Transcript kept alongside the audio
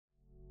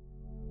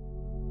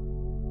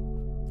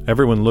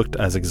Everyone looked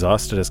as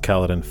exhausted as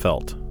Kaladin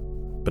felt,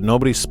 but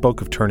nobody spoke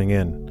of turning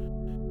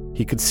in.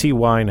 He could see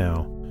why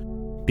now.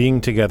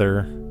 Being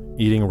together,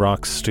 eating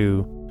rock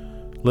stew,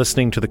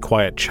 listening to the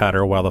quiet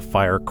chatter while the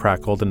fire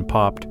crackled and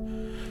popped,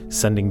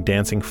 sending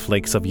dancing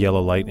flakes of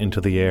yellow light into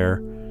the air.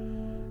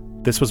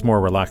 This was more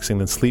relaxing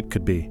than sleep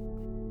could be.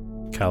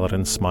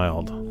 Kaladin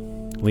smiled,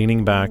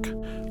 leaning back,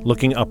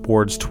 looking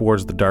upwards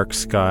towards the dark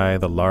sky,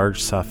 the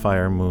large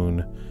sapphire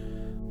moon.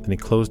 Then he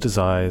closed his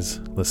eyes,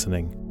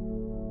 listening.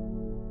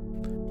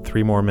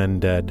 3 more men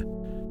dead,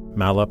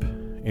 Malop,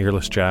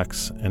 Earless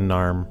Jax, and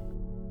Narm.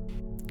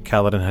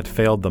 Kaladin had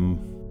failed them,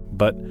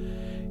 but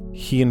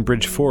he and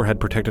Bridge 4 had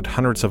protected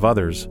hundreds of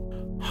others,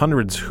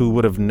 hundreds who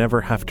would have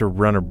never have to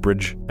run a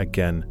bridge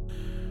again,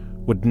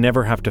 would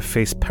never have to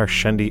face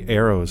Parshendi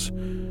arrows,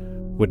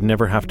 would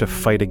never have to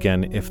fight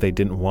again if they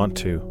didn't want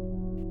to.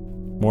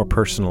 More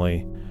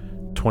personally,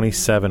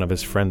 27 of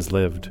his friends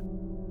lived,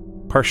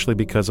 partially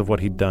because of what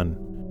he'd done,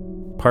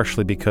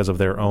 partially because of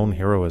their own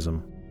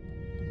heroism.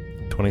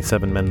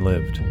 27 men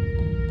lived.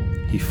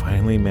 He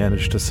finally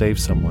managed to save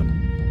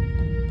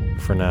someone.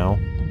 For now,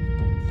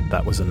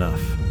 that was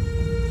enough.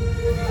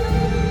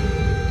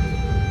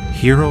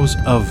 Heroes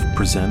of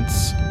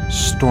presents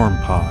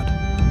Stormpod,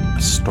 a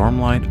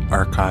Stormlight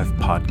Archive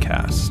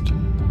podcast.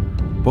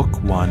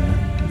 Book 1,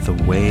 The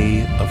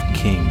Way of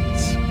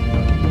Kings.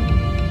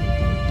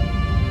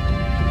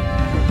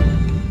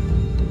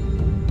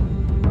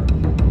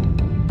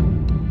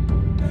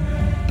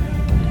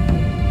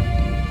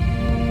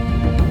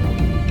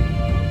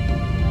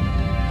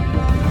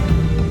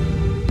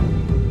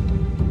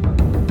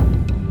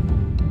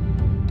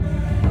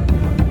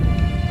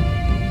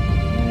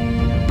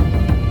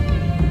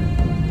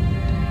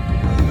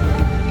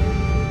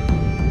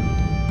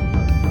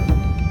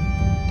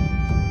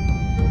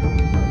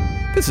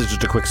 This is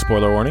just a quick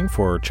spoiler warning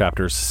for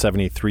chapters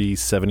 73,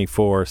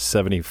 74,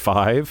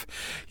 75.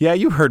 Yeah,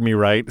 you heard me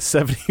right.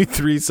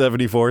 73,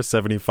 74,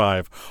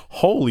 75.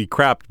 Holy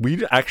crap.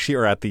 We actually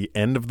are at the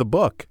end of the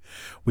book.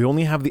 We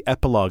only have the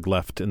epilogue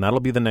left, and that'll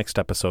be the next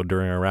episode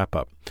during our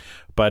wrap-up.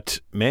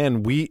 But,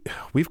 man,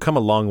 we've come a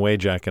long way,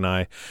 Jack and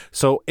I.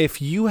 So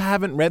if you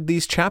haven't read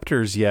these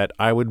chapters yet,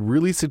 I would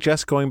really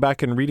suggest going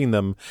back and reading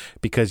them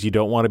because you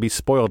don't want to be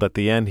spoiled at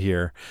the end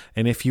here.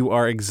 And if you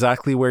are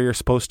exactly where you're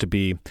supposed to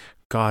be,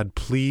 God,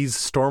 please,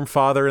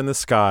 Stormfather in the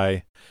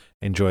sky,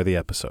 enjoy the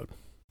episode.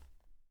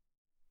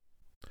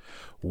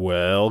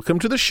 Welcome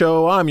to the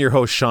show. I'm your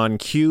host, Sean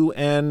Q,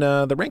 and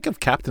the rank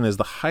of captain is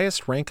the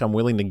highest rank I'm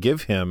willing to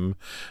give him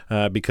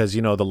because,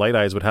 you know, the Light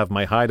Eyes would have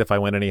my hide if I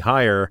went any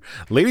higher.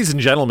 Ladies and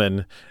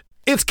gentlemen,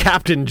 it's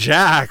Captain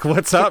Jack.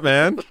 What's up,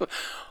 man?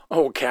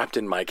 Oh,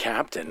 Captain, my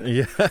captain.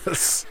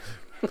 Yes.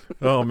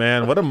 Oh,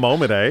 man, what a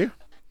moment, eh?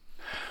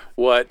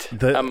 What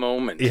a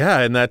moment. Yeah,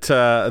 and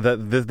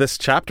this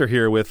chapter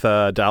here with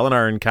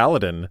Dalinar and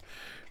Kaladin,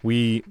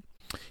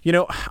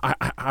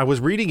 I was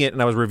reading it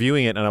and I was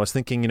reviewing it and I was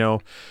thinking, you know,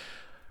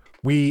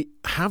 we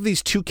have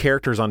these two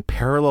characters on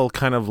parallel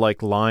kind of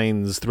like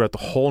lines throughout the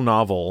whole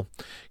novel.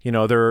 You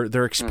know,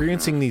 they're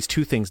experiencing these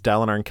two things,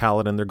 Dalinar and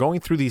Kaladin. They're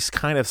going through these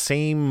kind of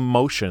same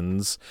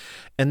motions,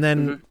 and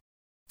then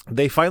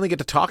they finally get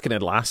to talk, and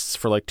it lasts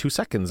for like 2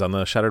 seconds on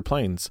the Shattered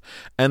Plains,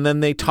 and then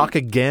they talk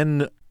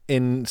again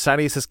in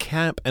Sadeas'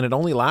 camp, and it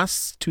only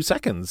lasts 2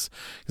 seconds.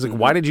 He's like,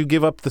 why did you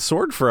give up the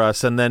sword for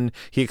us? And then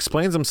he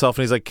explains himself,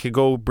 and he's like,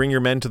 go bring your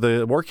men to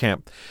the war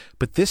camp.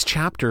 But this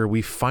chapter,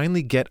 we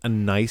finally get a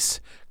nice,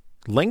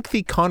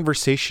 lengthy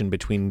conversation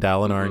between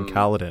Dalinar and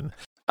Kaladin.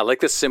 I like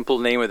the simple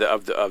name of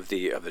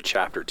the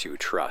chapter too,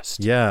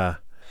 Trust. Yeah.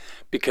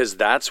 Because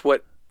that's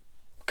what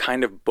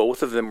kind of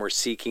both of them were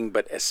seeking,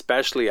 but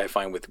especially I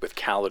find with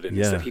Kaladin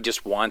is that he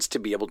just wants to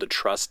be able to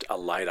trust a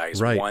Light Eyes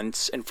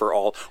once and for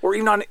all, or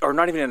even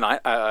not even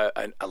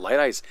a Light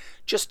Eyes,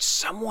 just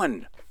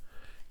someone,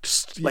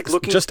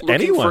 looking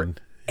anyone,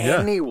 for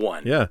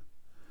anyone. Yeah,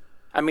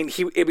 I mean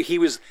he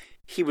was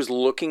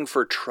looking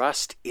for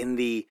trust in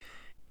the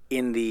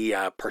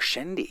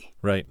Parshendi.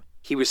 Right.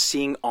 He was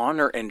seeing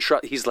honor and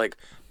trust. He's like,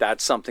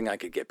 that's something I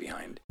could get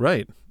behind.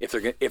 Right. If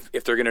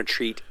they're gonna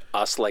treat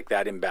us like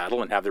that in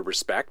battle and have their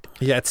respect.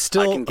 Yeah, it's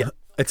still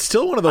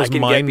one of those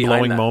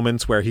mind-blowing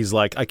moments where he's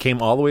like, I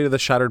came all the way to the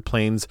Shattered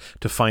Plains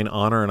to find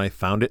honor, and I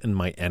found it in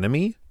my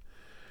enemy.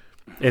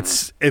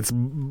 It's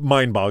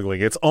mind-boggling.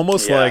 It's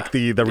almost like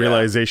the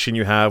realization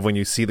you have when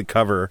you see the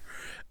cover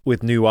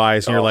with new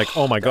eyes, and you're like,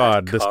 oh my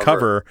God, this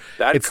cover.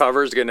 That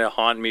cover is going to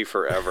haunt me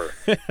forever.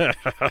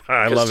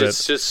 I love it.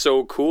 It's just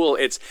so cool.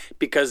 It's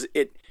because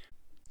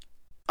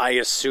I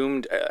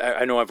assumed,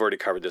 I know I've already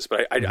covered this,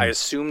 but I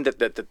assumed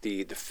that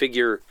the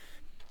figure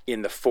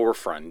in the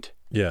forefront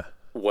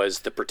was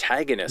the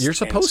protagonist. You're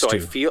supposed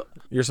to.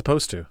 You're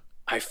supposed to.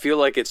 I feel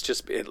like it's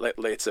just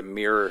it's a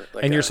mirror,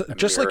 and you're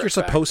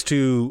supposed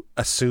to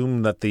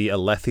assume that the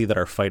Alethi that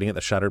are fighting at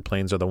the Shattered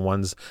Plains are the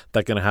ones that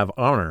are going to have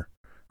honor.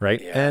 Right?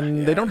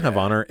 They don't have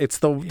honor. It's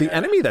the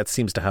enemy that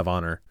seems to have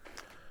honor.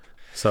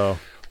 So,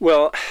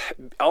 well,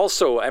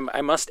 also,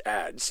 I must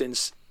add,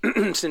 since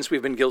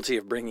we've been guilty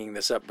of bringing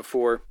this up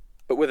before,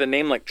 but with a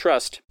name like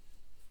Trust,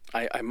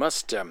 I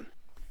must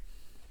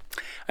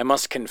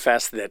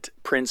confess that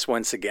Prince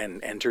once again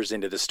enters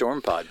into the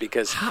storm pod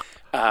because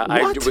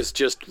I was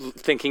just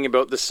thinking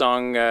about the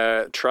song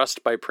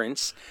Trust by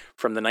Prince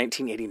from the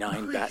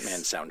 1989 Batman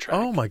soundtrack.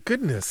 Oh, my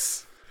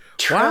goodness.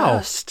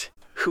 Trust.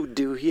 Wow. Who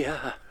do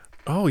ya?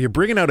 Oh, you're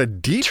bringing out a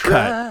deep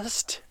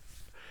Trust. cut.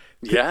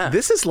 Yeah.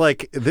 This is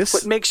like this.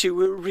 What makes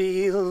you a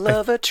real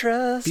lover?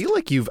 Trust. I feel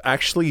like you've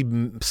actually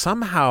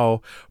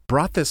somehow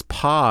brought this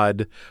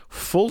pod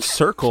full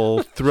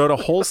circle throughout a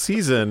whole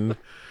season.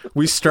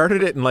 We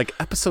started it in like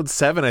episode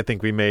 7. I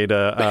think we made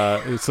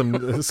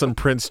some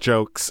Prince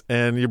jokes,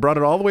 and you brought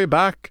it all the way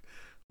back.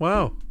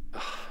 Wow.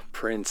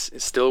 Prince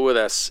is still with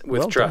us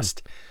with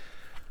Trust.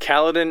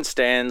 Kaladin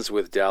stands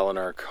with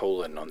Dalinar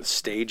Kholin on the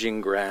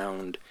staging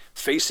ground,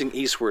 facing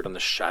eastward on the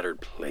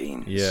shattered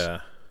plains.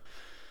 Yeah.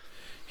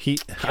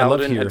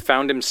 Kaladin had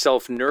found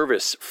himself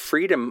nervous.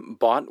 Freedom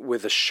bought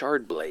with a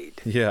shard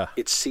blade. Yeah.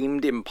 It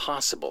seemed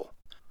impossible.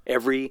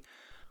 Every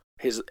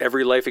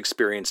life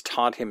experience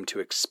taught him to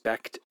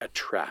expect a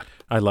trap.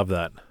 I love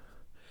that.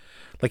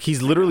 Like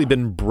he's literally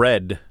been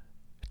bred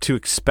to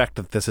expect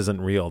that this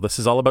isn't real. This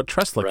is all about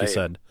trust, like you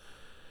said.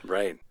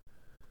 Right.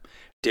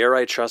 Dare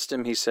I trust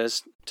him, he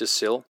says to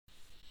Syl.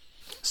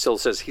 Syl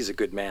says he's a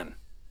good man.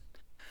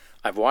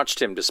 I've watched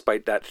him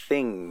despite that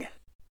thing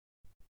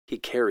he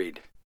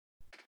carried.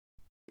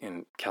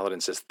 And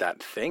Kaladin says,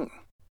 that thing?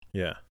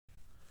 Yeah.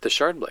 The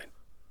shard blade.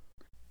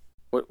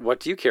 What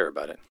do you care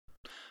about it?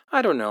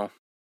 I don't know.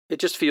 It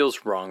just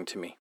feels wrong to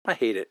me. I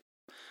hate it.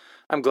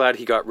 I'm glad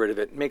he got rid of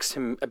it. Makes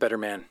him a better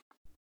man.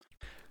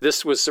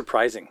 This was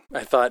surprising.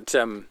 I thought,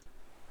 I'm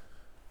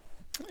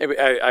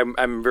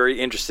very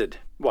interested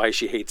why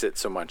she hates it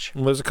so much.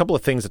 Well, there's a couple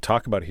of things to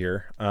talk about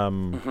here.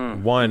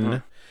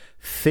 One,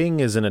 thing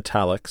is in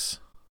italics,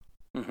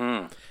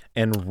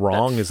 and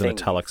wrong is in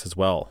italics as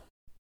well.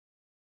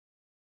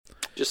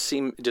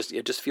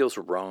 It just feels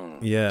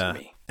wrong to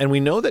me. And we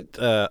know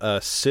that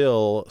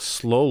Syl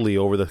slowly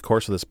over the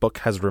course of this book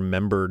has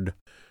remembered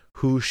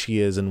who she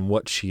is and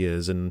what she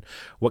is and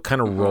what kind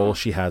of role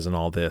she has in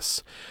all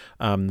this.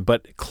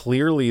 But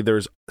clearly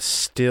there's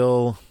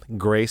still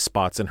gray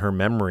spots in her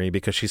memory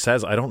because she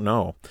says, I don't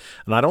know.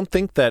 And I don't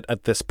think that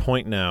at this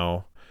point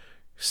now,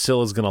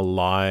 Syl is going to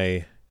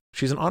lie.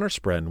 She's an honor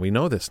spread. We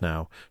know this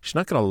now. She's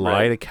not going to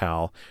lie to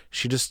Cal.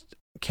 She just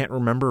can't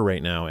remember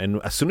right now.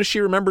 And as soon as she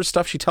remembers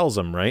stuff, she tells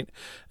him, right?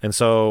 And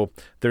so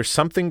there's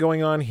something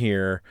going on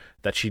here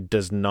that she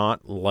does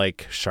not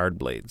like shard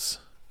blades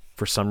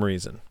for some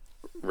reason.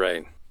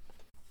 Right.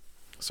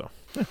 So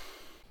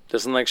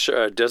doesn't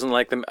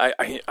like them.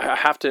 I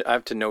have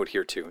to note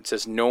here too. It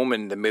says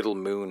Nomen, the middle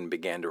moon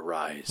began to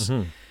rise,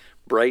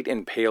 bright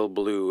and pale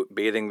blue,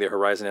 bathing the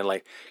horizon in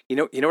light. You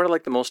know what I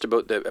like the most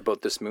about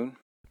this moon?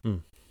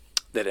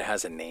 That it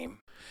has a name.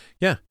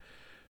 Yeah,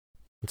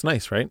 it's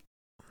nice, right?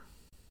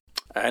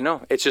 I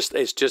know. It's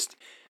just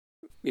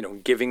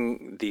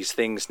giving these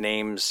things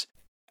names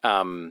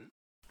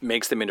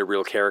makes them into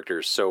real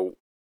characters. So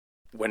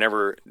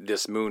whenever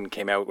this moon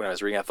came out, when I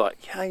was reading, I thought,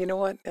 yeah, you know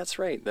what? That's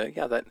right.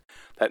 That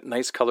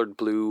nice colored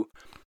blue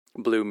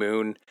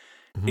moon,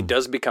 it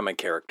does become a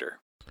character.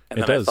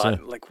 And then I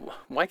thought, like,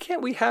 why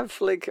can't we have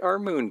like our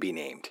moon be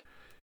named?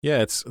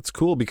 Yeah, it's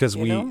cool because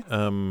we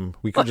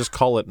could just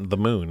call it the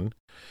moon.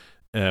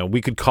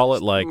 We could call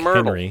it like Myrtle.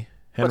 Henry.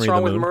 What's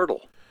wrong with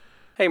Myrtle?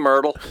 Hey,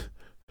 Myrtle.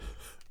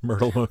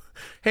 Myrtle Moon.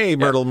 Hey,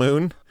 Myrtle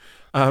Moon.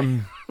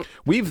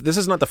 This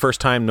is not the first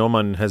time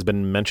Nomen has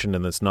been mentioned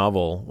in this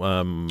novel.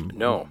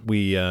 No.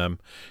 We,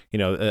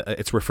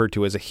 it's referred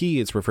to as a he.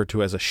 It's referred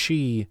to as a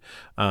she.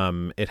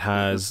 It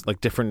has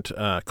like different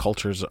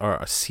cultures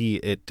see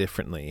it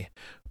differently,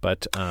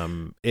 but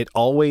it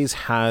always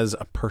has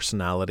a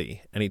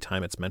personality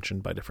anytime it's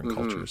mentioned by different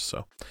cultures.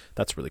 So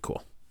that's really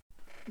cool.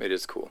 It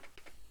is cool.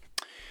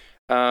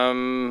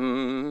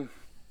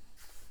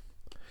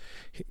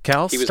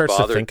 Cal starts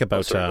to think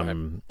about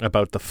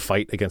the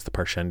fight against the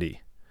Parshendi.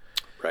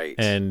 Right.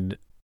 And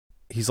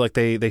he's like,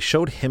 they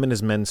showed him and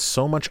his men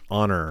so much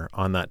honor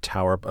on that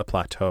tower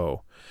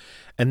plateau.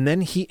 And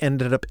then he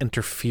ended up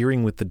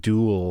interfering with the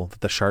duel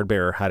that the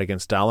Shardbearer had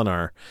against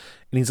Dalinar.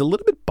 And he's a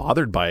little bit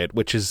bothered by it,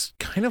 which is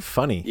kind of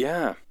funny.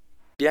 Yeah.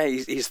 Yeah,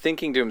 he's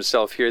thinking to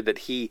himself here that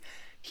he'd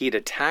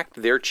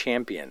attacked their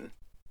champion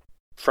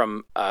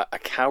from a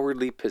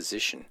cowardly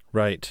position.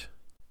 Right.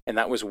 And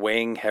that was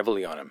weighing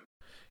heavily on him.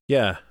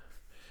 Yeah.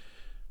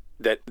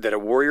 That a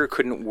warrior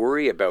couldn't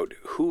worry about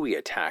who he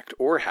attacked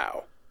or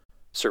how.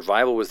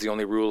 Survival was the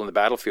only rule in the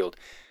battlefield.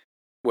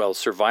 Well,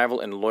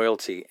 survival and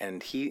loyalty,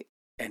 and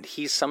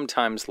he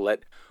sometimes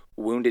let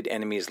wounded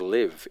enemies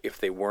live if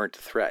they weren't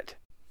a threat.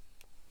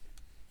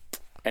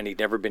 And he'd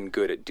never been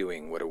good at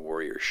doing what a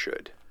warrior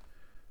should.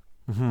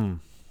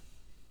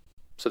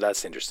 So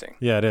that's interesting.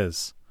 Yeah, it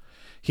is.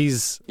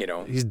 He's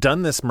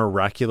done this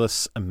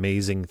miraculous,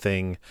 amazing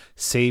thing,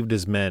 saved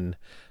his men,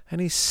 and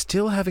he's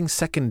still having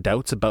second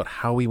doubts about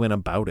how he went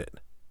about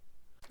it.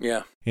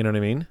 Yeah. You know what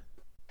I mean?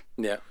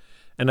 Yeah.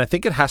 And I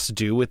think it has to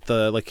do with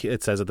like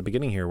it says at the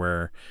beginning here,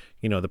 where,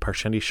 the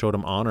Parshendi showed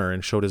him honor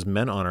and showed his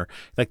men honor.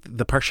 Like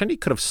the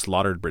Parshendi could have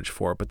slaughtered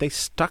Bridgefour, but they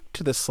stuck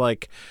to this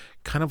like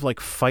kind of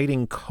like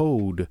fighting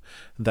code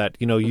that,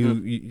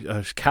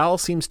 Cal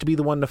seems to be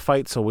the one to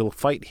fight, so we'll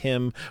fight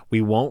him.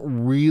 We won't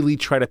really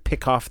try to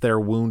pick off their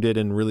wounded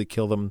and really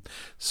kill them.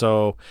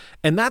 So,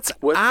 and that's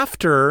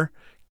after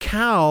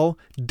Cal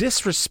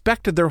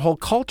disrespected their whole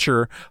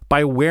culture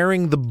by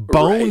wearing the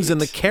bones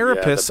and the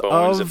carapace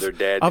of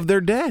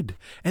their dead.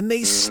 And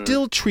they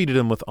still treated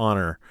him with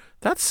honor.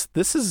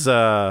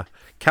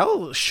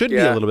 Cal should be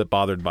a little bit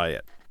bothered by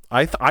it.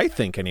 I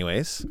think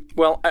anyways.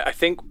 Well, I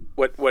think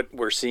what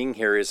we're seeing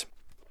here is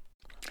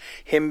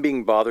him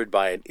being bothered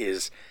by it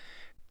is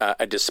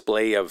a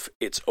display of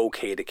it's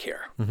okay to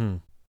care. Mm-hmm.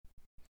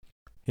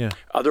 Yeah.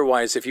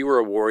 Otherwise, if you were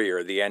a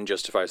warrior, the end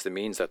justifies the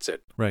means. That's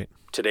it. Right.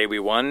 Today we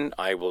won.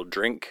 I will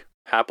drink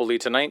happily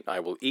tonight. I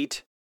will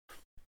eat.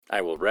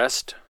 I will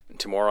rest. And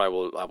tomorrow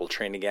I will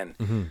train again.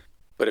 Mm-hmm.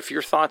 But if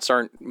your thoughts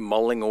aren't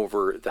mulling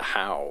over the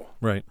how,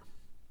 right?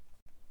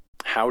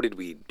 How did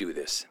we do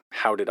this?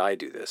 How did I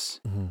do this?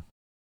 Mm-hmm.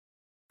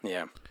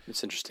 Yeah,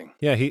 it's interesting.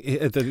 Yeah,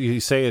 you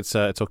say it's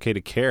okay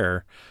to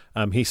care.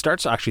 He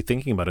starts actually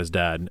thinking about his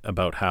dad,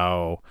 about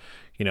how,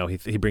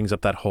 he brings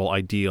up that whole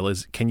ideal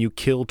is, can you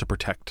kill to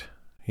protect?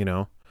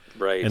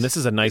 Right. And this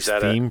is a nice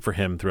theme for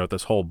him throughout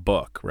this whole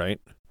book, right?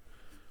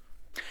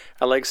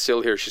 I like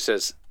still here. She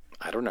says,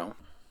 I don't know.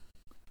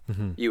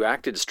 Mm-hmm. You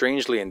acted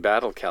strangely in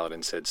battle,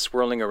 Kaladin said,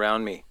 swirling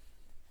around me.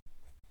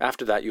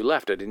 After that, you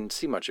left. I didn't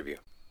see much of you.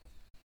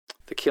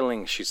 The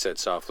killing, she said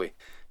softly,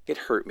 it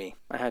hurt me.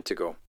 I had to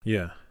go.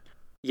 Yeah.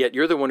 Yet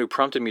you're the one who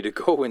prompted me to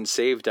go and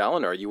save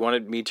Dalinar. You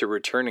wanted me to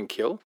return and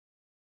kill?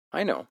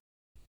 I know.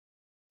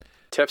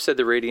 Tep said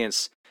the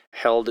Radiants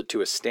held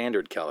to a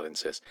standard, Kaladin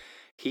says.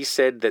 He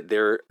said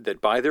that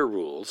by their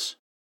rules,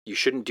 you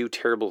shouldn't do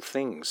terrible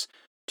things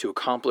to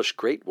accomplish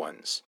great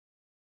ones.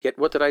 Yet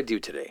what did I do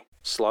today?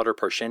 Slaughter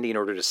Parshendi in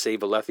order to save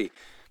Alethi?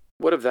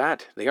 What of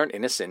that? They aren't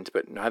innocent,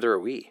 but neither are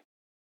we.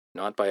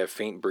 Not by a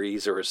faint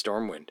breeze or a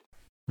storm wind.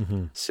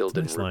 Mm-hmm. Syl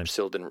didn't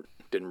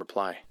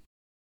reply.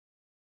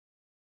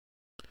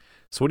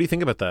 So what do you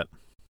think about that?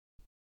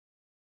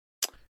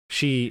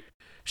 She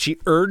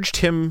urged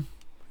him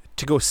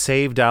to go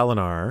save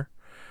Dalinar,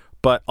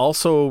 but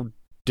also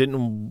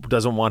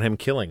doesn't want him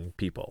killing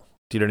people.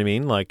 Do you know what I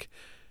mean? Like,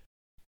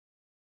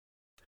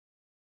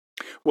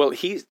 well,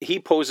 he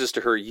poses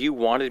to her, you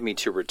wanted me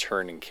to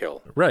return and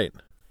kill. Right.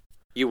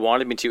 You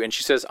wanted me to, and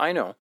she says, I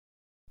know.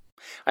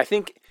 I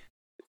think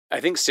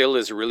Syl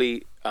is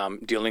really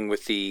dealing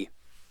with the,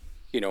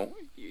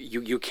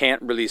 you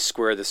can't really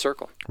square the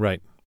circle.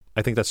 Right.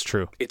 I think that's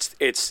true. It's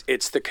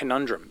the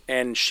conundrum,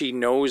 and she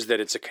knows that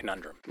it's a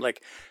conundrum.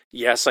 Like,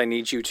 yes, I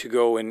need you to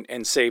go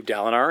and save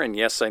Dalinar, and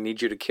yes, I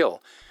need you to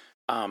kill.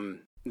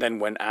 Then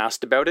when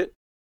asked about it,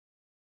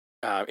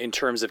 in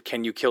terms of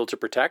can you kill to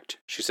protect,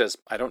 she says,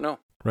 I don't know.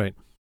 Right.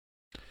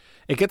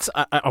 It gets.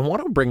 I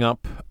want to bring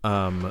up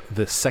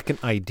the second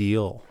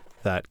ideal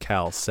that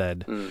Cal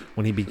said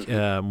when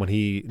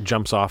he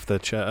jumps off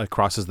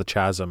crosses the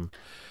chasm.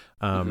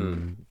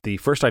 The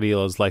first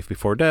ideal is life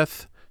before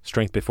death,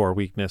 strength before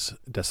weakness,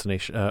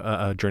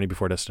 destination, journey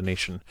before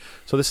destination.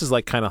 So this is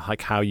like kind of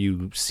like how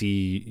you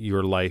see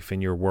your life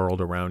and your world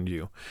around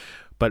you.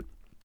 But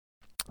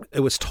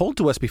it was told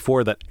to us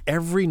before that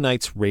every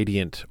Knights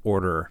Radiant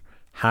order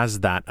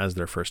has that as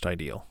their first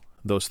ideal.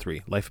 Those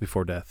three: life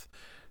before death,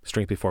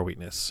 strength before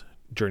weakness,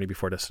 journey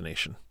before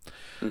destination.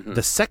 Mm-hmm.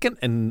 The second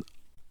and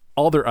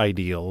other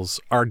ideals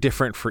are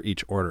different for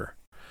each order.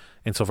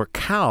 And so for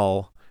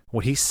Cal,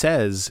 what he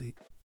says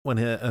when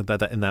in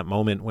that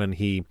moment when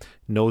he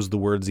knows the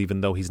words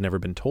even though he's never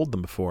been told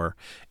them before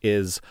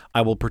is,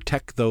 I will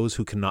protect those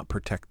who cannot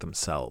protect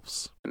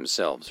themselves.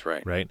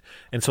 Right. Right.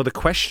 And so the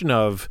question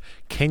of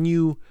can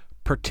you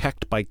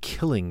protect by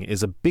killing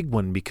is a big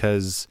one,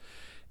 because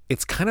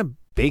it's kind of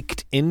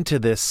baked into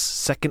this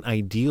second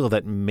ideal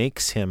that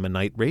makes him a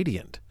Knight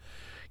Radiant.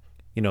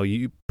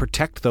 You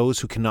protect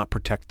those who cannot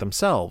protect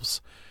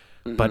themselves.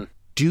 Mm-hmm. But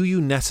do you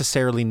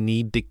necessarily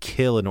need to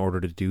kill in order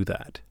to do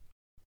that?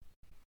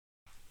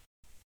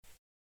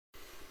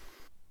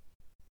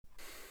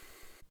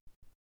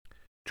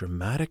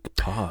 Dramatic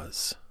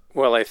pause.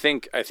 Well, I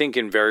think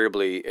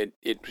invariably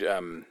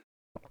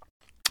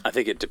I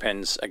think it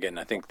depends. Again,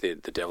 I think the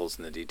devil's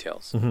in the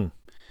details. Mm-hmm.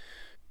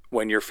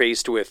 When you're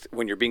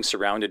being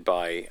surrounded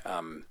by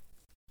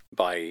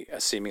a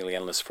seemingly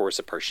endless force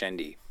of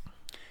Parshendi,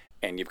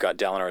 and you've got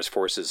Dalinar's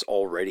forces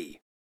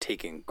already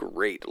taking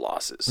great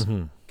losses,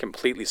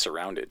 completely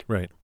surrounded.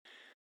 Right.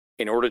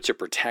 In order to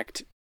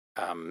protect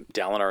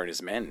Dalinar and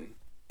his men,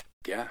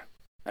 yeah.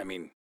 I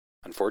mean,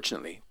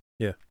 unfortunately.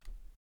 Yeah.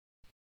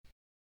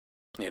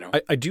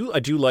 I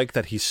do like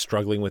that he's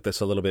struggling with this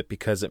a little bit,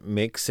 because it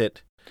makes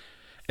it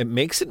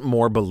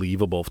more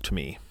believable to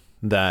me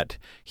that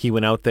he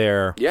went out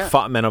there,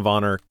 fought men of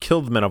honor,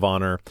 killed men of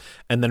honor,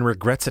 and then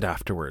regrets it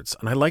afterwards.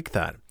 And I like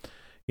that.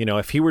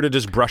 if he were to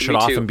just brush it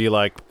off and be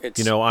like,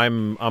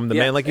 I'm the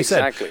man, like you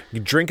said, you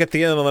drink at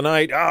the end of the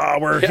night.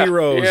 We're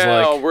heroes.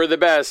 Yeah, we're the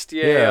best.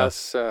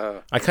 Yes.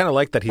 I kind of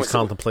like that he's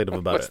contemplative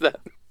about it.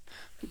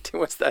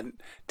 What's that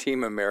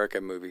Team America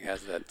movie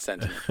has that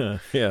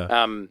sentiment?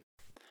 Yeah.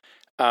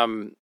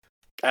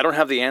 I don't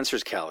have the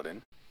answers,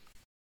 Kaladin.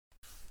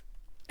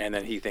 And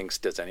then he thinks,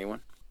 does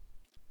anyone?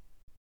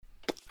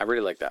 I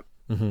really like that.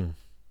 Mm-hmm.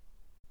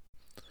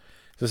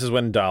 This is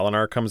when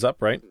Dalinar comes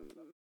up, right?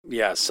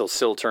 Yeah, so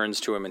Syl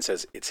turns to him and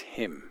says, it's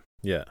him.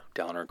 Yeah.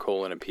 Dalinar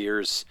Kholin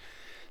appears,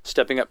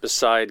 stepping up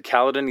beside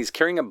Kaladin. He's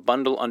carrying a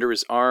bundle under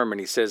his arm, and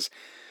he says,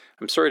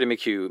 I'm sorry to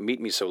make you meet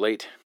me so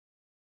late.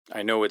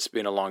 I know it's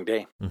been a long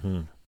day.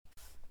 Mm-hmm.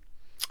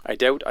 I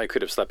doubt I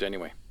could have slept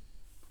anyway.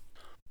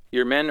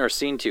 Your men are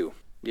seen to.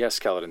 Yes,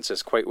 Kaladin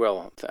says, quite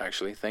well,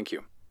 actually, thank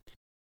you.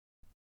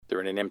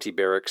 They're in an empty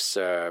barracks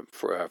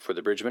for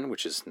the bridgemen,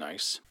 which is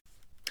nice.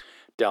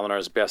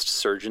 Dalinar's best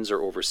surgeons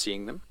are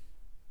overseeing them.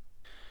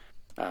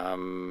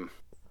 What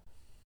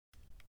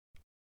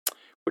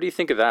do you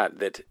think of that?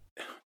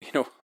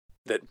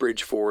 That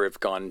Bridge 4 have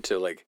gone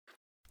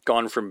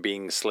from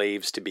being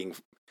slaves to being,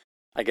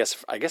 I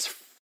guess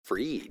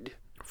freed.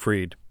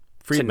 Freed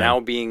to man. now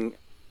being,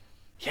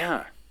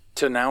 to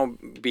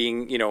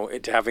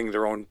having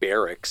their own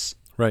barracks.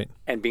 Right.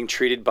 And being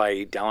treated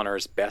by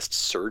Dalinar's best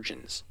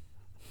surgeons.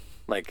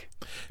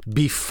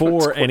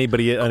 Before any of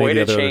the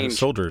other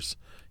soldiers.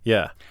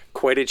 Yeah.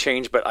 Quite a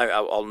change, but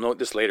I'll note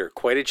this later.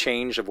 Quite a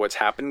change of what's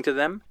happening to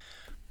them.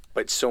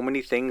 But so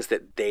many things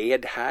that they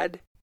had,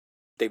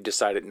 they've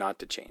decided not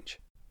to change.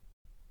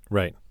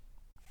 Right.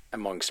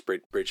 Amongst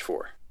Bridge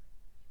 4.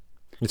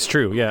 It's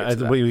true, yeah.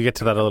 We get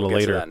to that a little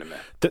later.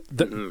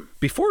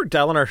 Before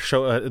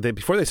Dalinar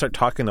before they start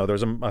talking, though,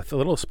 there's a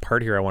little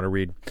part here I want to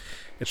read.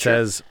 It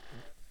says,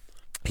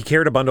 he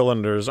carried a bundle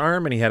under his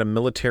arm, and he had a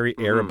military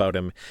air about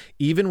him,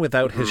 even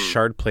without his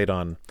shard plate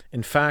on.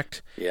 In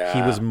fact,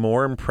 he was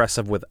more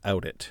impressive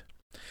without it.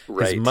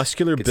 Right. His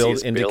muscular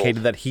build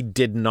indicated that he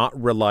did not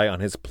rely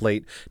on his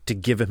plate to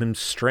give him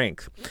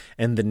strength,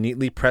 and the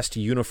neatly pressed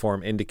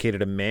uniform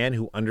indicated a man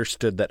who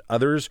understood that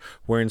others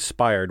were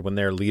inspired when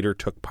their leader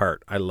took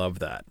part. I love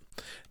that.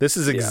 This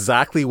is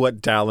exactly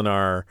what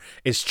Dalinar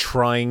is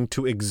trying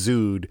to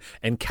exude,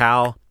 and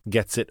Cal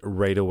gets it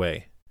right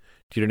away.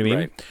 Do you know what I mean?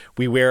 Right.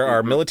 We wear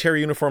our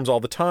military uniforms all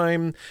the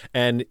time,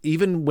 and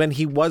even when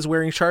he was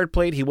wearing shard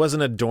plate, he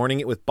wasn't adorning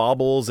it with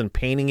baubles and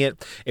painting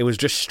it. It was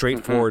just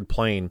straightforward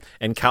plain,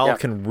 and Cal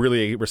can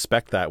really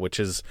respect that,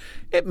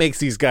 it makes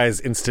these guys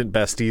instant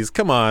besties.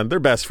 Come on, they're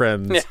best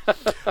friends.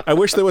 I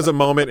wish there was a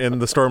moment in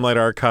the Stormlight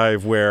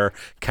Archive where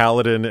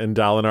Kaladin and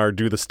Dalinar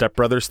do the Step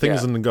Brothers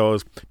things and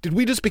goes, did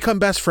we just become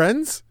best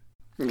friends?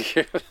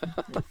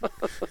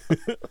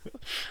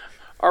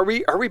 Are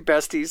we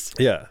besties?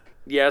 Yeah.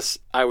 Yes,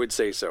 I would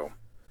say so.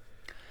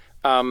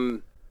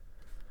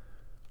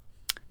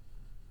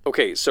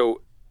 Okay,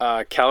 so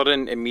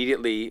Kaladin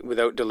immediately,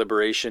 without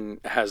deliberation,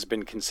 has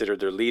been considered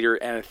their leader,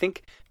 and I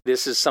think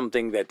this is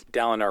something that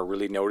Dalinar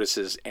really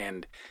notices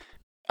and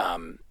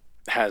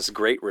has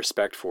great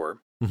respect for.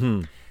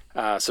 Mm-hmm.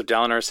 So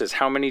Dalinar says,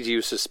 how many do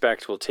you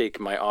suspect will take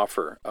my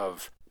offer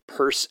of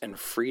purse and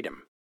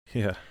freedom?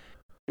 Yeah.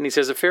 And he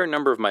says, a fair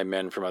number of my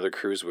men from other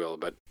crews will,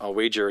 but I'll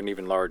wager an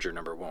even larger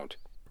number won't.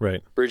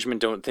 Right. Bridgemen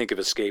don't think of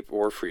escape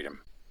or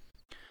freedom.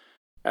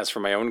 As for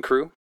my own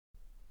crew,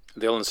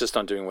 they'll insist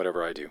on doing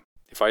whatever I do.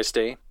 If I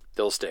stay,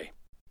 they'll stay.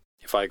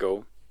 If I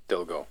go,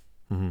 they'll go.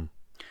 Mm-hmm.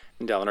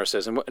 And Dalinar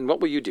says, and what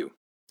will you do?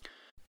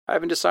 I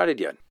haven't decided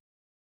yet.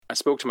 I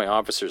spoke to my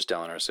officers,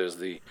 Dalinar says,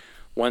 the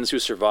ones who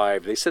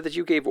survived. They said that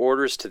you gave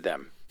orders to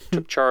them,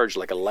 took charge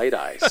like a light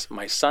eyes.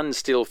 My son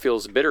still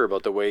feels bitter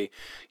about the way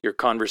your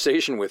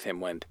conversation with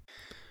him went.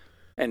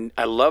 And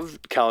I love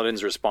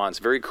Kaladin's response.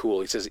 Very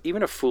cool. He says,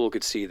 even a fool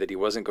could see that he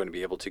wasn't going to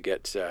be able to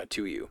get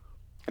to you.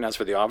 And as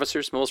for the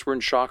officers, most were in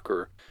shock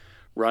or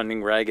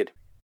running ragged.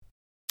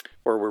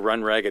 Or were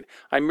run ragged.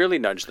 I merely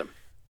nudged them.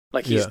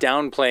 He's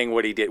downplaying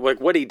what he did.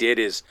 What he did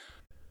is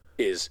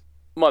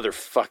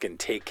motherfucking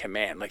take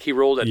command. He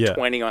rolled a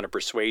 20 on a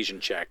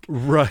persuasion check.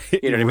 Right.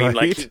 You know what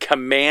I mean? He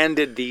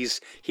commanded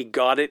these. He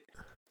got it.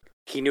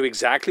 He knew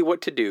exactly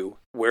what to do,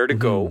 where to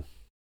go.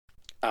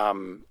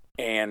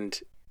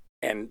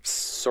 And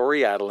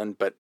sorry, Adolin,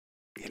 but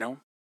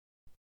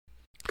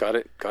got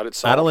it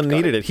solved. Adolin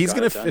needed it. He's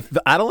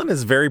Adolin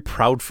is very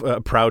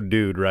proud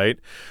dude, right?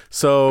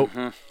 So,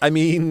 I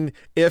mean,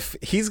 if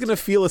he's gonna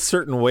feel a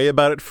certain way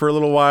about it for a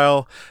little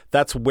while,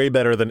 that's way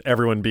better than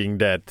everyone being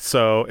dead.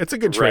 So it's a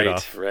good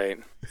trade-off. Right.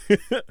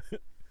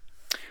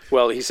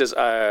 Well, he says,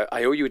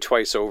 I owe you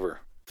twice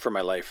over for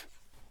my life,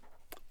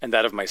 and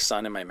that of my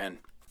son and my men.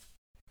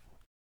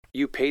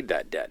 You paid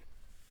that debt.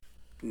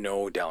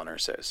 No, Dalinar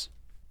says.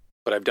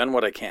 But I've done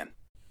what I can.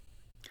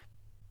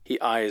 He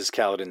eyes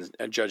Kaladin,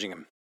 judging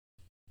him.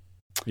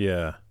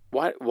 Yeah.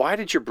 Why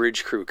did your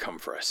bridge crew come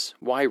for us?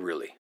 Why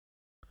really?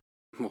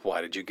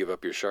 Why did you give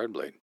up your shard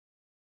blade?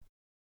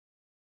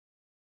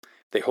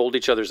 They hold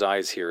each other's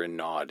eyes here and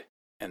nod.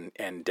 And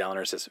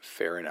Dalinar says,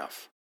 fair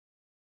enough.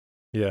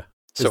 Yeah.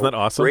 Isn't that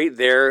awesome? Right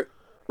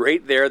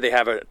Right there, they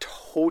have a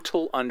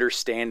total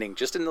understanding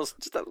just in those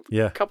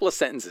couple of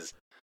sentences.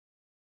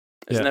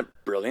 Isn't that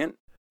brilliant?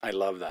 I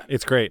love that.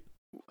 It's great.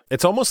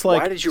 It's almost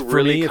like, why did you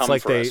really me, come it's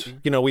like for us?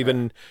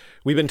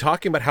 We've been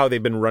talking about how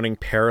they've been running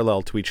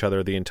parallel to each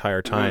other the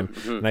entire time.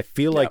 Mm-hmm. And I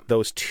feel like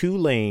those two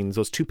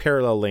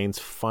parallel lanes,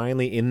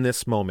 finally in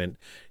this moment,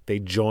 they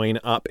join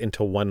up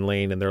into one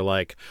lane, and they're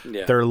like,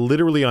 they're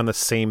literally on the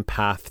same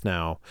path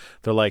now.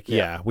 They're like,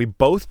 we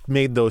both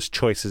made those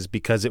choices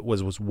because it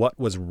was what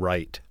was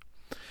right.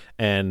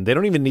 And they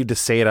don't even need to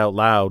say it out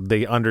loud.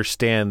 They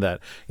understand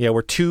that,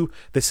 we're two.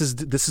 This is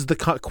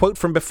the quote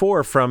from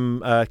before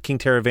from King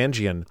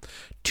Taravangian: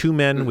 2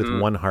 men with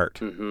one heart.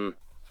 Mm-hmm.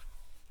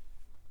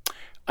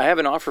 I have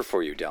an offer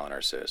for you,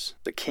 Dalinar says.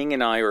 The king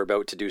and I are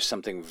about to do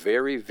something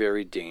very,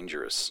 very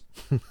dangerous.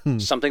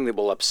 Something that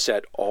will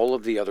upset all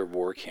of the other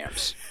war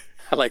camps.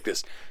 I like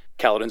this.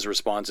 Kaladin's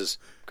response is,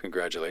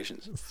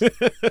 congratulations.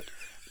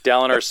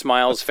 Dalinar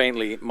smiles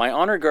faintly. My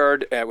honor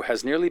guard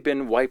has nearly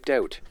been wiped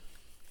out,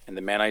 and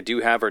the men I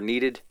do have are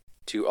needed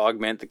to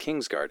augment the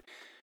King's Guard.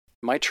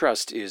 My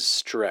trust is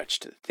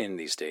stretched thin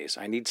these days.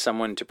 I need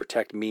someone to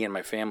protect me and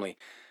my family.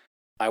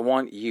 I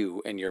want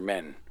you and your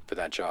men for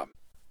that job.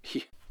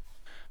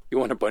 You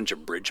want a bunch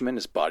of bridgemen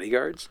as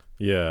bodyguards?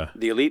 Yeah.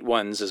 The elite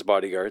ones as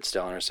bodyguards,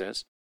 Dalinar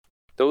says.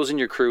 Those in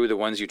your crew, the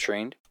ones you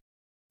trained.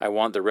 I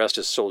want the rest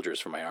as soldiers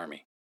for my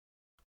army.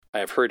 I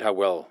have heard how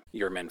well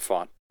your men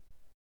fought.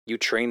 You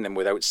trained them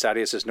without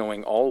Sadeas's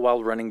knowing, all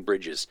while running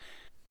bridges.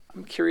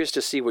 I'm curious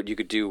to see what you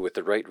could do with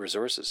the right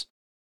resources.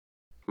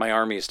 My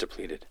army is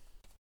depleted.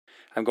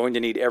 I'm going to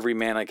need every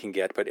man I can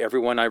get, but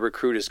everyone I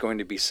recruit is going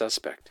to be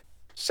suspect.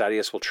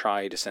 Sadeas will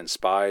try to send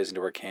spies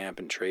into our camp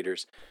and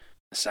traitors,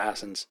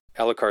 assassins.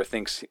 Elhokar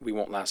thinks we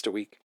won't last a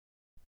week.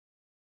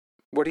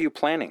 What are you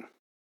planning?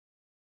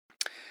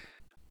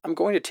 I'm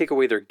going to take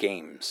away their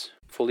games,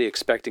 fully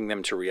expecting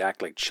them to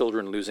react like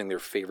children losing their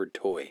favorite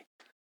toy.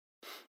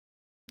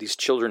 These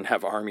children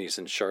have armies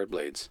and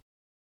shardblades,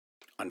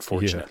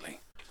 unfortunately.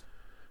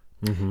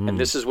 Yeah. Mm-hmm. And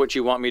this is what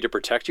you want me to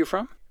protect you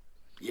from?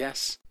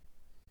 Yes.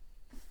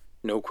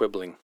 No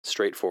quibbling,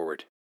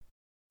 straightforward.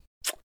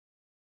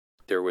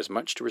 There was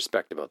much to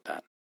respect about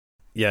that.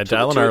 Yeah, so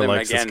Dalinar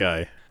likes this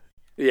guy.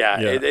 Yeah.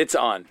 It's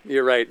on.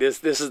 You're right. This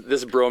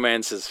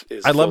bromance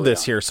is I love this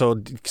on. here. So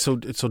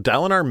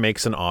Dalinar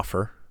makes an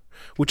offer,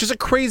 which is a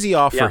crazy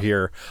offer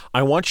here.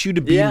 I want you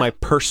to be my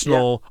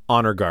personal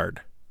honor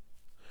guard.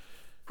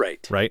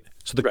 Right.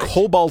 So the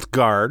Cobalt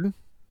Guard,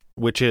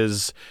 which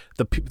is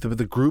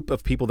the group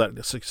of people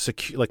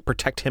that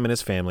protect him and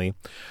his family,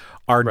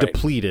 are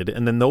depleted,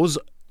 and then those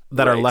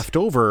that are left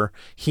over,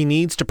 he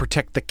needs to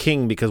protect the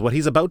king, because what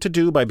he's about to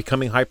do by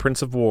becoming High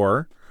Prince of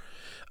War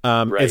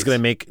is going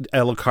to make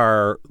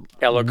Elhokar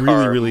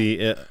really,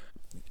 really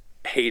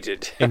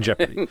hated, in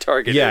jeopardy,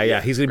 targeted.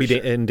 Yeah, he's going to be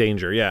in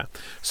danger. Yeah,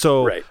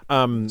 so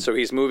so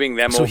he's moving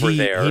them over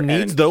there. He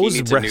needs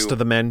those rest of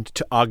the men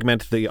to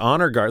augment the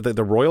honor guard,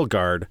 the royal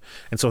guard,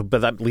 and so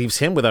but that leaves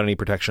him without any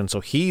protection. So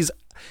he's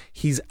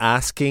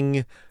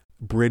asking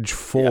Bridge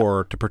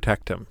 4 to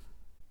protect him.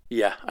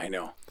 Yeah, I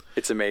know.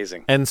 It's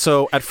amazing. And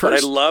so at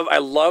first, but I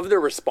love the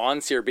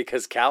response here,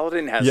 because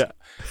Kaladin has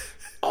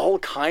all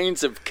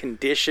kinds of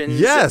conditions.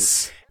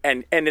 Yes.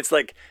 And it's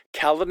like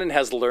Kaladin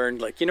has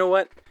learned, like, you know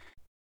what?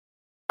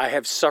 I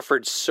have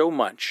suffered so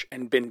much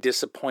and been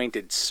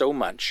disappointed so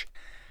much.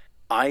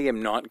 I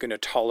am not going to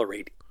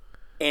tolerate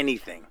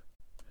anything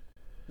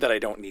that I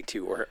don't need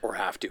to or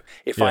have to.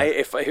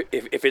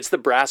 If it's the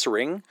brass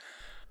ring,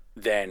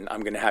 then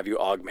I'm going to have you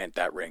augment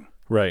that ring.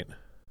 Right.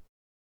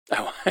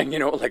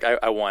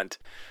 I want,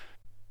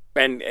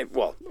 and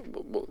well,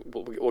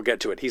 we'll get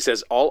to it. He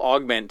says, I'll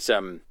augment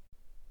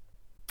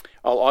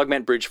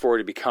Bridge 4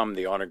 to become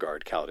the honor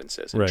guard, Kaladin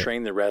says, and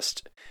train the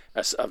rest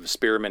of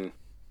Spearman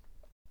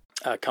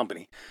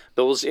company.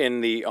 Those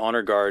in the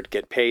honor guard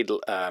get paid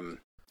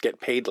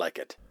like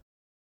it.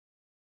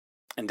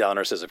 And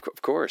Dalinar says, of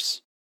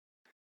course.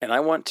 And I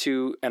want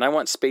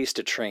space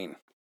to train.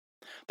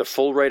 The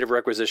full right of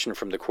requisition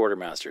from the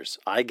quartermasters.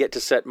 I get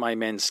to set my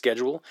men's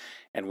schedule,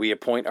 and we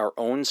appoint our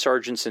own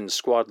sergeants and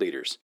squad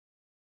leaders.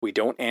 We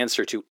don't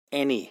answer to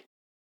any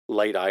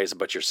light eyes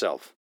but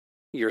yourself,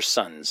 your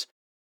sons,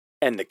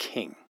 and the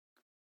king.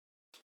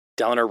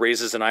 Dalinar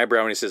raises an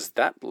eyebrow and he says,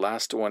 that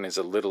last one is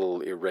a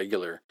little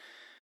irregular.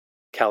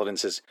 Kaladin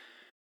says,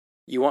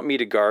 you want me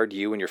to guard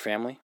you and your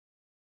family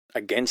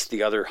against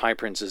the other high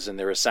princes and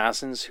their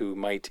assassins who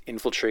might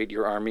infiltrate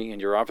your army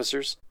and your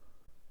officers?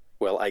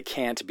 Well, I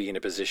can't be in a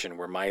position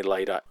where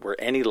where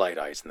any light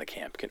eyes in the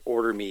camp can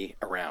order me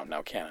around,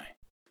 now can I?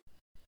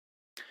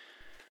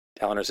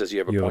 Dalinar says, you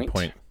have a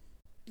point.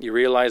 You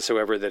realize,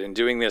 however, that in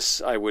doing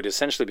this, I would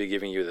essentially be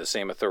giving you the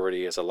same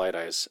authority as a light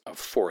eyes of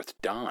 4th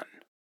Dawn.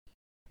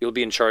 You'll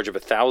be in charge of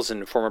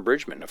 1,000 former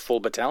bridgemen, a full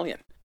battalion.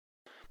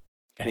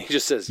 And he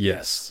just says,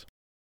 yes.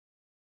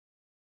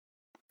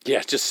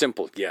 Yeah, just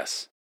simple,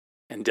 yes.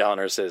 And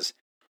Dalinar says,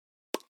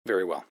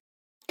 very well.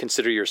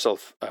 Consider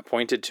yourself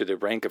appointed to the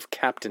rank of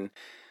captain.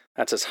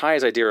 That's as high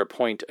as I dare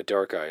appoint a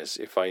Dark Eyes.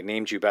 If I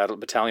named you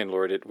battalion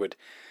lord, it would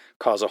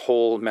cause a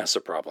whole mess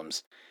of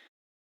problems.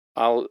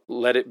 I'll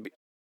let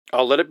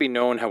it be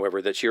known,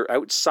 however, that you're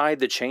outside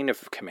the chain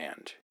of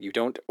command. You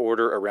don't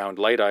order around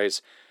Light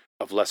Eyes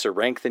of lesser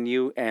rank than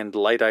you, and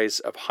Light Eyes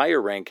of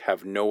higher rank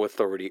have no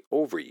authority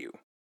over you.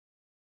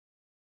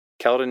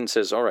 Kaladin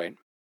says, all right,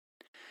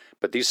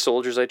 but these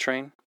soldiers I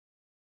train,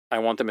 I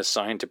want them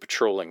assigned to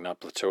patrolling,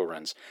 not plateau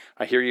runs.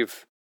 I hear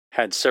you've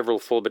had several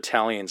full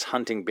battalions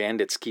hunting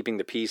bandits, keeping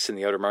the peace in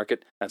the outer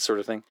market, that sort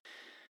of thing.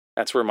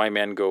 That's where my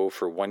men go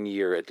for 1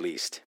 year at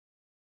least.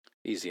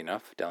 Easy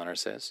enough, Dalinar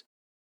says.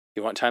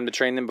 You want time to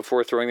train them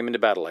before throwing them into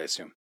battle, I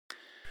assume.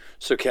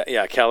 So,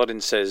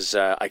 Kaladin says,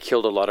 I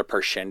killed a lot of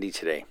Parshendi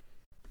today.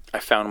 I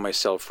found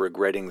myself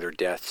regretting their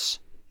deaths.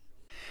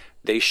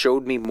 They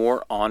showed me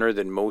more honor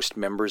than most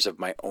members of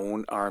my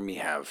own army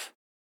have,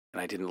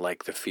 and I didn't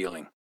like the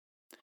feeling.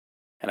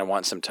 And I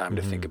want some time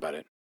to think about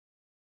it.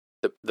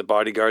 The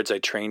bodyguards I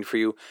trained for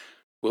you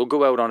will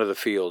go out onto the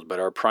field, but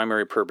our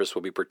primary purpose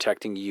will be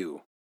protecting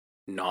you,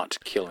 not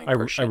killing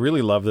Parshendi. I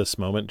really love this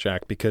moment,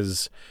 Jack,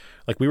 because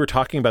like we were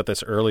talking about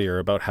this earlier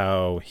about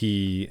how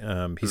he's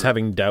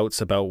having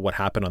doubts about what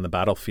happened on the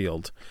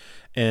battlefield,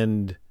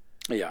 and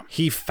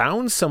he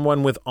found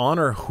someone with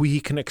honor who he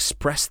can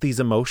express these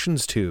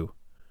emotions to.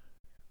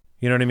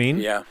 You know what I mean?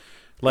 Yeah.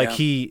 Like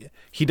he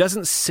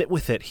doesn't sit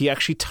with it. He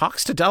actually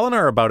talks to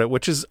Dalinar about it,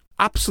 which is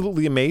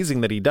absolutely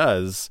amazing that he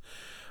does.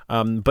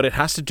 But it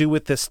has to do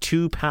with this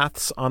two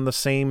paths on the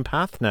same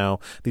path now.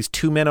 These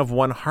two men of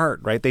one heart,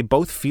 right? They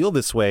both feel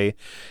this way.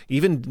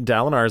 Even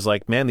Dalinar is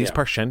like, man, these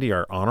Parshendi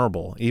are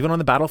honorable. Even on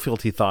the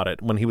battlefield, he thought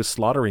it when he was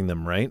slaughtering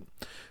them, right?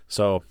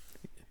 So...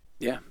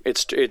 yeah,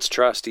 it's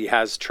trust. He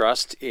has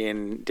trust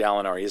in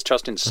Dalinar. He has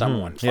trust in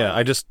someone. Yeah,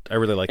 I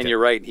really like it. And you're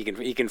right.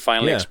 He can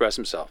finally express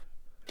himself.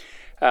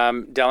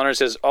 Dalinar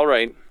says, all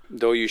right,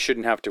 though you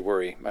shouldn't have to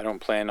worry. I don't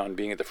plan on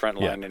being at the front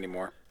line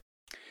anymore.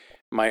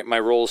 My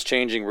role's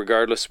changing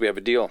regardless. We have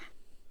a deal.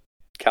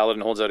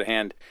 Kaladin holds out a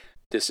hand.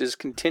 This is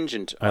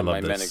contingent on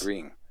my men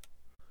agreeing.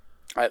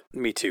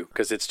 Me too,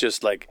 because it's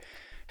just like,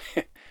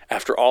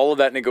 after all of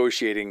that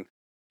negotiating,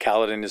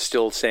 Kaladin is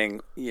still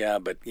saying, yeah,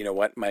 but you know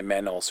what? My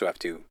men also have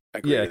to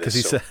agree to this.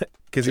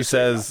 He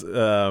says,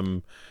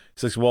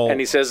 well, and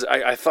he says,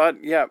 I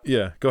thought, yeah,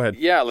 go ahead.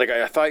 Yeah, like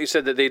I thought you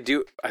said that they'd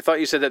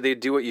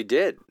do what you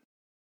did.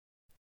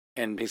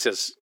 And he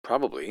says,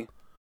 probably,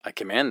 I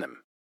command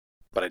them,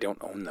 but I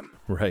don't own them.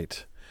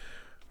 Right.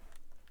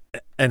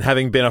 And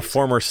having been a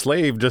former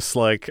slave just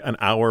like an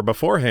hour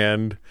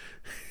beforehand,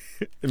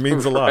 it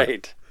means a lot.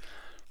 Right.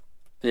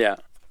 Yeah.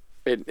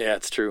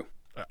 It's true.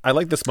 I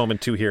like this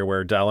moment too here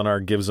where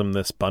Dalinar gives him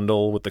this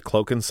bundle with the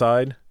cloak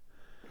inside.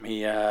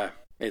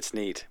 It's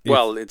neat.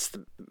 Well, it's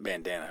the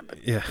bandana,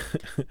 but yeah.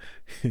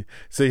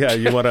 So yeah,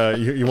 you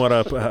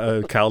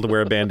want Cal to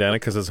wear a bandana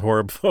because his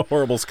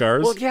horrible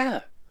scars. Well,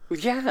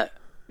 yeah,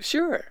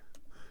 sure.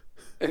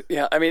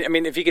 Yeah, I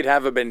mean, if he could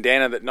have a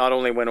bandana that not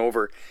only went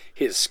over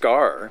his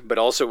scar but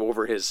also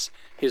over his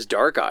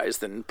dark eyes,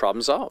 then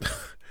problem solved.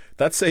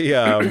 That's a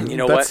you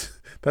know what?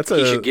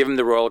 He should give him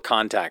the royal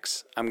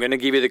contacts. I'm going to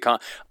give you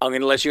I'm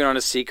going to let you in on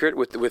a secret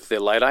with the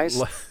light eyes.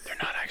 They're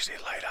not actually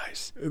light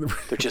eyes.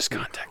 They're just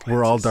contact lenses.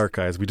 We're all dark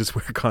eyes. We just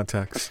wear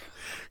contacts.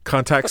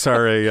 Contacts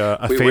are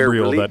a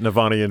fabrial that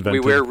Navani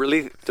invented.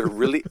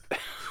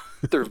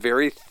 They're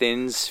very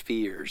thin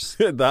spheres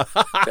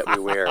that we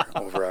wear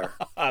over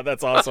our...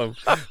 That's awesome.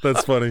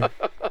 That's funny.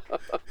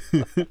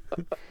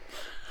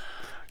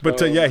 But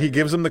he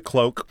gives him the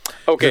cloak.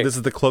 Okay, so this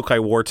is the cloak I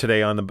wore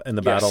today in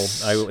the battle.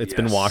 It's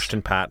been washed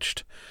and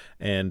patched,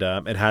 and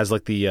it has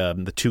like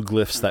the two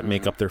glyphs that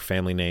make up their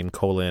family name,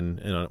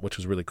 Kholin, which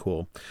was really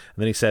cool. And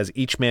then he says,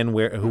 "Each man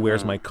who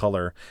wears my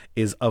color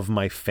is of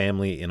my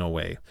family in a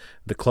way.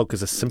 The cloak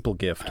is a simple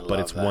gift, but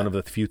it's one of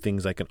the few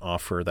things I can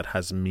offer that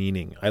has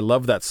meaning." I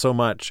love that so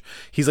much.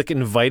 He's like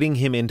inviting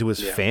him into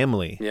his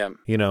family. Yeah,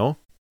 you know.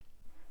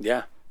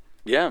 Yeah.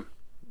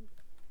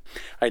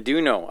 I do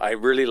know. I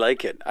really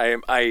like it. I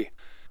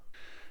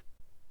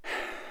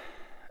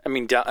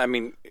mean,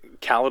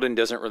 Kaladin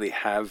doesn't really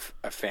have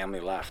a family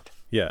left.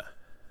 Yeah.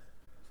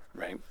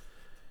 Right.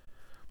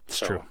 It's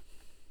true.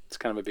 It's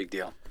kind of a big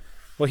deal.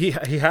 Well, he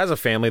has a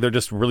family. They're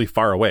just really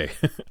far away.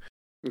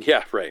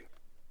 Yeah. Right.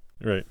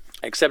 Right.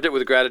 Accept it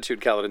with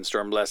gratitude, Kaladin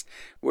Stormblessed.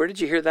 Where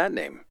did you hear that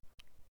name?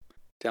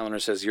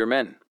 Dalinar says, "Your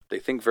men. They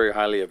think very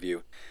highly of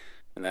you,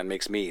 and that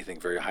makes me think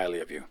very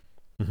highly of you.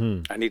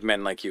 Mm-hmm. I need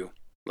men like you.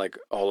 Like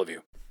all of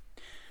you.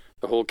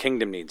 The whole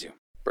kingdom needs you.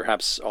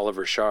 Perhaps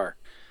Oliver Shar.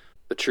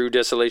 The true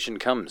desolation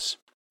comes."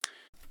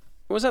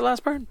 What was that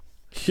last part?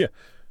 Yeah.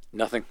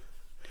 Nothing.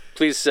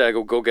 Please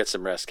go get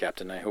some rest,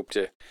 Captain. I hope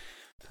to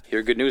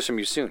hear good news from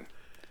you soon.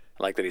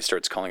 I like that he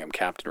starts calling him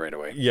Captain right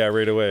away. Yeah,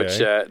 right away.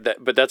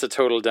 But that's a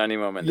total Dunny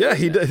moment. Yeah,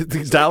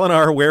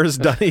 Dalinar wears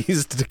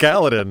Dunnies to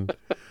Kaladin.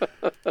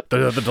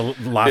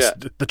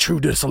 The true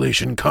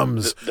desolation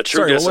comes.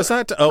 Sorry, what was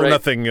that? Oh, right.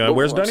 Nothing.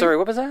 Where's Dunny? Sorry,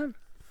 what was that?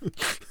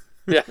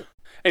 Yeah.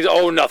 He's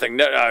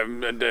nothing. I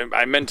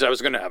meant I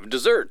was going to have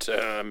dessert.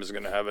 I was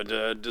going to have a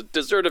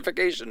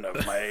desertification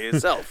of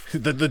myself.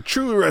 the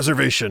true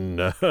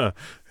reservation.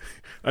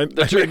 I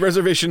made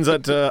reservations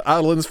at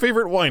Adeline's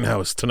favorite wine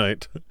house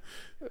tonight.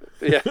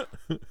 Yeah.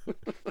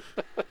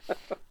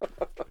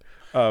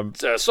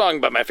 It's a song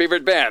by my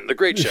favorite band, the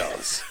Great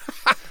Shells.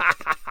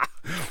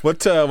 What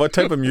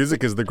type of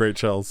music is the Great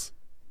Shells?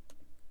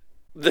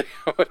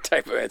 What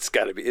type of? It's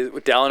got to be.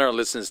 Dalinar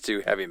listens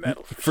to heavy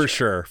metal for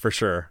sure.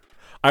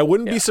 I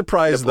wouldn't be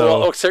surprised though.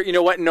 Well, sir, you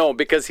know what? No,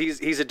 because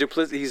he's a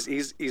duplicity.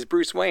 He's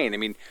Bruce Wayne. I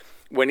mean,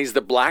 when he's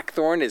the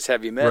Blackthorn, it's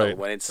heavy metal.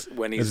 Right.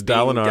 When he's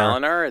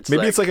Dalinar, it's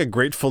maybe it's like a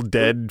Grateful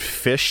Dead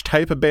Fish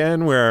type of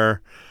band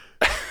where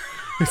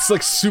it's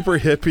like super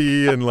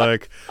hippie and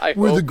like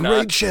we're the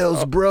Great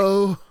Shells,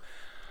 bro.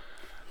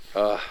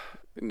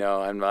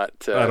 No, I'm not.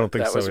 I don't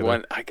think that so. Was either.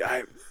 one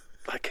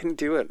I couldn't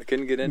do it. I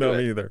couldn't get into it. No,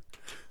 me either.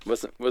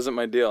 Wasn't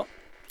my deal.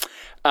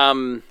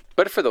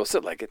 But for those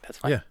that like it, that's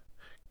fine. Yeah.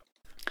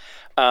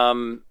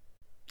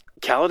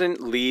 Kaladin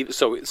leaves.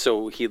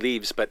 So he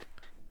leaves, but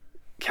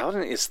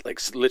Kaladin is like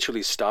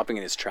literally stopping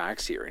in his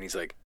tracks here, and he's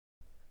like,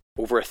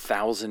 over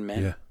 1,000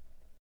 men. Yeah.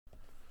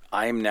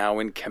 I am now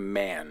in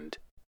command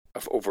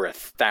of over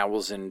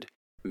 1,000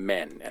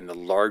 men, and the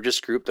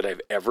largest group that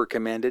I've ever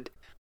commanded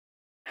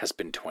has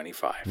been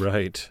 25.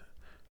 Right.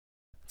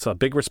 It's a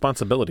big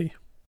responsibility.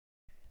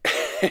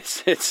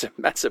 That's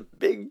a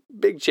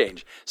big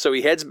change. So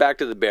he heads back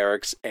to the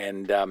barracks,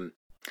 and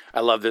I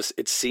love this.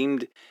 It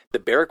seemed the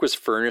barrack was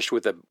furnished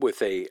with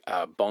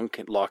a bunk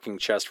and locking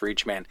chest for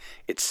each man.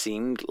 It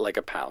seemed like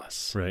a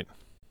palace. Right.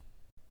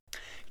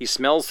 He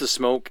smells the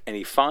smoke, and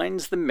he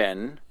finds the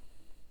men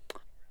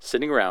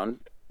sitting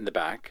around in the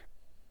back,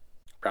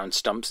 around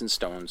stumps and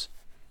stones,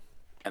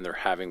 and they're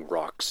having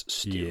Rock's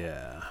stew.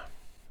 Yeah.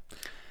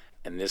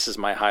 And this is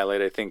my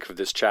highlight, I think, of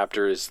this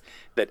chapter, is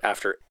that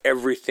after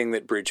everything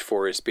that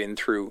Bridge4 has been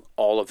through,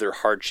 all of their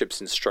hardships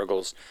and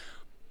struggles,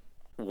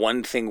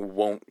 one thing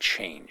won't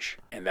change.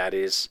 And that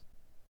is,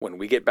 when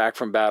we get back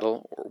from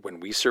battle, or when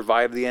we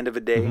survive the end of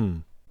a day,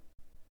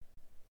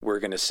 we're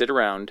going to sit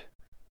around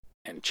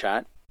and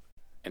chat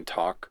and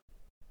talk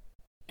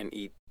and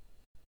eat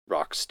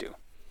Rock stew.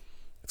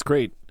 It's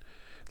great.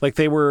 Like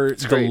they were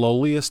the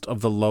lowliest of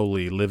the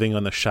lowly, living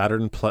on the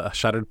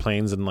shattered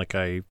plains and like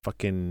a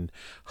fucking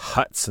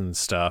huts and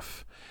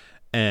stuff.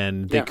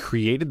 And they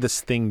created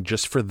this thing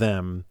just for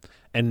them.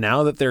 And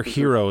now that they're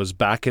heroes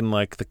back in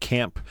like the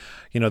camp,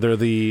 you know, they're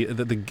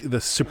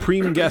the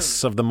supreme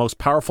guests of the most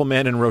powerful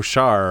man in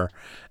Roshar,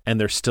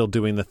 and they're still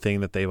doing the thing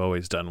that they've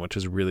always done, which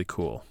is really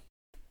cool.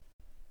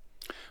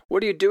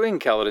 What are you doing?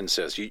 Kaladin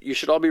says. You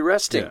should all be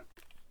resting. Yeah.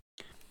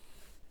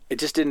 It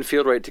just didn't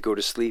feel right to go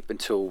to sleep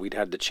until we'd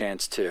had the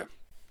chance to,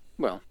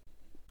 well,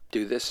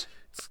 do this.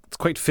 It's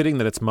quite fitting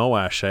that it's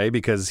Moash, eh?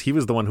 Because he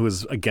was the one who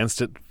was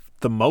against it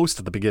the most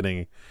at the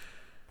beginning.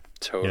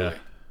 Totally. Yeah.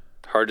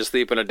 Hard to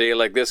sleep on a day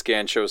like this,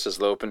 Gansho, says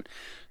Lopen.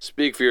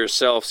 Speak for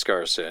yourself,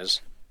 Scar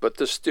says. But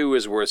the stew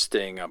is worth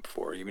staying up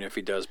for, even if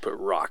he does put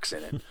rocks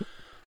in it.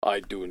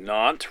 I do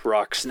not,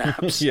 Rock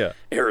snaps. Yeah.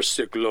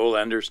 Airsick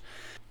lowlanders.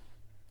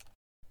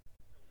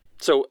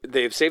 So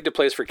they've saved a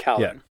place for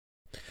Kaladin.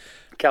 Yeah.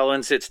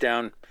 Kaladin sits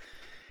down,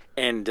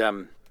 and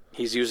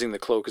he's using the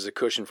cloak as a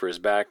cushion for his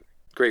back,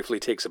 gratefully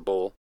takes a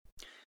bowl.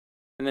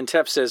 And then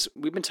Tef says,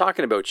 we've been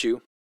talking about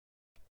you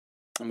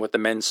and what the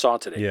men saw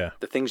today. Yeah.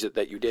 The things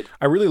that you did.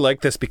 I really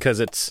like this because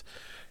it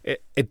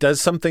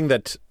does something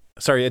that...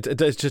 Sorry,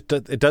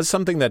 it does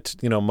something that,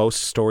 you know,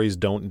 most stories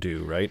don't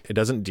do, right? It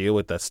doesn't deal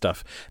with that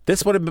stuff.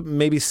 This would have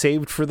maybe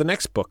saved for the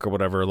next book or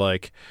whatever.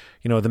 Like,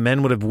 you know, the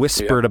men would have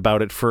whispered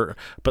about it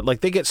but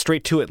like they get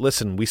straight to it.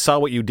 Listen, we saw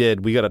what you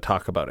did. We got to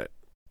talk about it.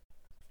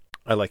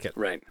 I like it.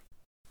 Right.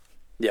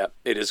 Yeah,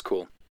 it is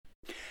cool.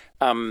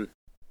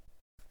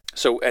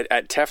 So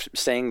at Tef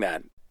saying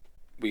that,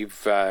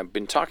 we've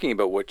been talking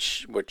about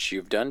what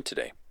you've done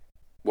today,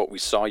 what we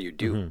saw you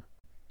do.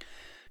 Mm-hmm.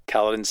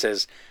 Kaladin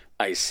says,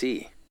 I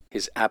see.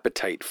 His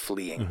appetite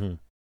fleeing. Mm-hmm.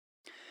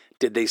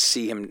 Did they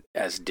see him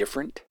as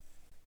different,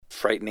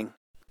 frightening,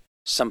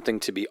 something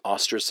to be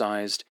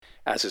ostracized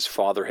as his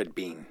father had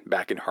been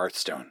back in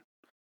Hearthstone?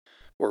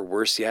 Or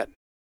worse yet,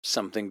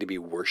 something to be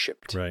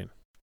worshipped? Right.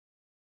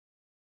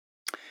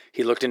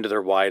 He looked into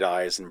their wide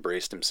eyes and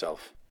braced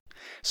himself.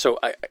 So,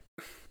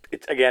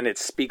 it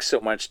speaks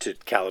so much to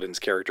Kaladin's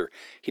character.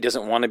 He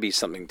doesn't want to be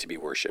something to be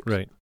worshipped.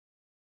 Right.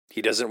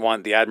 He doesn't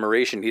want the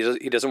admiration.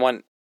 He doesn't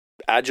want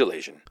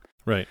adulation.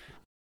 Right.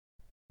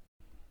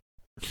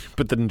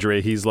 But then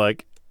Dre, he's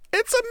like,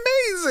 it's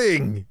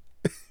amazing.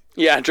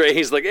 Yeah, Dre,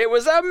 he's like, it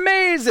was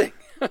amazing.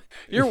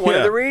 You're one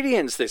of the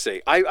Radiants, they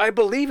say. I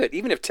believe it,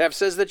 even if Tef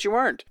says that you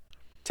aren't.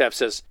 Tef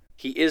says,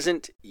 he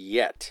isn't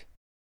yet.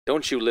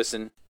 Don't you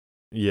listen?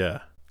 Yeah.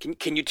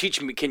 Can you teach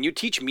me? Can you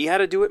teach me how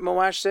to do it?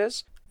 Moash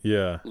says.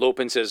 Yeah.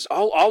 Lopen says,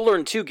 I'll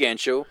learn too,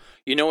 Gansho.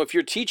 You know, if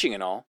you're teaching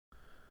and all.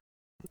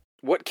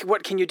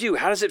 What can you do?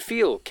 How does it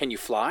feel? Can you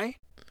fly?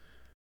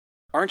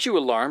 Aren't you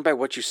alarmed by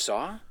what you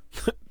saw?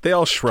 They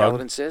all shrug.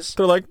 Kaladin says.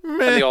 They're like,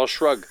 meh. And they all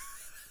shrug.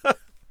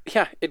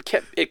 Yeah, it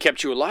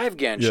kept you alive,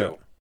 Gansho. Yeah.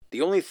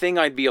 The only thing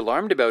I'd be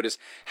alarmed about is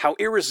how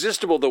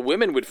irresistible the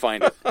women would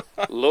find it.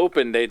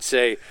 Lopen, they'd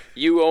say,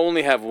 you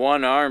only have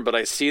one arm, but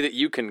I see that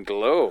you can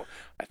glow.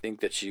 I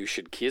think that you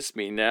should kiss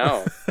me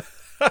now.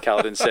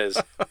 Kaladin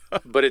says,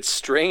 but it's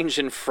strange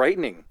and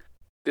frightening.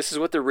 This is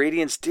what the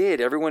Radiants did.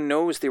 Everyone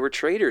knows they were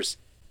traitors.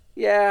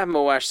 Yeah,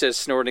 Moash says,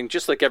 snorting,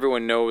 just like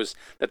everyone knows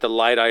that the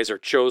Light Eyes are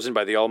chosen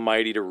by the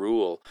Almighty to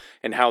rule,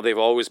 and how they've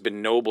always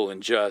been noble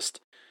and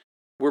just.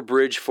 We're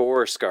Bridge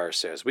 4, Scar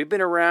says. We've been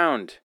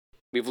around.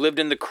 We've lived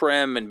in the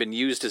Krem and been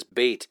used as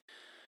bait.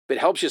 If it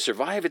helps you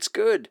survive, it's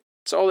good.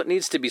 It's all that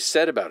needs to be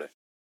said about it.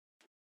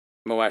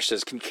 Moash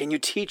says, can you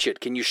teach it?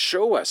 Can you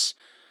show us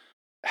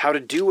how to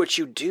do what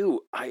you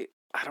do? I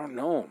don't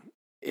know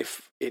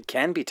if it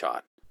can be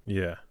taught.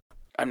 Yeah.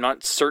 I'm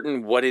not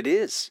certain what it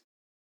is.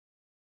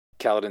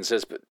 Kaladin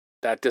says, but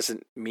that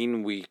doesn't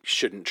mean we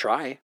shouldn't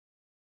try.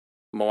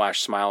 Moash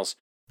smiles.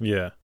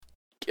 Yeah.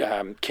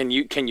 Can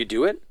you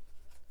do it?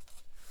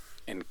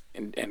 And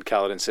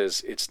Kaladin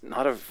says, it's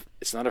not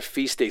a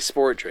feast day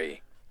sport,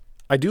 Drehy.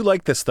 I do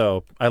like this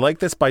though. I like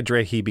this by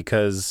Drehy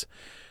because,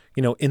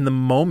 you know, in the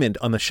moment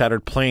on the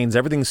Shattered Plains,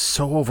 everything's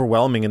so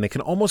overwhelming and they can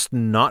almost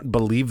not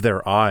believe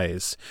their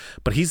eyes.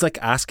 But he's like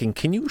asking,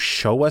 can you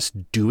show us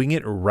doing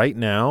it right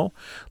now?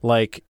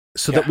 Like,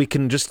 so that we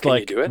can just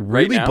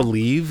really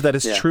believe that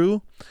it's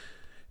true.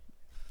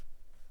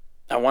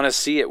 I want to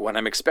see it when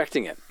I'm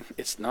expecting it.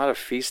 It's not a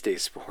feast day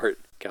sport,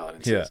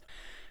 Kaladin says.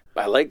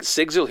 I like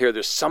Sigzil here.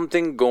 There's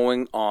something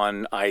going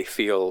on, I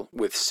feel,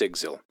 with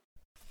Sigzil.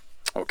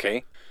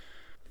 Okay?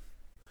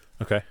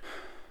 Okay.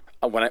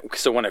 When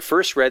I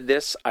first read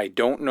this, I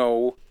don't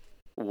know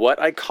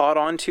what I caught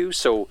on to,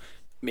 so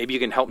maybe you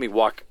can help me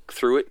walk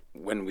through it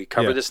when we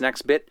cover this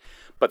next bit.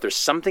 But there's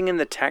something in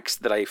the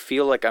text that I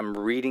feel like I'm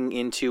reading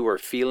into or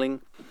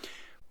feeling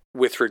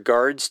with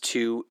regards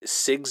to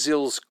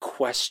Sigzil's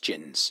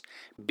questions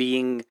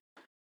being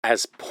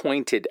as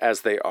pointed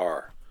as they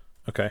are.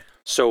 Okay.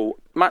 So,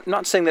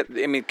 not saying that,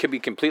 I mean, it could be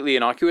completely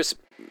innocuous,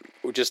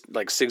 just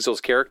like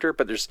Sigzil's character,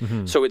 but there's,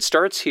 so it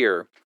starts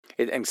here,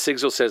 and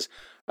Sigzil says,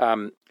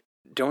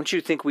 don't you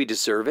think we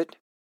deserve it?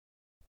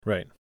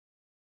 Right.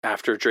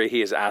 After Drehy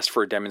has asked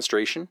for a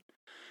demonstration.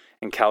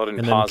 And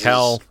Kaladin pauses.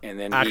 Cal and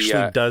then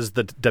actually does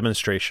the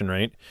demonstration,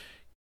 right?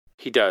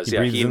 He does,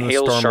 He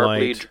inhales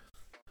sharply.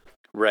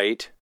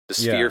 Right. The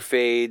sphere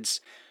fades,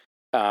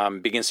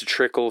 begins to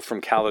trickle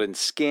from Kaladin's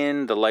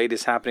skin. The light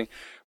is happening.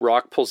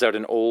 Rock pulls out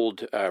an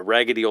old,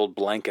 raggedy old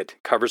blanket,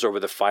 covers over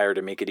the fire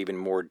to make it even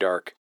more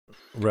dark.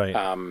 Right.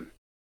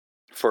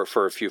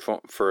 For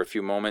a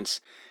few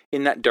moments.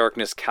 In that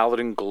darkness,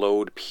 Kaladin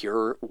glowed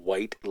pure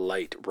white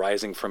light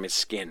rising from his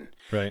skin.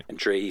 Right. And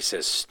Drehy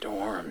says,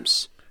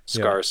 storms.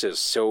 Scar says,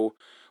 so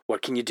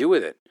what can you do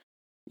with it?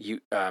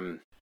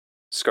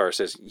 Scar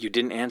says, you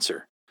didn't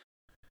answer.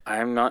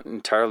 I'm not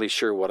entirely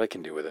sure what I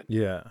can do with it.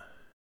 Yeah.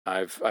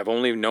 I've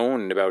only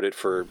known about it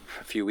for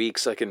a few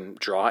weeks. I can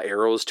draw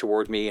arrows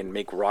toward me and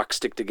make rocks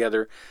stick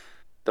together.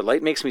 The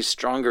light makes me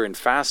stronger and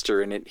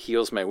faster, and it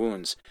heals my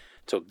wounds.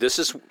 So this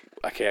is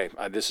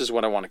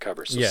what I want to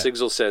cover. So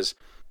Sigzil says,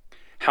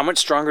 how much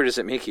stronger does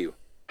it make you?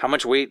 How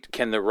much weight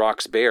can the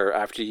rocks bear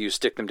after you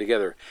stick them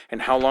together?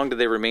 And how long do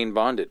they remain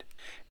bonded?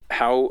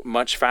 How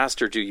much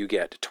faster do you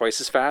get? Twice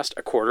as fast?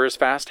 A quarter as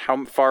fast?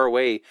 How far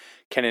away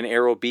can an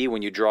arrow be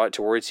when you draw it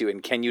towards you?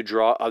 And can you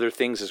draw other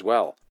things as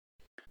well?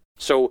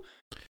 So,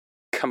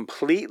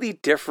 completely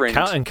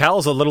different.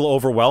 Cal's a little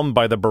overwhelmed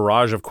by the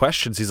barrage of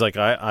questions. He's like,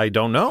 I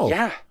don't know.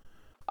 Yeah,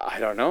 I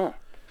don't know.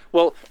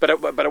 Well, but I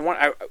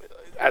want,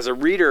 as a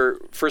reader,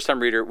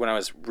 first-time reader, when I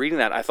was reading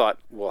that, I thought,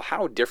 well,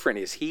 how different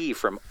is he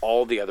from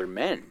all the other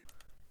men?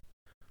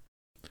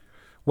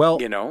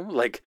 Well, you know,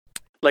 like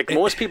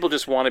most people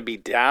just want to be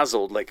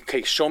dazzled. Like,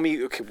 okay, show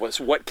me. Okay,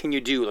 what can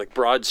you do? Like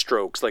broad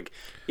strokes. Like,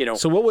 you know.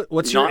 So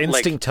what's your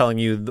instinct telling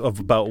you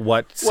about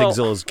what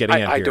Sigzil is getting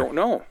at here? I don't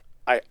know.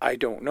 I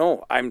don't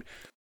know.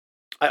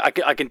 I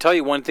can tell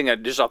you one thing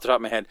just off the top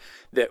of my head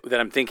that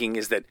I'm thinking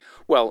is that,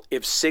 well,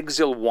 if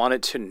Sigzil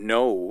wanted to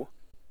know,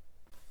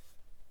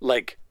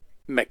 like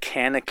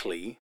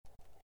mechanically,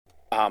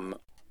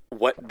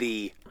 what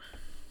the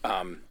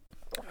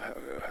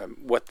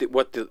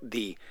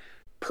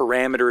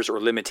parameters or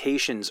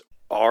limitations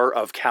are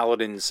of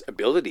Kaladin's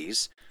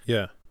abilities,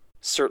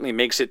 certainly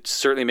makes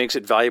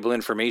it valuable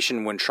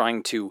information when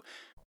trying to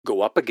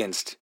go up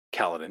against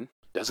Kaladin.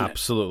 Doesn't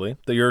Absolutely.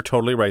 You're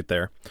totally right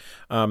there.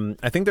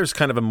 I think there's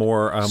kind of a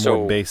more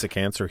basic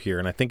answer here,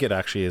 and I think it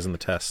actually is in the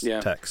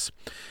text.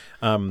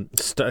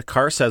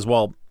 Carr says,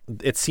 well,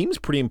 it seems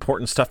pretty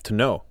important stuff to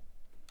know.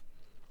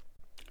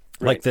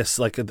 Right. Like this,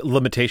 like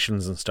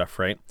limitations and stuff,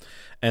 right?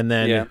 And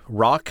then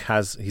Rock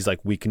he's like,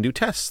 we can do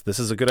tests. This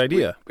is a good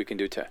idea. We can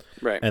do tests,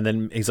 right? And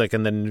then he's like,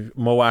 and then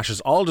Moash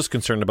is all just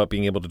concerned about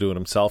being able to do it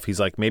himself. He's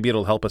like, maybe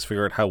it'll help us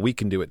figure out how we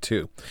can do it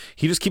too.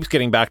 He just keeps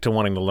getting back to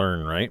wanting to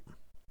learn, right?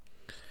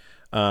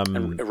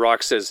 And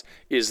Rock says,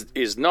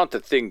 is not the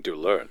thing to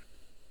learn,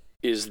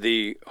 is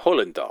the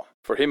Holendal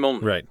for him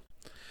only. Right.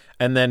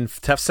 And then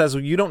Tef says,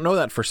 well, you don't know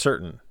that for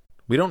certain.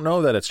 We don't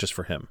know that it's just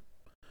for him.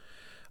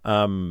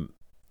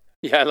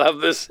 Yeah, I love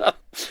this.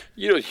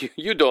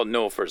 You don't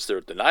know for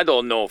certain. I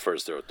don't know for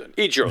certain.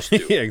 Eat your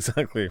stew. Yeah,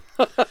 exactly.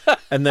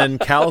 And then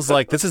Cal's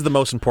like, this is the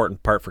most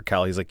important part for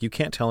Cal. He's like, you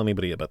can't tell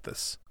anybody about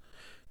this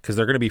because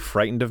they're going to be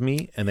frightened of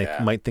me and they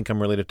might think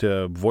I'm related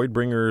to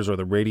Voidbringers or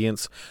the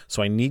Radiants.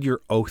 So I need your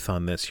oath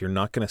on this. You're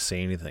not going to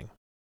say anything.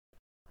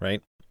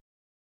 Right?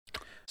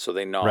 So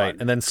they nod. Right.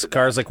 And then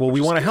Scar's like, well, we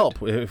want to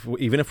help.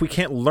 Even if we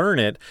can't learn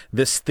it,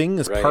 this thing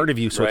is part of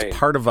you. So it's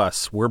part of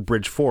us. We're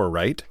Bridge 4,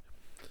 right?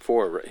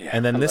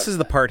 And then this is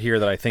the part here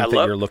that I think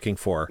that you're looking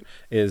for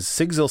is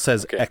Sigzil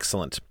says,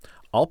 excellent.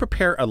 I'll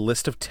prepare a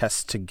list of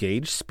tests to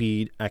gauge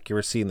speed,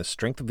 accuracy, and the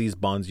strength of these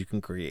bonds you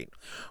can create.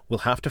 We'll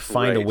have to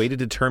find a way to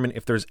determine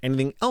if there's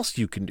anything else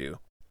you can do.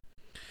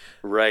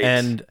 Right.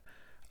 And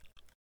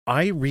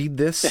I read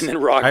this.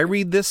 I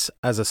read this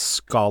as a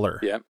scholar.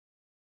 Yeah.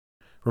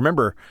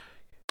 Remember,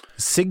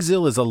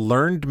 Sigzil is a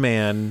learned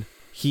man.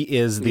 He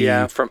is the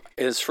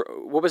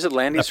what was it?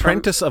 Landy's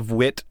apprentice of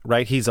wit.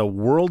 Right. He's a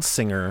world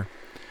singer.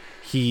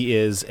 He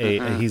is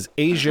he's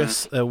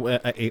Asius.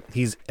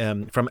 He's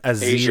from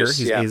Azir.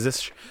 He's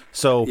Azish.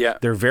 So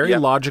they're very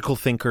logical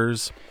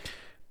thinkers.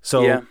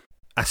 So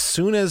as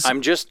soon as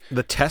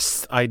the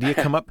test idea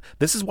come up,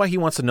 this is why he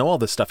wants to know all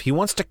this stuff. He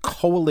wants to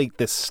collate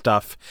this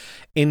stuff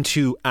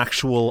into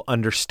actual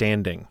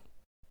understanding.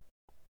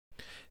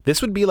 This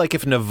would be like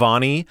if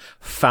Navani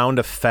found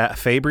a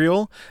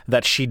Fabrial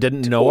that she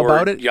didn't know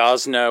about it.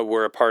 Yasna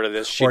were a part of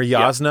this. Or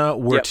Yasna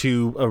were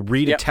to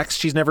read a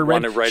text she's never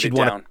read. She'd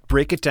want to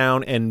break it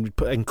down and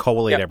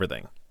collate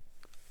everything.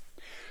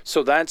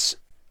 So that's,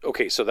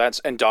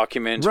 and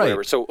document,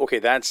 whatever. So,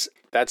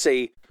 that's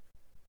a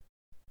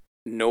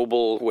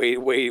noble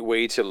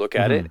way to look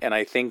at it. And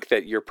I think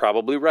that you're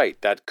probably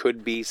right. That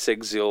could be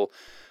Sigzil,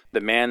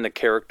 the man, the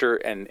character.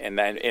 And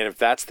if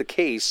that's the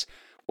case,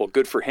 well,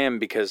 good for him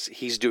because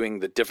he's doing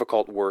the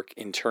difficult work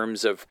in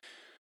terms of,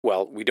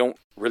 well, we don't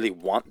really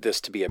want this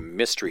to be a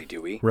mystery,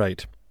 do we?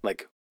 Right.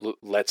 Like,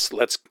 let's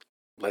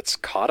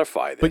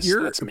codify this.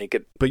 Let's make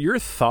it. But your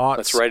thoughts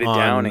let's write it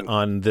down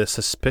on the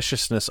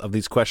suspiciousness of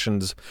these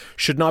questions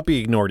should not be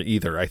ignored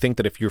either. I think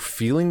that if you're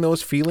feeling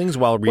those feelings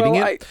while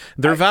reading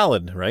they're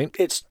valid, right?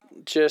 It's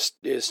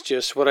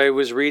just what I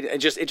was reading. It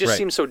just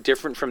seems so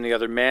different from the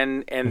other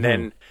men, and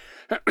then.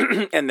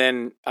 And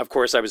then, of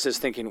course, I was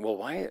just thinking, well,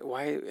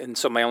 why? And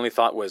so my only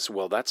thought was,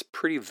 well, that's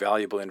pretty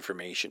valuable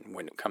information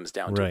when it comes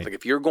down to it. Like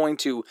if you're going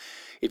to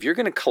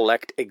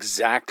collect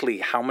exactly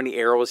how many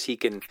arrows he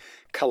can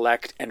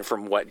collect and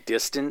from what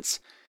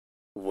distance,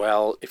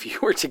 well, if you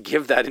were to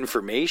give that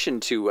information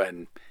to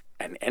an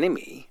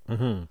enemy,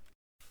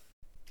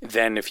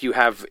 then if you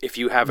have a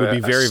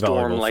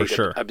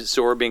Stormlight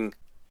absorbing,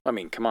 I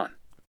mean, come on.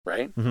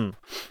 Right.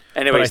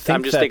 Anyways,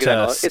 I'm just thinking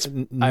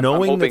that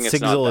knowing that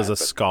Sigzil is a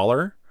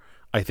scholar,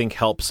 I think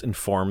helps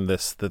inform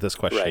this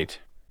question. Right.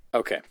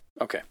 Okay.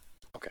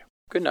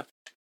 Good enough.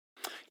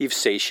 You've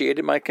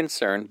satiated my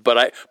concern,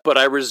 but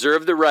I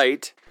reserve the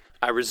right.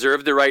 I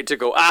reserve the right to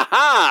go.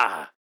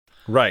 Aha!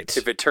 Right.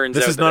 If it turns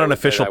this out is not an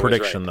official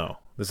prediction, though.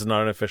 This is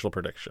not an official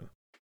prediction.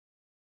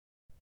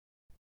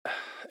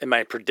 Am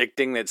I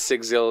predicting that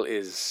Sigzil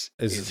is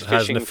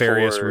has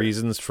nefarious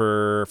reasons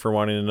for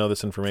wanting to know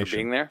this information? For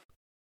being there?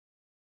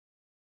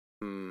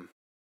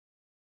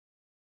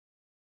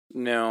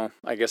 No,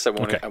 I guess I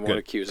won't. I won't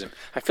accuse him.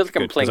 I feel like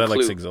I'm playing Clue. Like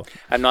Sigzil.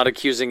 I'm not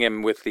accusing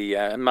him with the.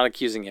 I'm not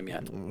accusing him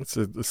yet. It's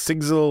a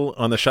Sigzil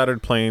on the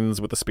Shattered Plains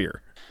with a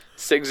spear.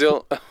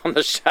 Sigzil on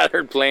the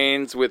Shattered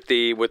Plains with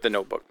the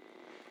notebook.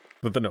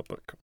 With the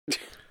notebook.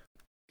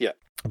 Yeah.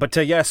 But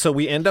so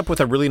we end up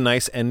with a really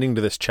nice ending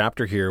to this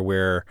chapter here,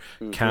 where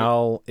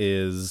Cal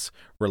is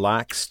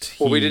relaxed.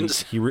 Well, we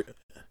didn't.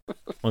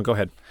 Well, go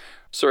ahead.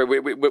 Sorry,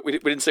 we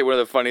didn't say one of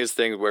the funniest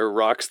things where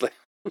Rock's like.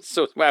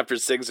 So after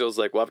Sigzil's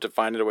like, we'll have to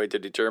find a way to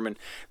determine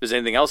if there's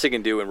anything else he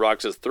can do. And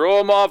Rock says,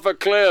 throw him off a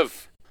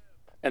cliff.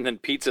 And then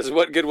Pete says,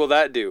 what good will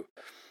that do?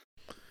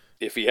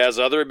 If he has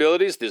other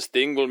abilities, this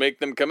thing will make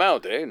them come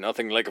out, eh?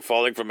 Nothing like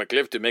falling from a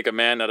cliff to make a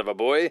man out of a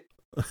boy.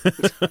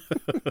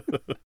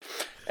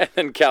 And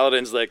then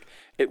Kaladin's like,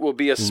 it will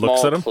be a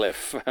small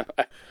cliff.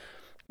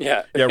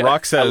 Yeah. Yeah,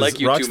 Rock says, like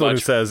Rock's the one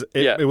who says,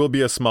 it will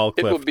be a small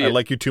cliff. I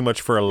like you too much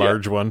for a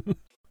large one.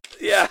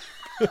 Yeah.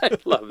 I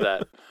love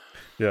that.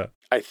 Yeah.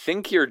 I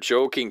think you're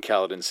joking,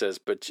 Kaladin says,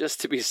 but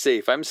just to be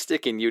safe, I'm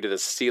sticking you to the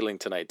ceiling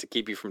tonight to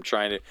keep you from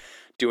trying to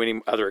do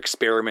any other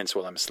experiments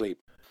while I'm asleep.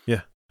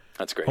 Yeah.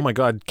 That's great. Oh my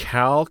God,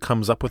 Cal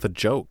comes up with a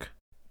joke.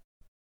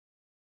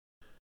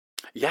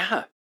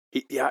 Yeah.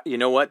 You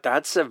know what?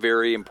 That's a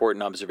very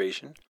important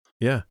observation.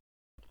 Yeah.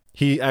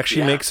 He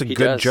actually makes a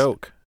good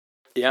joke.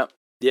 Yeah.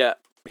 Yeah.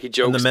 He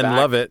jokes and the men back.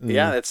 love it. And,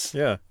 that's...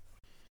 Yeah.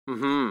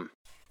 Mm-hmm.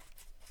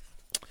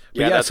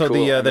 Yeah, so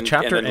cool. the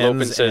chapter and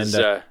ends says,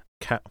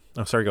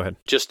 sorry, go ahead.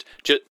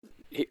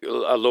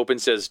 Lopin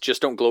says,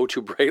 just don't glow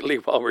too brightly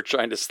while we're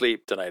trying to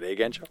sleep tonight, eh,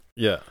 Genjo?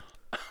 Yeah.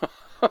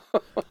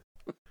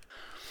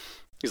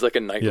 He's like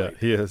a nightlight. Yeah,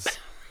 he is.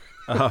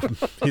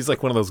 He's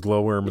like one of those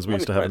glowworms we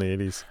used to have in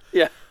the 80s.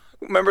 Yeah.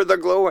 Remember the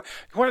glowworm?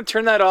 You want to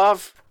turn that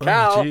off,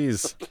 Cal? Oh,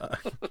 jeez.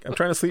 I'm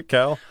trying to sleep,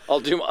 Cal. I'll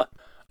do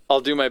I'll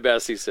do my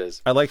best, he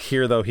says. I like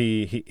here, though,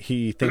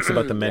 he thinks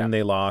about the men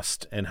they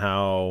lost and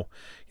how,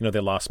 they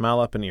lost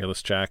Malop and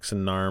Earless Jax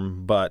and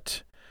Narm,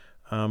 but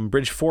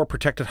Bridge 4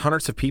 protected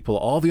hundreds of people,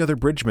 all the other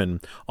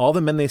bridgemen, all the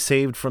men they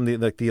saved from the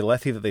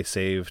Alethi that they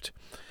saved.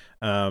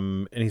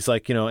 And he's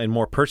like, and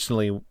more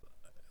personally,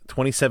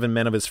 27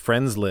 of his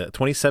friends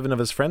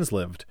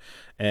lived,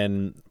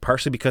 and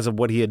partially because of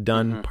what he had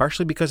done,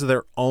 partially because of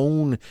their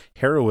own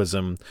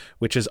heroism,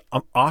 which is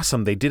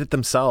awesome. They did it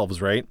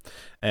themselves, right?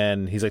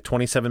 And he's like,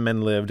 27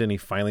 men lived, and he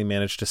finally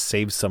managed to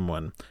save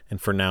someone. And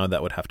for now,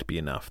 that would have to be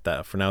enough.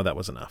 For now, that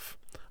was enough.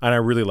 And I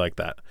really like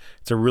that.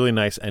 It's a really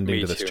nice ending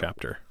to this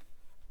chapter.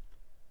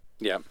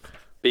 Yeah.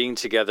 Being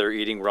together,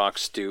 eating rock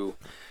stew,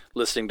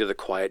 listening to the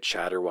quiet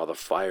chatter while the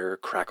fire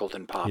crackled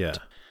and popped. Yeah.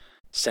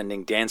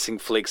 Sending dancing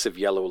flakes of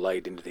yellow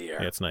light into the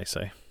air. Yeah, it's nice,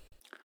 eh?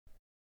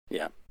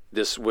 Yeah.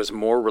 This was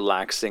more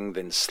relaxing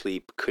than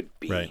sleep could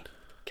be, right.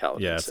 Kaladin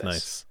Yeah, it's says.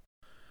 nice.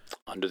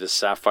 Under the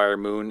sapphire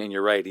moon, and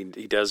you're right,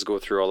 he does go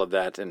through all of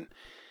that, and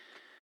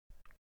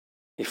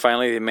he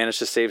finally managed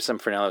to save some.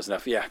 For now, that was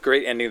enough. Yeah,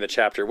 great ending of the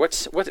chapter. Well,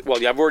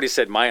 I've already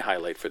said my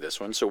highlight for this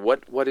one, so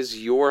what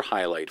is your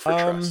highlight for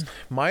Trust?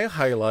 My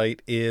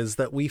highlight is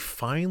that we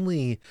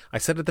finally, I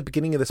said at the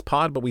beginning of this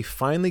pod, but we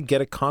finally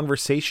get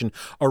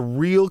a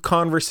real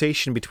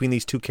conversation between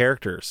these two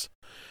characters.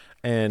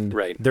 And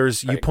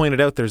you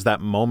pointed out there's that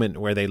moment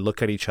where they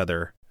look at each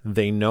other.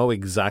 They know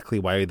exactly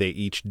why they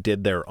each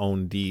did their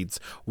own deeds,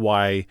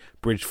 why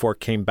Bridge 4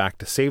 came back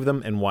to save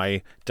them, and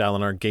why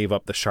Dalinar gave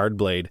up the Shard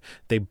Blade.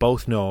 They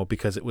both know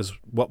because it was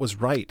what was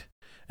right.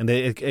 And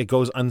it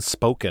goes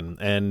unspoken.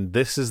 And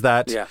this is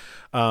that,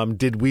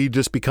 did we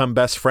just become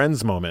best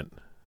friends moment,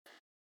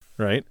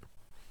 right?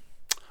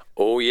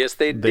 Oh, yes,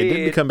 they did. They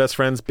did become best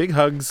friends. Big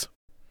hugs.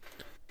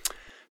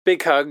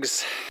 Big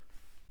hugs.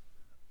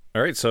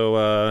 All right,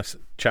 so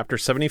chapter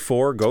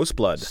 74, Ghost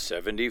Blood.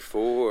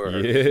 74.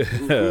 Yes.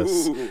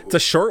 Ooh. It's a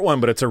short one,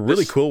 but it's a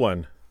really cool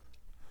one.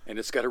 And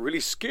it's got a really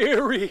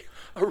scary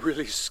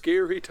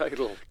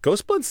title.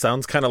 Ghost Blood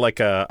sounds kind of like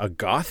a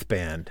goth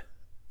band.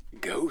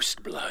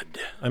 Ghost Blood.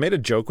 I made a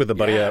joke with a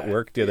buddy at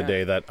work the other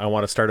day that I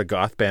want to start a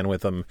goth band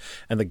with him,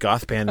 and the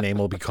goth band name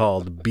will be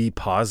called Be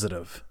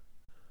Positive.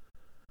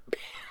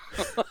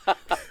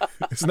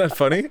 Isn't that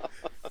funny?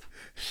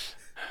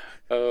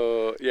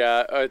 Oh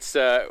yeah,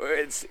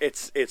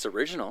 it's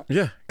original.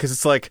 Yeah, because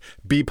it's like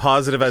be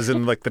positive, as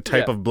in like the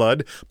type of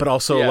blood, but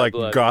also like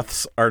blood.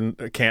 Goths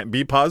can't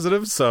be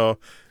positive. So,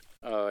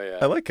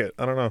 I like it.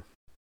 I don't know.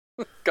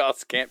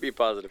 Goths can't be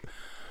positive.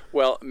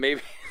 Well, maybe.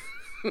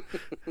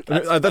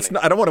 I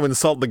don't want to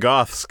insult the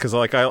Goths because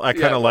I kind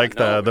of like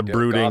the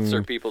brooding. Goths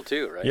are people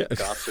too, right? Yeah.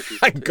 Goths are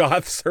people too.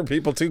 Goths are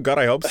people too. God,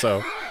 I hope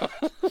so.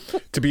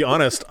 To be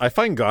honest, I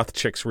find goth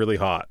chicks really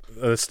hot.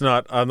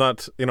 I'm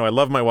not. I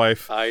love my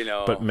wife. I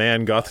know. But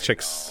man, goth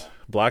chicks,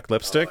 black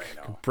lipstick,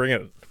 bring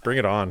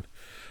it on.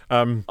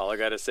 All I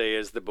gotta say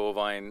is the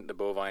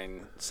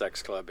bovine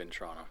sex club in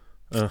Toronto.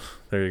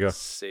 There you go.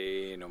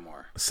 Say no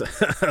more.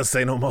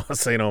 Say no more.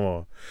 Say no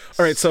more.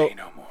 All right, so. Say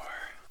no more.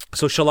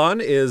 So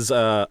Shallan is,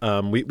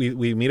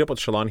 we meet up with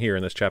Shallan here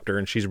in this chapter,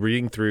 and she's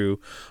reading through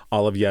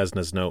all of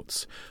Yasna's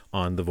notes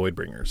on the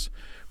Voidbringers,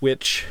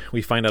 which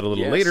we find out a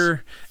little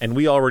later, and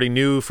we already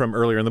knew from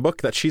earlier in the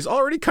book that she's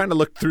already kind of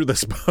looked through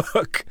this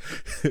book.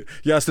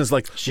 Yasna's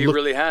like, she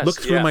really has. Look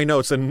through my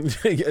notes, and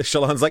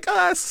Shallan's like,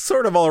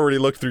 sort of already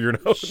looked through your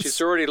notes. She's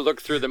already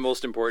looked through the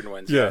most important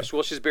ones. Yeah.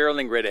 Well, she's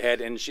barreling right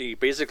ahead, and she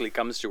basically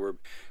comes to her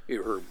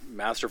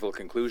masterful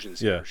conclusions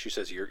here. Yeah. She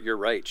says, you're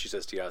right, she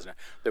says to Yasna.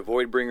 The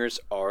Voidbringers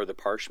are the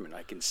Parchment.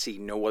 I can see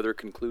no other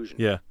conclusion.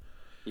 Yeah.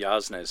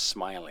 Yasna is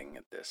smiling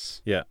at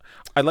this. Yeah.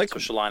 So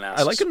Shallan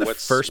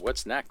asks,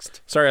 what's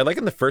next? Sorry, I like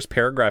in the first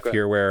paragraph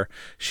here where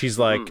she's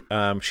like,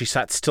 she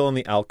sat still in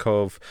the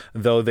alcove,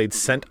 though they'd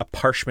sent a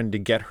parchment to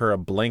get her a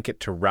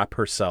blanket to wrap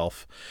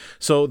herself.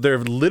 So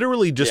they've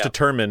literally just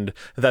determined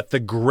that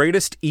the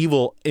greatest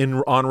evil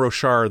on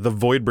Roshar, the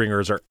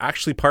Voidbringers, are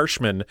actually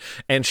Parshmen,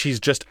 and she's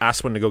just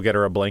asked one to go get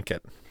her a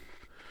blanket.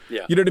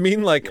 Yeah. You know what I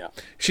mean? Like,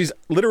 she's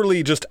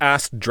literally just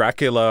asked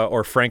Dracula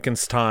or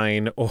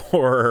Frankenstein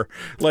or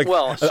like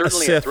certainly a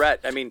Sith. A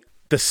threat. I mean,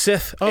 the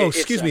Sith. Oh,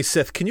 excuse me,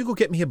 Sith. Can you go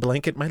get me a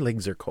blanket? My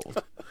legs are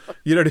cold.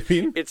 You know what I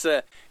mean? It's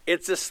a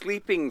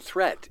sleeping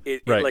threat.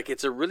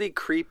 It's a really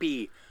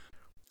creepy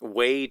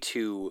way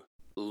to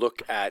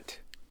look at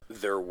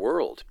their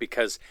world,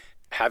 because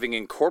having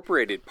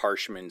incorporated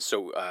Parshmen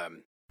so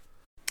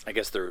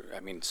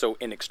so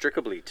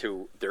inextricably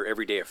to their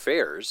everyday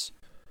affairs.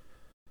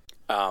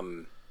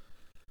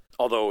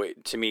 Although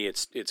to me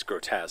it's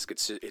grotesque.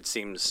 It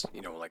seems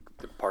like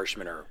the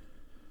Parshmen are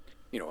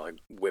like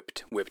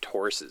whipped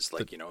horses,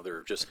 like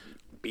they're just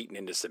beaten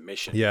into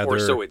submission. Yeah, or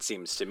so it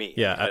seems to me.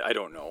 Yeah, I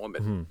don't know,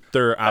 but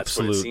they're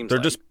absolute. They're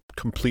just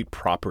complete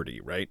property,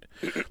 right?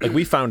 Like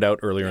we found out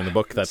earlier in the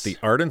book that the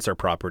Ardents are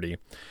property,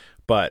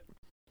 but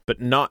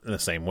not in the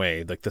same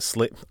way. Like the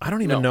slave. I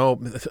don't even know.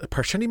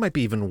 Parshendi might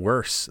be even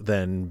worse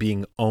than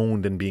being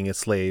owned and being a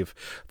slave.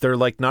 They're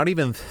like not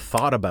even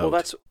thought about. Well,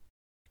 that's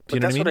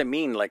what I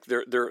mean. Like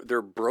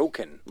they're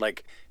broken.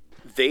 Like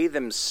they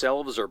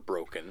themselves are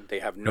broken. They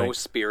have no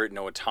spirit,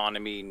 no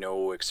autonomy,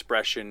 no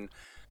expression.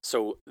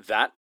 So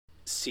that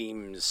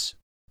seems,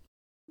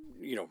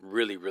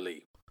 really,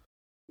 really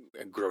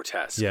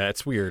grotesque. Yeah,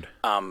 it's weird.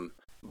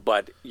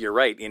 But you're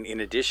right. In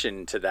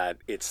addition to that,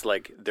 it's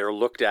like they're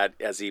looked at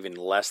as even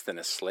less than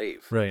a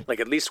slave. Right. Like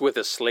at least with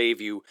a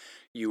slave, you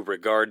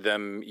regard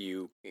them,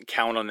 you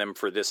count on them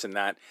for this and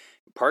that.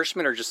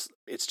 Parshmen are just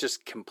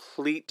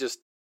complete, just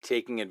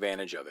taking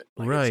advantage of it.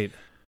 Like right.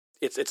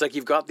 It's like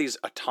you've got these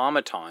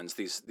automatons,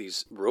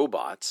 these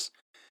robots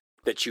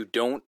that you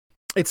don't.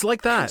 It's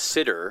like that.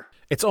 Consider.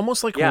 It's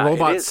almost like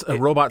robots,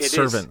 robot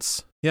servants.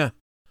 Is. Yeah.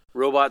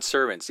 Robot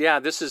servants. Yeah.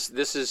 This is.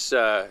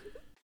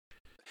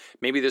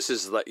 Maybe this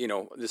is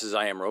this is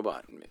I Am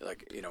Robot,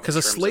 because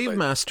a slave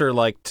master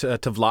like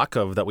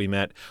Tavlakov that we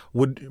met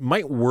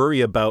might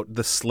worry about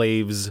the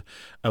slaves'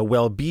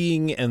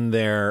 well-being and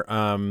their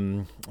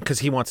because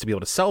he wants to be able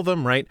to sell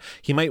them, right?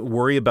 He might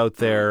worry about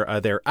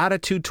their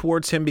attitude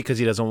towards him because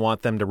he doesn't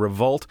want them to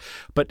revolt.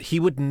 But he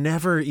would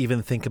never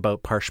even think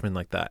about Parshmen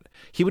like that.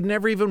 He would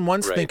never even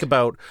once think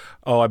about,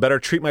 I better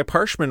treat my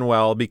Parshmen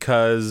well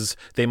because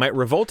they might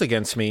revolt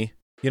against me.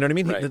 You know what I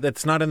mean? Right.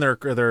 That's not in their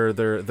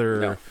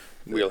no.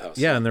 Wheelhouse.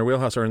 Yeah, in their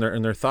wheelhouse or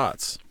in their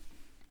thoughts.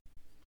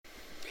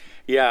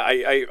 Yeah,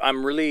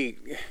 I'm really.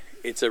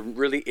 It's a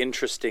really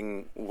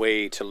interesting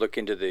way to look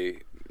into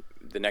the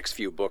next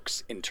few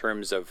books in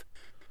terms of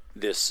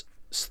this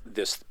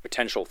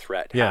potential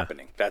threat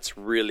happening. That's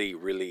really,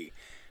 really.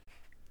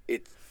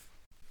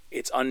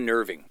 It's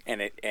unnerving,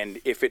 and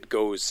if it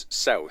goes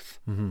south.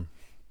 Mm-hmm.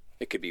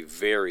 It could be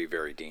very,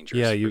 very dangerous.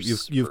 Yeah,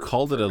 you've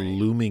called it a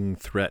looming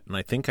threat, and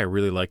I think I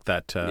really like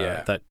that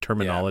that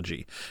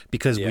terminology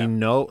because we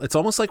know it's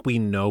almost like we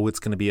know it's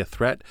going to be a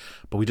threat,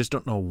 but we just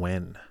don't know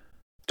when.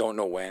 Don't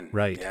know when.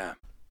 Right. Yeah.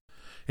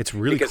 It's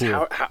really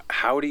cool.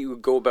 How do you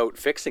go about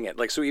fixing it?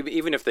 Like, so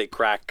even if they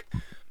crack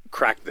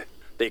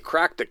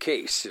the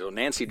case,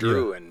 Nancy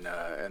Drew and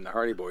the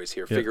Hardy Boys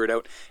here figure it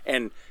out,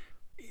 and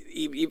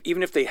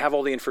even if they have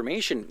all the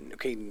information,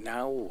 okay,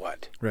 now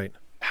what? Right.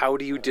 How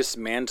do you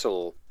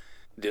dismantle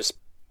this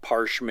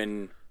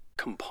Parshman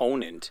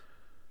component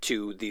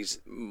to this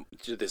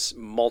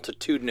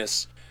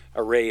multitudinous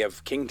array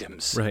of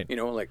kingdoms? Right.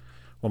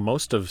 Well,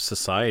 most of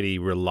society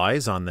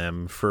relies on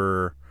them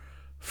for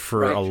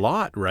a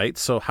lot, right?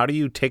 So how do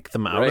you take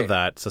them out of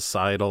that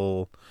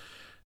societal?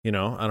 I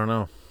don't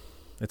know.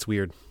 It's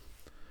weird.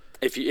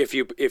 If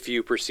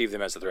you perceive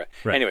them as a threat.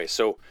 Right. Anyway,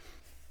 so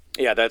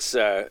yeah, that's.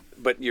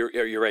 But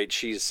you're right.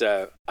 She's.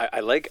 I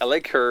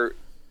like her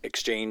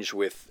exchange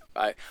with.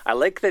 I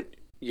like that.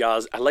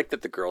 I like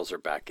that the girls are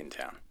back in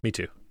town. Me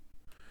too.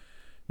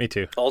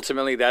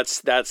 Ultimately,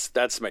 that's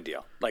my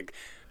deal. Like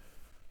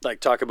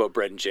talk about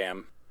bread and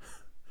jam.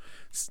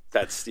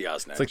 That's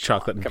Yasna. It's like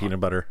chocolate and peanut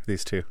butter.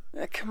 These two.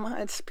 Come on,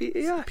 it's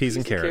peas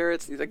and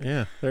carrots. Like,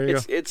 yeah, there you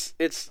go.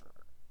 It's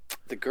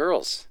the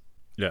girls.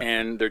 Yeah,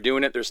 and they're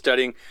doing it. They're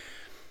studying.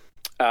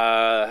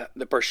 The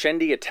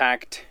Parshendi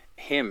attacked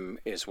him,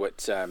 is what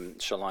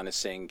Shallan is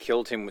saying.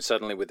 Killed him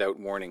suddenly without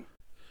warning.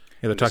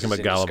 Yeah, they're talking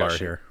about Galavar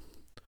here.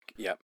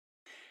 Yep.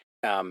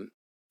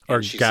 Or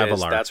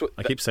Gavilar.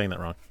 I keep saying that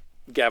wrong.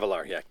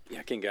 Gavilar,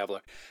 yeah, King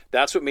Gavilar.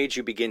 That's what made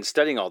you begin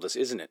studying all this,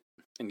 isn't it?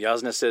 And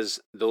Yasna says,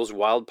 those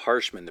wild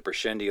Parshmen, the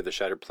Parshendi of the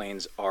Shattered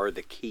Plains, are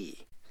the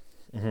key.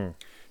 Mm-hmm.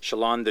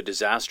 Shallan, the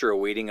disaster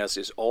awaiting us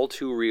is all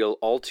too real,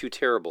 all too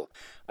terrible.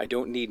 I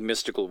don't need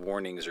mystical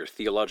warnings or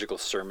theological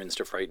sermons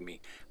to frighten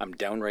me. I'm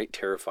downright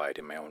terrified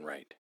in my own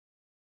right.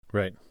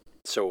 Right.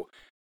 So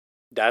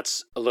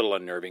that's a little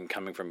unnerving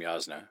coming from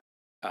Yasna.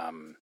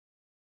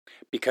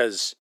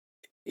 Because,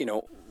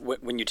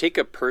 when you take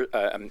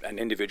an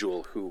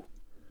individual who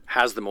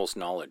has the most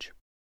knowledge,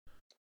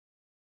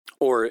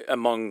 or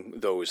among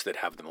those that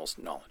have the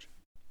most knowledge,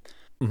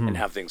 mm-hmm. and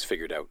have things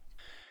figured out,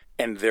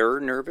 and they're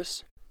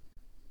nervous.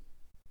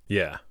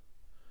 Yeah.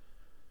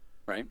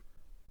 Right?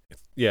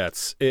 Yeah,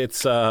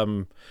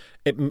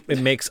 it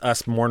makes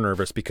us more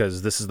nervous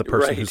because this is the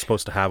person who's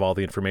supposed to have all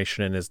the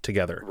information and is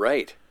together.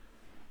 Right.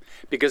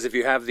 Because if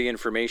you have the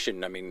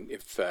information, I mean,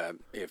 if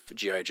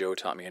G.I. Joe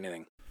taught me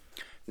anything,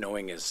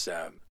 knowing is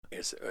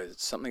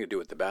something to do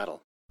with the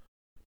battle.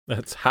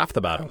 That's half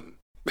the battle.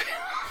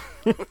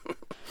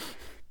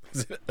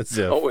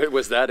 Oh,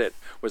 was that it?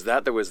 Was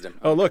that the wisdom?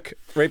 Oh, look,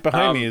 right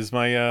behind me is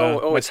my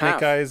my Snake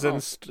half. Eyes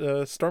and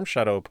Storm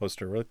Shadow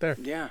poster right there.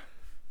 Yeah.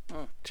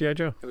 Oh. G.I.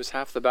 Joe. It was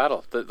half the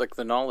battle,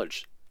 the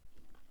knowledge.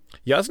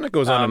 Yasna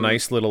goes on a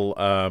nice little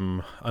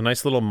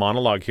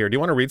monologue here. Do you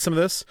want to read some of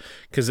this?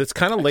 Because it's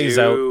kind of lays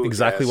out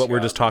exactly what we're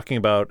just talking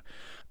about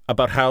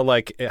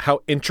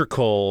how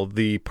integral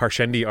the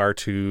Parshendi are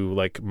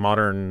to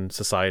modern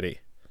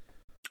society.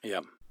 Yeah.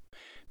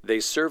 They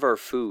serve our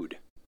food,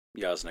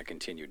 Yasna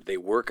continued. They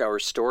work our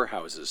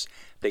storehouses.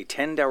 They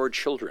tend our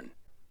children.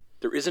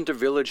 There isn't a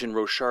village in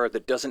Roshar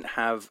that doesn't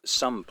have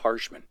some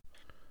Parshmen.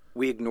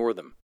 We ignore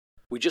them.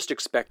 We just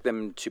expect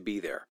them to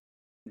be there,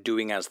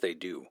 doing as they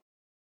do,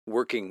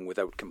 working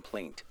without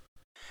complaint.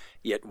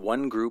 Yet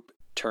one group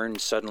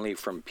turned suddenly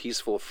from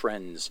peaceful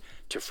friends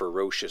to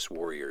ferocious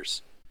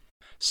warriors.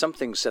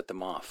 something set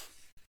them off,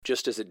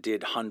 just as it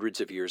did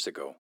hundreds of years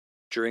ago,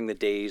 during the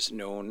days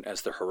known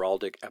as the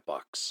heraldic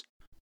epochs.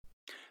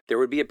 There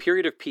would be a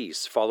period of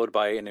peace, followed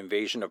by an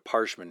invasion of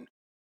Parshmen,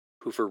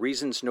 who for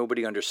reasons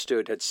nobody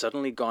understood had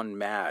suddenly gone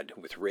mad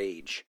with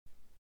rage.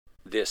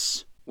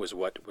 This was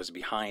what was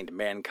behind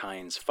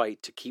mankind's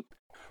fight to keep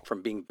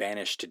from being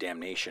banished to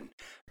damnation.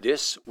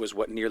 This was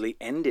what nearly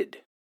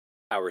ended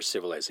our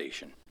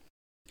civilization.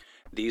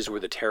 These were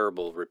the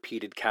terrible,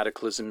 repeated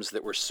cataclysms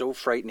that were so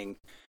frightening,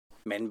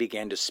 men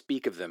began to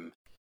speak of them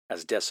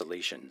as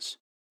desolations.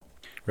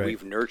 Right.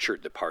 We've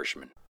nurtured the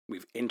Parshmen.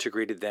 We've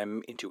integrated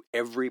them into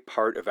every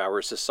part of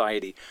our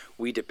society.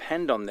 We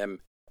depend on them,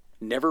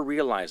 never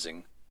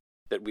realizing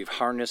that we've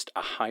harnessed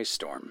a high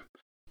storm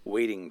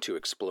waiting to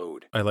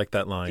explode. I like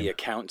that line. The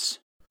accounts,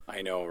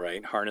 I know,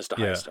 right? Harnessed a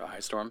high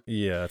storm.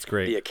 Yeah, that's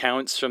great. The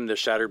accounts from the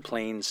Shattered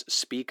Plains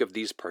speak of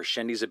these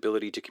Parshendi's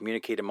ability to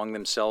communicate among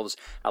themselves,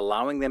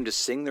 allowing them to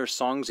sing their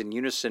songs in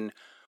unison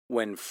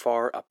when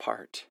far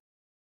apart.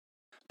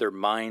 Their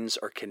minds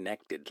are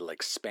connected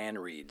like span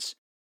reeds.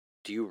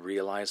 Do you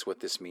realize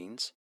what this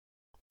means?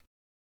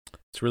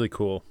 It's really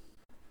cool.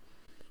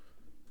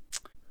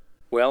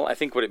 Well, I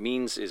think what it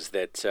means is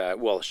that,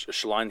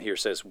 Shallan here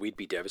says we'd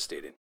be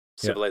devastated.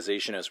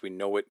 Civilization as we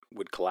know it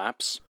would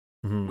collapse.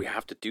 Mm-hmm. We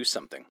have to do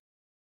something.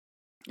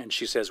 And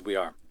she says we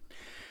are.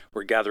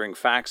 We're gathering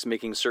facts,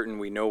 making certain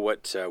we know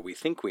what we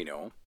think we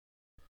know.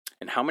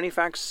 And how many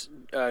facts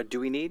do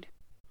we need?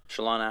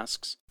 Shallan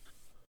asks.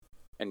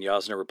 And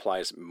Jasnah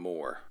replies,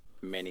 more.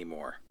 Many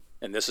more.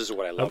 And this is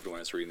what I loved when I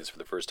was reading this for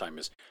the first time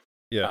is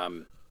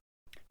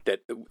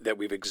that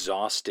we've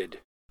exhausted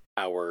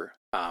our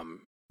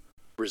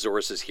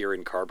resources here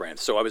in Kharbranth.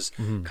 So I was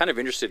kind of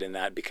interested in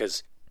that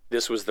because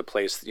this was the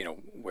place,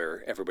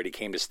 where everybody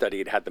came to study.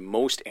 It had the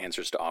most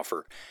answers to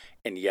offer.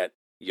 And yet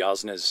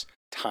Jasnah's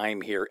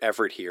time here,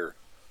 effort here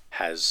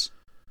has,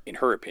 in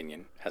her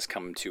opinion, has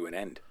come to an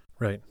end.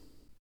 Right.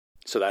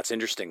 So that's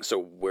interesting. So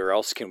where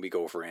else can we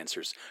go for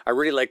answers? I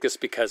really like this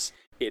because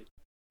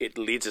it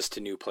leads us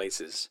to new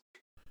places.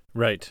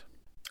 Right.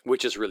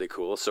 Which is really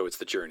cool. So it's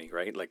the journey,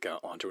 right? Like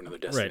onto another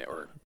destination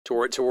or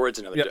towards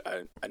another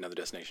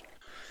destination.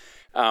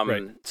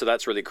 So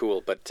that's really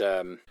cool. But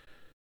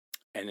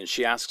and then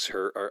she asks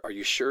her, "Are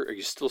you sure? Are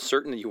you still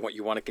certain that you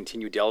want to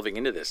continue delving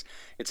into this?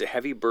 It's a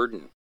heavy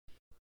burden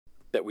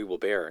that we will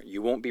bear.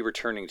 You won't be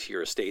returning to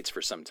your estates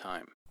for some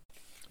time."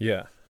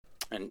 Yeah.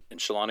 And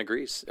Shallan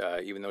agrees.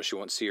 Even though she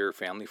won't see her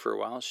family for a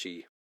while,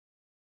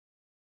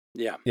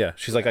 Yeah,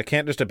 she's like, I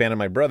can't just abandon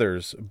my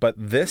brothers, but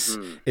this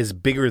is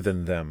bigger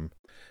than them.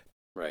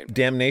 Right.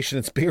 Damnation,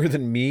 it's bigger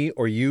than me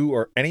or you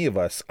or any of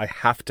us. I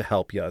have to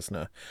help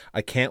Jasnah.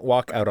 I can't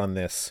walk out on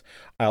this.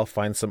 I'll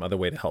find some other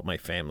way to help my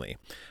family.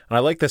 And I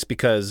like this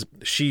because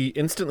she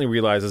instantly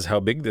realizes how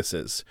big this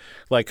is.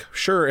 Like,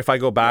 sure, if I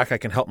go back, I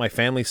can help my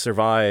family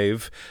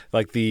survive,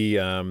 like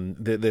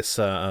this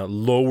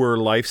lower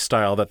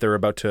lifestyle that they're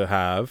about to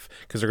have,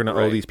 because they're going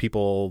to owe these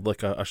people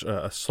like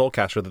a soul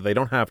caster that they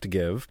don't have to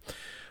give.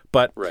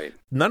 But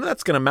none of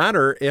that's going to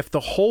matter if the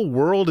whole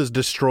world is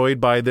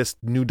destroyed by this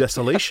new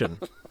desolation.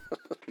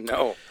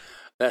 No,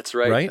 that's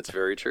right. That's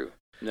very true.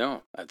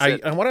 No, that's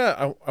it. I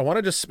want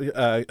to just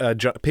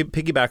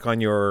piggyback on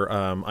your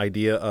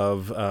idea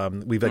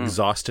of we've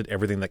exhausted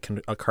everything that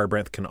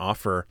Kharbranth can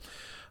offer.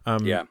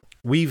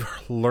 We've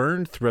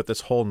learned throughout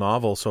this whole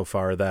novel so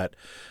far that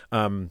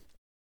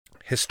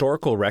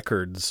historical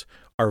records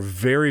are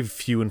very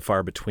few and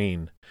far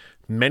between.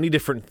 Many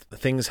different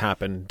things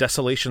happen.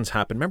 Desolations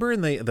happen. Remember in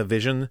the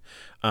vision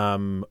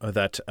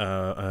that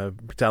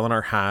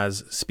Dalinar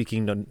has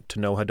speaking to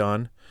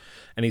Nohadon?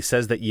 And he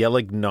says that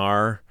Yelig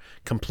Nar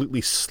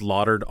completely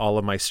slaughtered all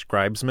of my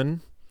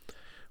scribesmen.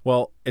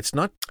 Well, it's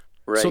not...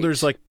 Right. So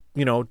there's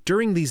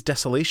during these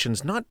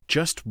desolations, not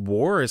just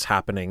war is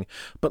happening,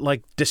 but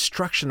like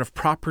destruction of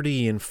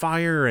property and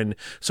fire. And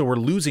so we're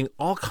losing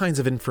all kinds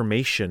of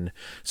information.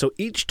 So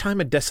each time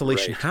a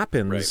desolation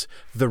happens,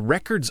 the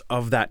records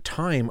of that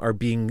time are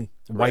being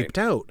wiped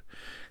out.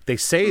 They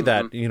say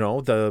that,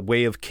 the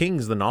Way of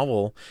Kings, the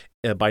novel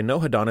by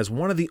Nohadon, is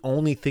one of the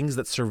only things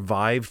that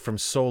survived from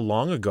so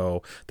long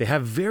ago. They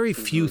have very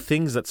few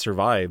things that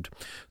survived.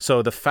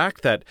 So the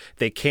fact that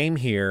they came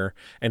here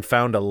and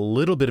found a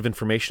little bit of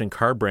information in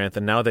Kharbranth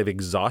and now they've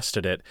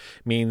exhausted it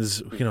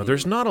means,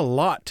 there's not a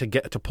lot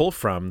to pull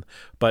from.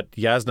 But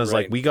Jasnah's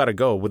like, we got to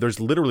go. Well, there's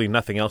literally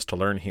nothing else to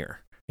learn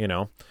here,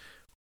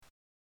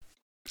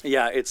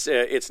 Yeah,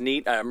 it's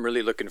neat. I'm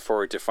really looking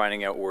forward to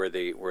finding out where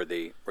they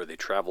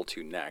travel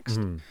to next.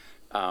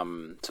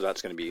 So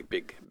that's going to be a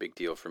big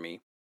deal for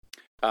me.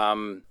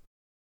 I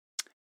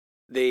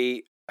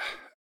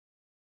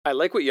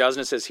like what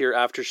Jasnah says here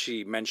after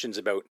she mentions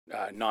about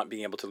not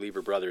being able to leave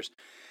her brothers,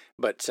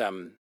 but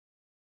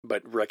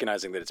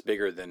recognizing that it's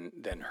bigger than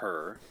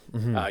her.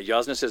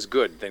 Jasnah says,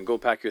 "Good, then go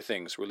pack your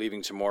things. We're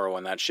leaving tomorrow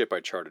on that ship I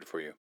chartered for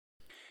you."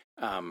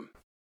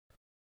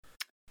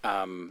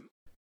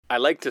 I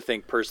like to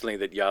think personally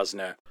that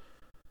Jasnah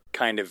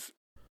kind of,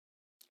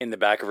 in the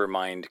back of her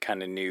mind,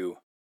 kind of knew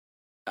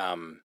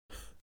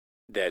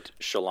that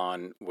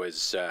Shallan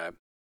was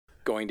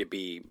going to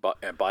be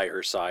by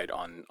her side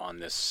on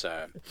this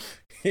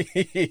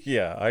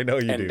yeah, I know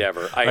you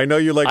endeavor. do. I know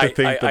you like to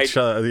think that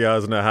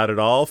Jasnah had it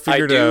all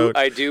figured out.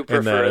 I do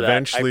prefer that.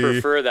 Eventually, I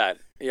prefer that.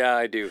 Yeah,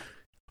 I do.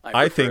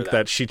 I think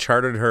that she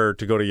chartered her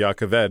to go to Jah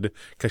Keved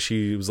because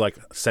she was like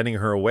sending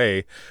her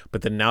away,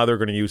 but then now they're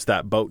going to use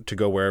that boat to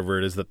go wherever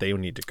it is that they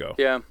need to go.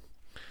 Yeah.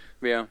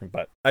 Yeah.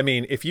 But I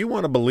mean, if you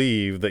want to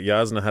believe that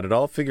Jasnah had it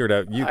all figured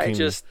out, you can.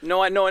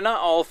 No, not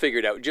all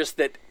figured out. Just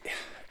that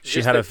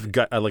she had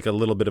a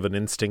little bit of an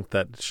instinct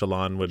that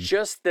Shallan would.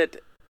 Just that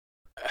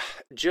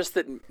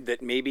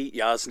maybe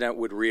Jasnah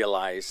would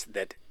realize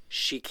that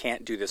she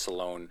can't do this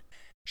alone.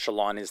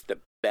 Shallan is the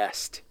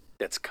best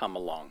that's come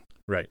along.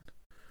 Right.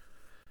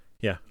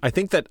 Yeah, I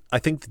think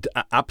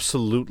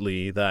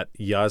absolutely that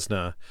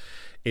Jasnah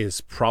is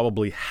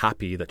probably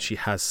happy that she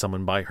has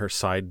someone by her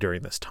side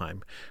during this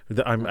time.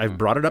 I've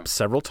brought it up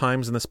several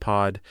times in this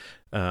pod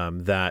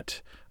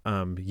that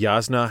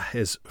Jasnah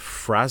is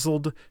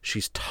frazzled,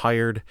 she's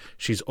tired,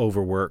 she's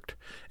overworked,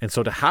 and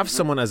so to have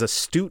someone as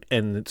astute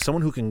and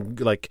someone who can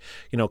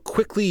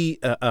quickly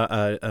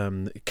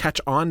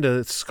catch on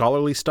to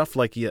scholarly stuff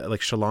like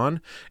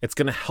Shallan, it's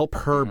going to help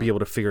her be able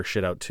to figure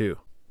shit out too.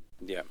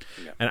 Yeah.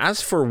 And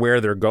as for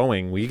where they're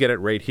going, we get it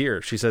right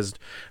here. She says,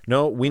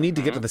 "No, we need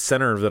to get to the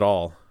center of it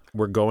all.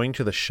 We're going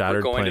to the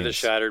Shattered Plains." We're going to the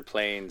Shattered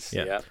Plains.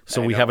 Yeah.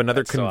 So we have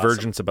another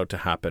convergence about to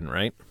happen,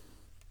 right?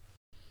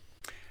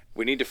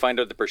 We need to find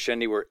out the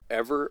Parshendi were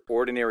ever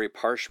ordinary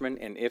Parshmen,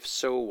 and if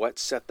so, what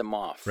set them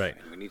off? Right.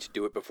 And we need to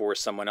do it before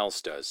someone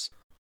else does,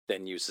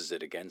 then uses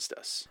it against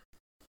us.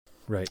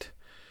 Right.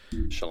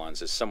 Shallan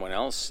says, "Someone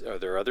else? Are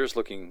there others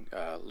looking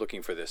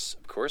for this?"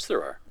 Of course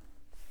there are.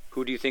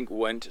 Who do you think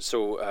went to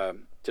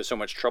so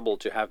much trouble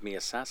to have me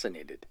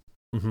assassinated?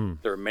 Mm-hmm.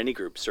 There are many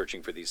groups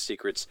searching for these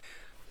secrets.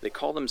 They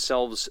call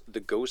themselves the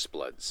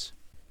Ghostbloods.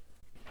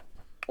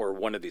 Or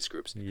one of these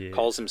groups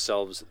calls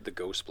themselves the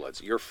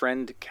Ghostbloods. Your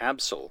friend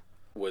Kabsal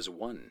was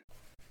one.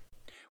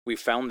 We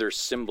found their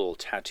symbol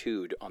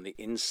tattooed on the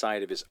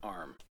inside of his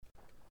arm.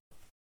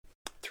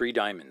 3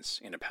 diamonds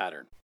in a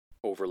pattern,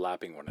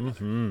 overlapping one another.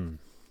 Mm-hmm.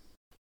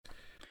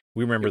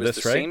 We remember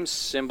this, right?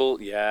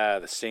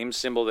 The same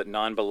symbol that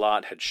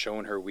Non-Balat had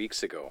shown her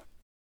weeks ago.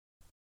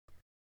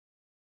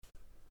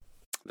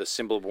 The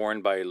symbol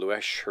worn by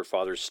Luesh, her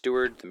father's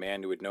steward, the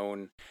man who had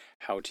known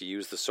how to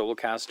use the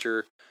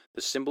soulcaster.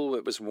 The symbol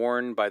that was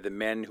worn by the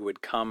men who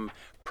had come,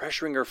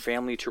 pressuring her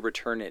family to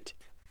return it.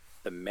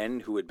 The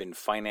men who had been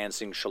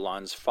financing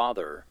Shallan's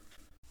father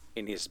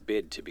in his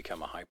bid to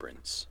become a high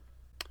prince.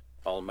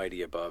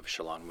 Almighty above,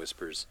 Shallan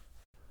whispers.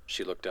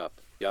 She looked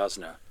up.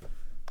 Jasnah,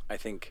 I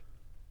think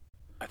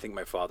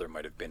my father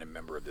might have been a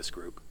member of this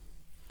group.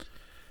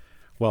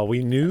 Well,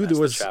 we knew there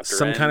was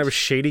some kind of a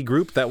shady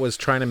group that was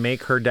trying to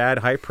make her dad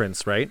high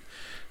prince, right?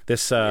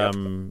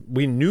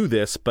 We knew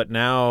this, but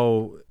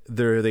now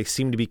they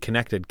seem to be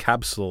connected.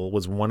 Kabsal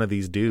was one of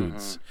these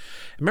dudes. Mm-hmm.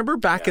 Remember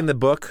back in the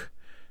book,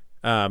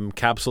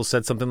 Kabsal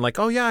said something like,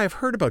 "Oh yeah, I've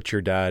heard about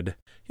your dad.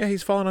 Yeah,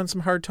 he's fallen on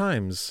some hard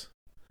times."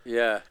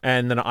 Yeah.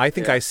 And then I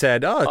think I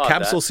said,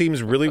 Kabsal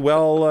seems really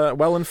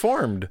well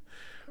informed.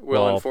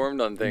 Well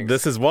informed on things.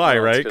 This is why,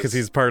 right? Because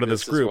he's part of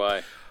this group.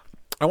 Why.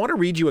 I want to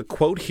read you a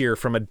quote here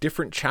from a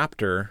different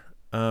chapter.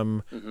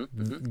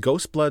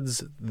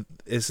 Ghostbloods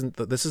this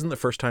isn't the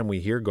first time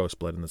we hear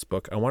Ghostblood in this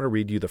book. I want to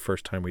read you the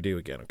first time we do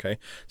again, okay?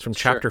 It's from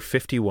chapter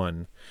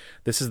 51.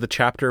 This is the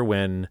chapter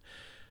when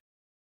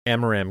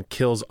Amaram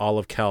kills all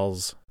of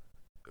Cal's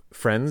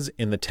friends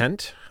in the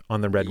tent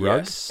on the red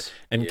rug.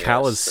 And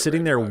Cal is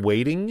sitting there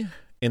waiting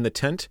in the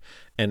tent,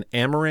 and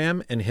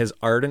Amaram and his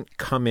Ardent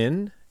come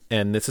in,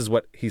 and this is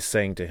what he's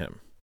saying to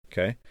him,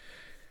 okay?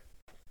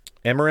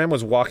 Amaram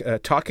was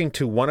talking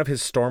to one of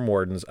his storm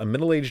wardens, a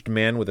middle-aged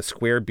man with a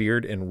square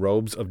beard and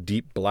robes of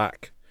deep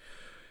black.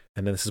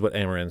 And then this is what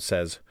Amaram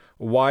says.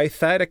 "Why,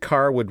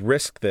 Thadakar would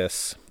risk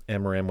this,"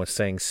 Amaram was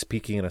saying,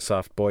 speaking in a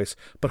soft voice.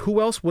 "But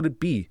who else would it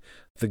be?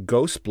 The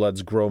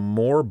Ghostbloods grow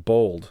more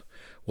bold.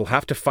 We'll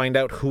have to find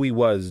out who he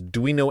was.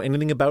 Do we know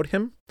anything about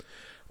him?"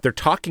 They're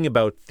talking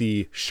about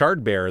the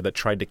Shardbearer that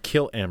tried to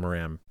kill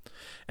Amaram.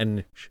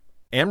 And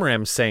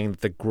Amaram's saying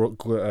that the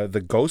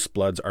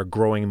Ghostbloods are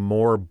growing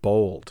more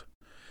bold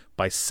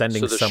by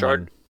sending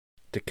someone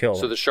to kill him.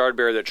 So the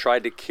Shardbearer that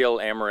tried to kill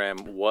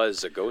Amaram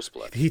was a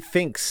Ghostblood. He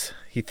thinks,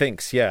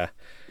 yeah.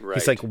 Right.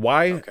 He's like,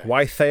 why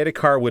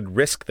Thadakar would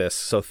risk this?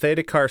 So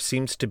Thadakar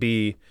seems to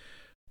be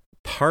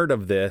part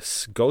of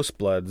this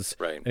Ghostbloods.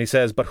 Right. And he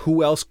says, but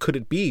who else could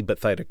it be but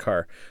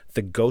Thadakar?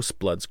 The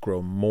Ghostbloods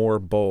grow more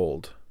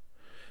bold.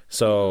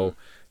 So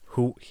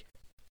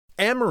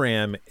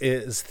Amaram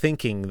is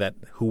thinking that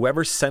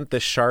whoever sent the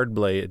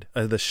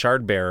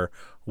Shardbearer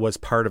was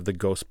part of the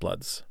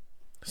Ghostbloods.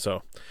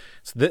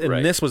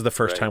 And this was the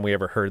first time we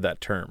ever heard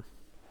that term.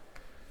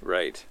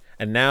 Right.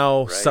 And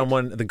now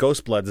the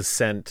Ghostbloods has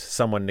sent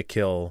someone to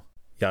kill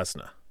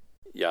Jasnah.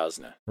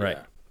 Right.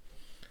 Yeah.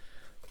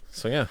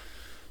 So yeah,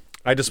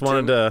 I just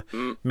wanted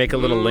to make a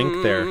little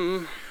link there.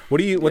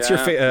 What's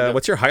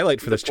your highlight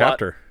for this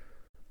chapter?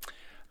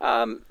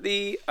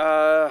 The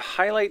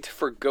highlight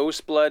for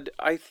Ghostblood,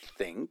 I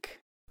think,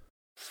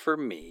 for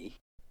me,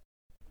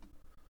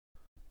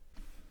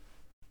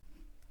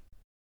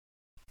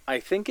 I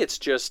think it's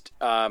just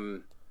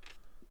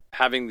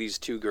having these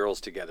two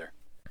girls together.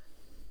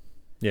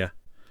 Yeah.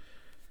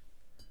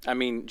 I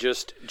mean,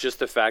 just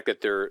the fact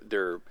that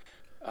they're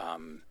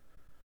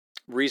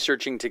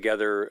researching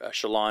together.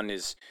 Shallan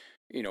is,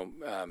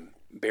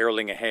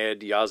 barreling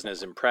ahead.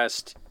 Jasnah's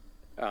impressed.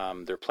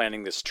 They're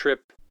planning this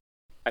trip.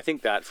 I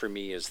think that for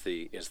me is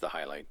the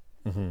highlight.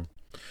 Mm-hmm.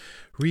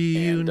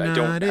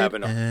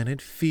 Reunited, and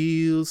it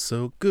feels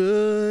so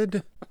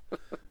good.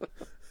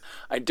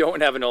 I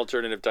don't have an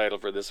alternative title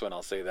for this one.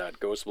 I'll say that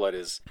Ghostblood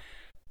is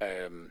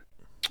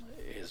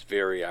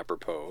very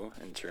apropos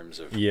in terms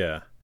of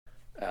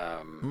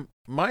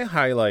my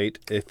highlight,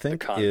 I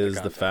think,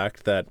 is the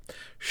fact that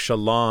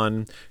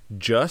Shallan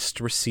just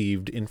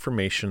received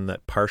information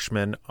that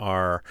Parshmen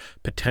are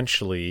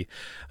potentially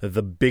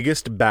the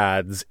biggest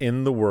bads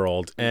in the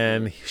world,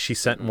 and she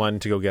sent one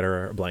to go get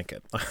her a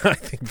blanket. I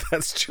think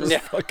that's just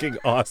fucking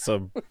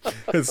awesome.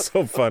 It's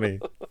so funny.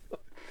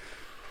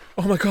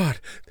 Oh my God,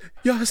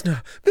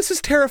 Jasnah, this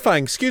is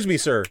terrifying. Excuse me,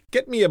 sir.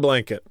 Get me a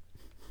blanket.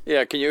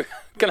 Yeah, can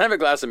I have a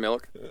glass of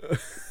milk?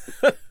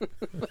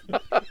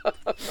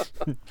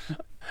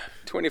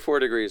 24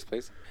 degrees,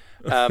 please.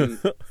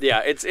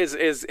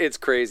 It's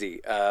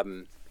crazy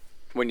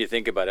when you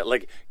think about it.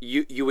 Like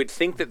you would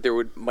think that there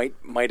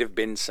might have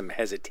been some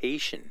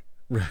hesitation,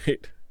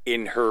 right,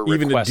 in her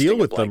even to deal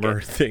with them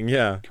or thing.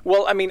 Yeah.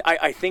 Well, I mean,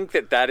 I think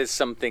that is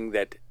something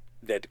that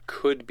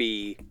could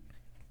be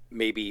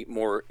maybe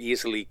more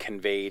easily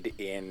conveyed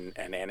in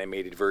an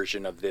animated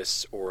version of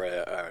this, or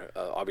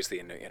obviously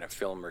in a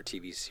film or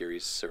TV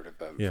series sort of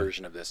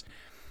version of this.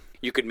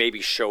 You could maybe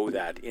show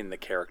that in the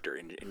character,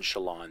 in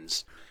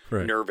Shallan's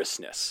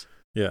nervousness.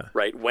 Yeah.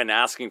 Right. When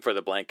asking for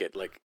the blanket,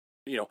 like,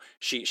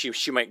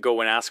 she might go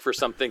and ask for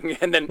something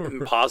and then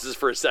pauses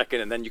for a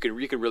second, and then you can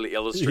really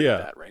illustrate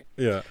that, right?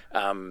 Yeah.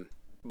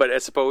 But I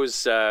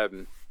suppose,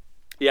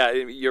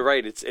 you're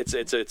right.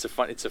 It's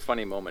a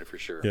funny moment for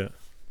sure. Yeah.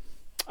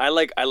 I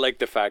like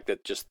the fact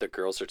that just the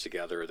girls are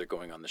together. They're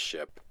going on the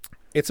ship.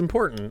 It's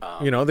important.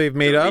 They've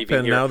made up,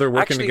 and now they're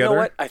working together. You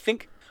know what? I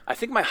think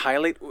my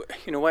highlight.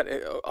 You know what?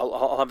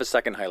 I'll have a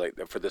second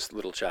highlight for this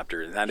little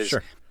chapter, and that is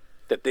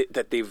that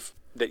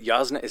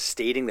Jasnah is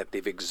stating that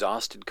they've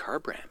exhausted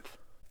Kharbranth.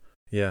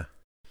 Yeah,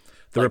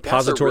 the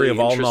repository of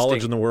all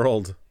knowledge in the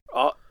world.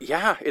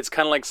 Yeah, it's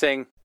kind of like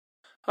saying,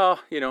 not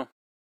the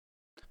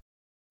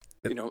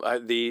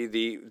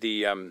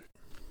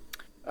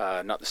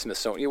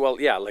Smithsonian.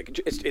 Well, yeah, like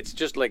it's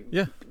just like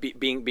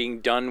being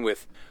done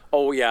with.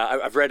 Oh yeah,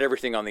 I've read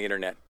everything on the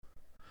internet.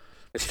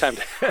 It's time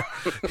to.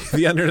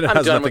 The internet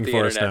has nothing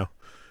for us now.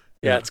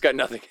 Yeah, it's got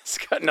nothing. It's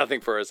got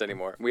nothing for us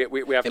anymore. We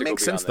have to. It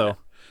makes sense though.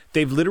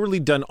 They've literally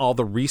done all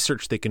the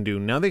research they can do.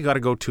 Now they got to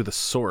go to the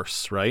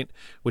source, right?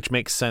 Which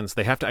makes sense.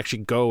 They have to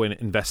actually go and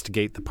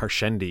investigate the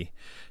Parshendi,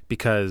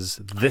 because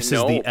this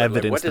is the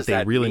evidence that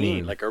they really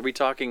need. Like, are we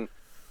talking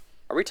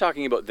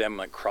about them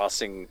like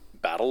crossing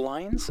battle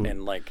lines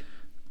and like?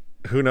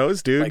 Who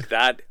knows, dude? Like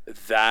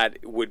that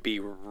would be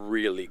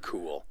really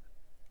cool.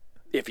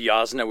 If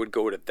Jasnah would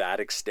go to that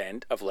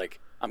extent of like,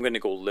 I'm going to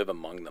go live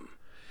among them.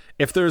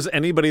 If there's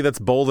anybody that's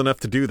bold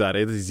enough to do that,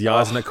 it is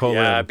Jasnah Kholin.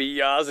 Yeah, it'd be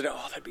Jasnah.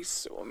 Oh, that'd be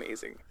so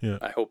amazing. Yeah.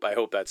 I hope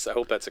that's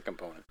a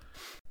component.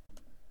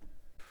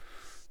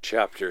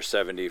 Chapter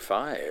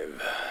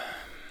 75.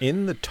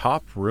 In the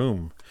top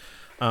room.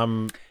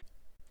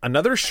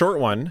 Another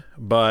short one,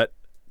 but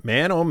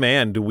man, oh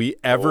man, do we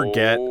ever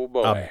get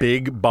a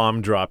big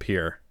bomb drop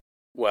here.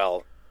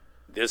 Well,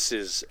 this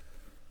is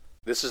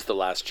the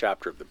last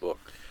chapter of the book.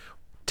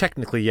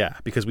 Technically, yeah,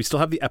 because we still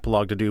have the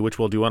epilogue to do, which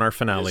we'll do on our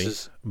finale.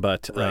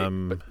 But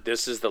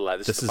this is the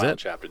final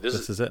chapter.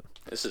 This is it.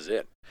 This is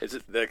it.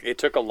 It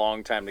took a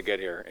long time to get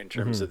here in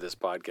terms of this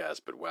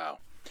podcast, but wow.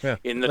 Yeah,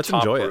 in the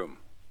top room.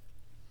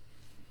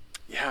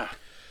 Yeah.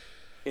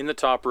 In the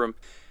top room,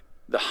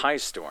 the High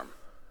Storm.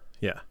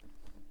 Yeah.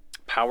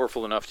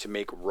 Powerful enough to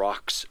make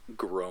rocks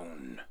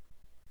groan.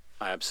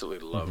 I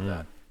absolutely love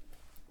that.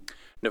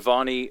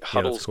 Navani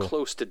huddles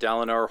close to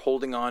Dalinar,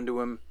 holding on to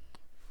him.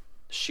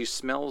 She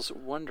smells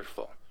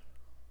wonderful.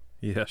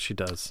 Yeah, she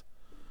does.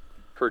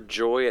 Her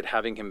joy at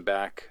having him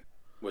back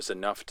was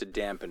enough to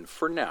dampen,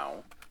 for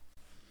now,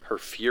 her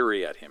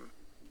fury at him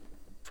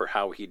for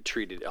how he'd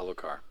treated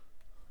Elhokar.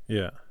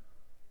 Yeah.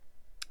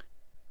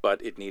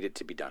 But it needed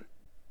to be done.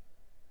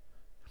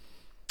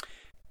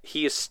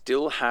 He is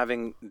still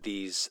having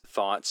these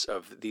thoughts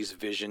of these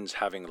visions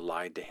having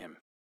lied to him.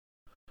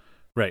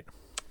 Right.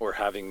 Or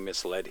having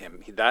misled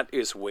him. That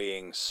is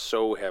weighing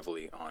so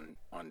heavily on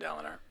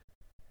Dalinar.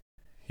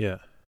 Yeah.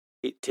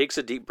 He takes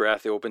a deep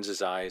breath, he opens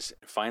his eyes,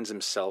 and finds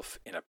himself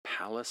in a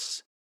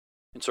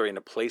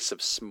place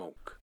of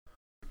smoke.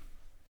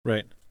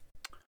 Right.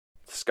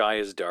 The sky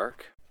is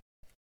dark,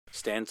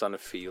 stands on a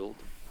field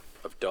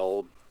of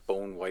dull,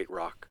 bone-white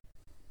rock,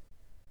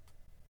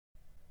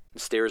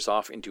 and stares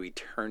off into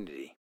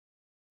eternity.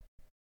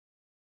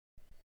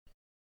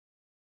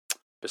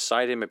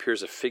 Beside him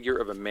appears a figure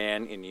of a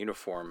man in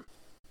uniform,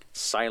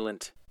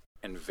 silent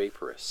and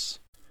vaporous.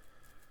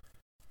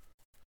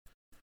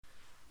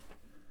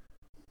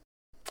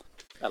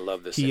 I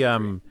love this. He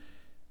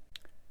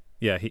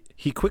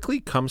he quickly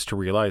comes to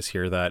realize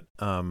here that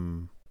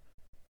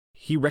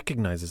he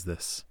recognizes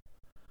this.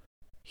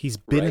 He's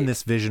been in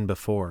this vision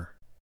before.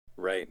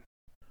 Right.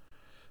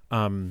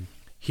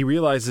 He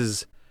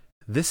realizes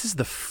this is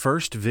the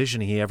first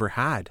vision he ever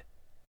had.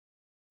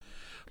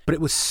 But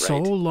it was so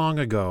long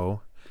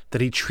ago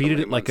that he treated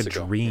it like a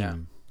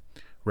dream.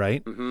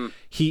 Right? Mm-hmm.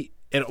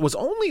 And it was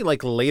only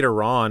like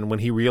later on when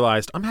he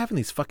realized, I'm having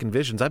these fucking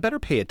visions. I better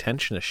pay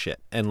attention to shit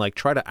and like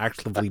try to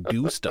actively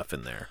do stuff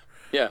in there.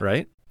 Yeah.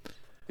 Right?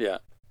 Yeah.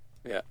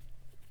 Yeah.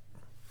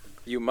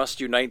 You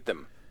must unite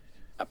them.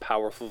 A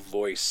powerful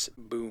voice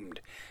boomed.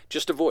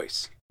 Just a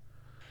voice.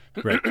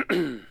 Right.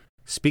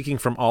 Speaking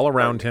from all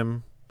around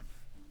him.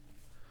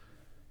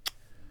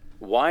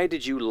 Why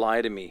did you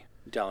lie to me?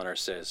 Dalinar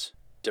says,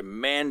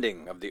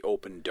 demanding of the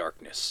open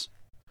darkness.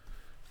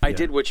 I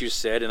did what you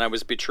said, and I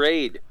was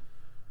betrayed.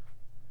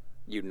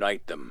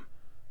 Unite them.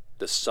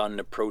 The sun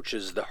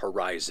approaches the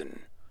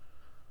horizon.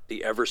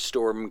 The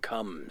Everstorm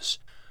comes.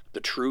 The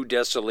true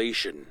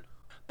desolation.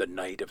 The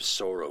night of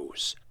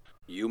sorrows.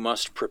 You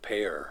must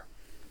prepare.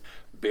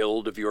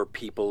 Build of your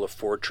people a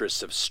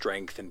fortress of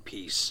strength and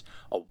peace,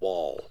 a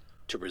wall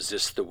to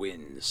resist the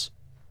winds.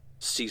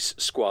 Cease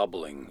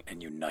squabbling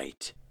and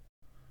unite.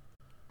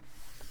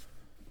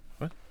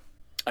 What?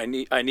 I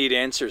need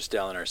answers,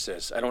 Dalinar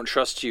says. I don't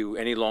trust you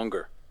any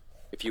longer.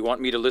 If you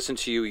want me to listen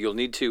to you, you'll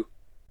need to.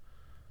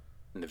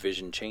 And the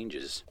vision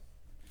changes.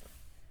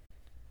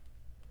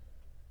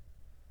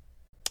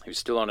 He was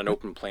still on an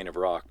open plain of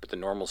rock, but the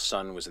normal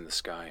sun was in the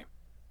sky.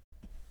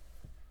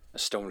 A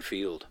stone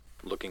field,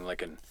 looking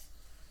like an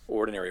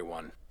ordinary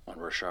one on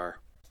Roshar.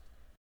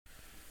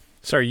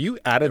 Sorry, you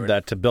added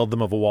that to build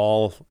them of a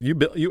wall.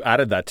 You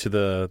added that to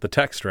the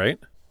text, right?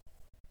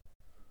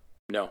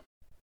 No.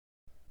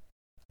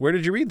 Where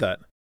did you read that?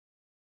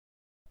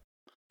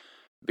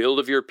 Build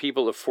of your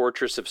people a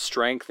fortress of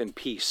strength and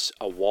peace,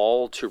 a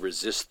wall to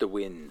resist the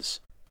winds.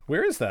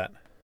 Where is that?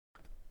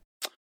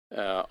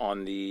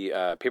 On the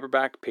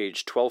paperback,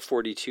 page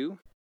 1242.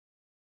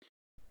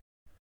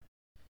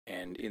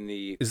 And in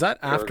the Is that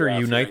after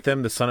unite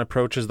them, the sun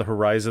approaches the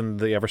horizon,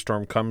 the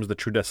Everstorm comes, the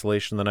true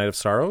desolation, the night of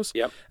sorrows?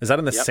 Yep. Is that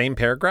in the same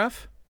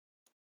paragraph?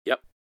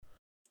 Yep.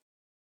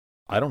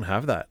 I don't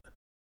have that.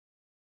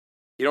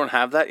 You don't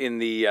have that in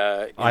the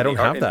I don't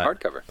have that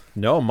hardcover.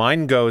 No,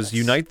 mine goes,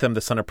 unite them,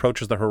 the sun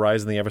approaches the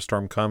horizon, the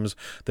Everstorm comes,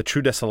 the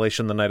true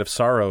desolation, the night of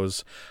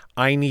sorrows.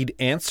 I need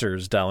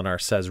answers,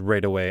 Dalinar says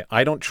right away.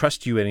 I don't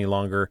trust you any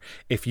longer.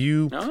 If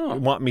you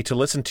want me to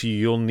listen to you,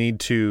 you'll need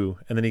to...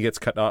 And then he gets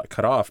cut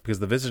off because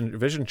the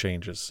vision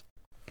changes.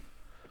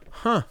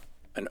 Huh.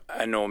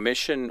 An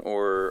omission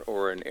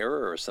or an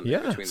error or something.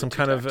 Yeah, between some the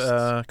two kind texts.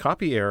 of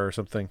copy error or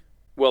something.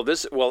 Well,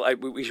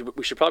 we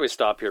should probably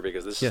stop here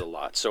because this is a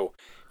lot. So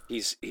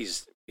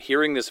he's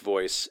hearing this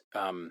voice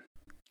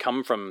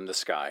come from the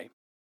sky.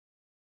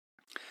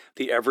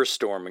 The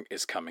Everstorm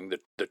is coming,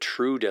 the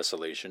true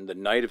desolation, the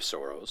night of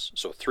sorrows.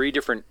 So 3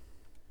 different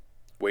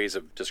ways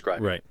of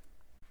describing it.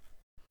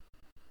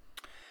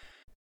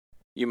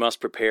 You must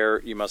prepare,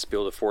 you must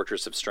build a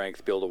fortress of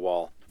strength, build a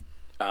wall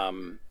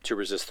to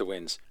resist the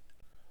winds.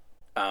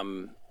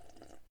 What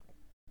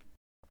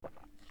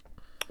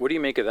do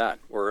you make of that?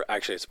 Or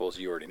actually, I suppose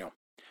you already know.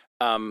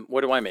 What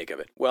do I make of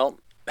it? Well...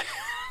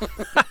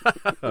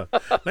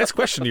 Nice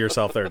question to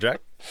yourself there,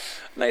 Jack.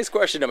 Nice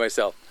question to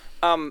myself.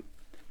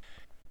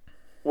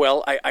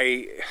 Well,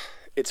 I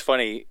it's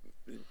funny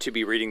to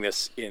be reading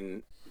this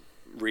in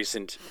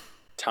recent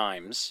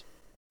times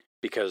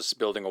because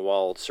building a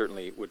wall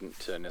certainly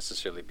wouldn't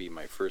necessarily be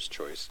my first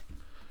choice.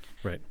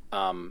 Right.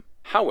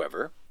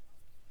 However,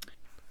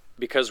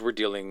 because we're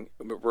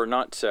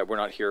not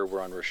here,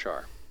 we're on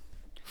Roshar.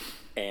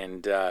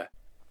 And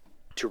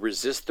to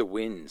resist the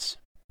winds.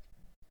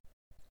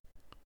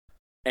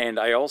 And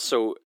I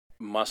also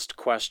must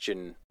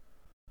question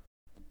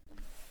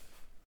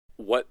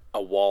what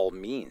a wall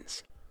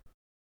means.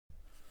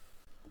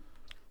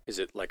 Is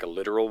it like a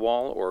literal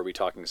wall, or are we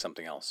talking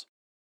something else?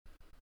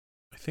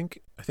 I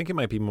think it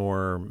might be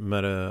more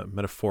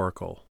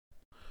metaphorical.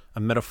 A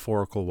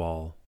metaphorical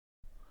wall.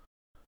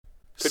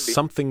 Could be.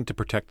 Something to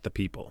protect the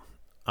people.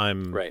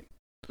 Right.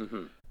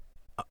 Mm-hmm.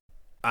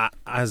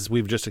 As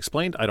we've just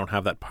explained, I don't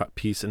have that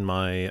piece in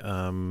my...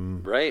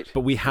 right.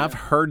 But we have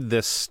heard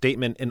this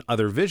statement in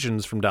other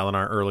visions from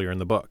Dalinar earlier in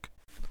the book.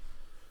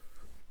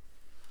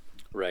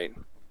 Right.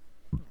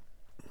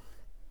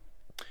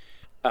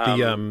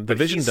 The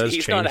vision does change.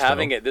 He's not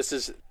having it. This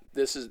is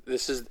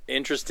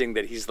interesting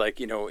that he's like,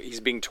 he's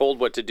being told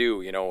what to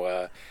do.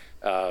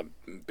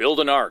 Build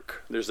an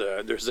ark. There's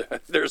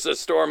a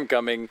storm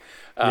coming.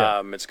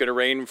 It's going to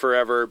rain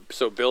forever.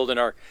 So build an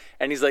ark.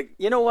 And he's like,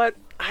 you know what?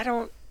 I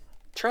don't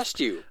trust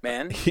you,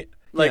 man. He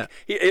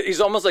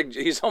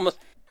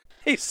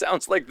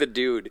sounds like the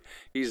dude.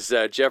 He's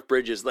Jeff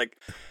Bridges. Like,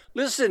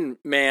 listen,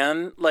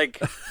 man.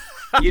 Like,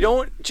 you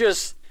don't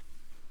just.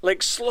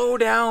 Like, slow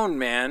down,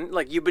 man.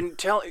 Like, you've been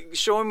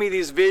showing me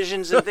these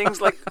visions and things.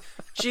 Like,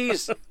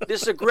 geez,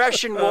 this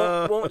aggression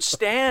won't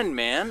stand,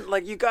 man.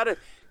 Like, you gotta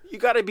You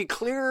got to be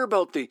clear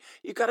about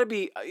you got to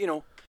be,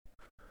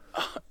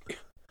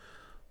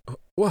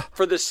 what?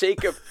 For the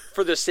sake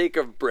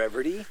of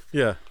brevity.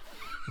 Yeah.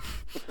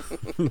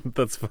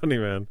 That's funny,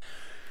 man.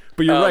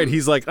 But you're right.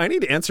 He's like, I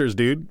need answers,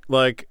 dude.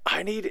 Like,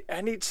 I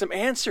need some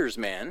answers,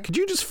 man. Could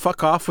you just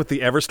fuck off with the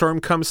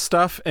Everstorm comes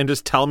stuff and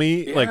just tell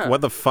me, like,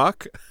 what the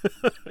fuck?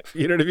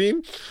 You know what I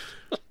mean?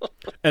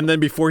 And then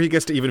before he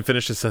gets to even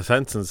finish his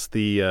sentence,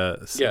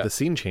 the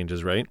scene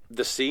changes, right?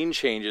 The scene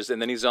changes,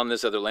 and then he's on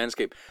this other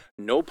landscape.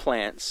 No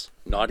plants,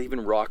 not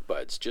even rock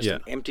buds, just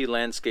an empty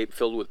landscape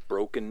filled with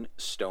broken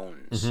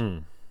stones. Mm-hmm.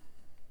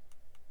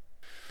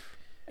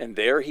 And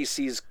there he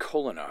sees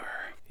Kholinar.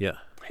 Yeah.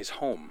 His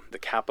home, the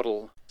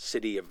capital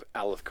city of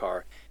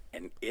Alethkar,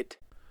 and it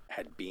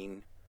had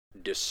been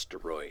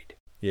destroyed.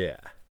 Yeah.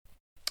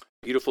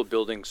 Beautiful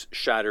buildings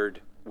shattered,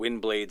 wind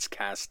blades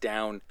cast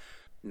down,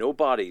 no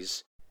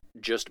bodies,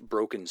 just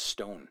broken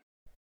stone.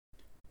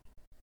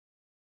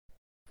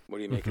 What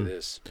do you make of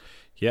this?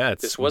 Yeah,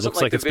 this wasn't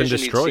looks like the it's been vision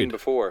destroyed. he'd seen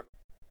before.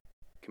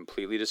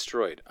 Completely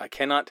destroyed. I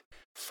cannot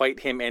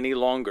fight him any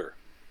longer,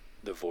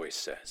 the voice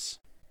says.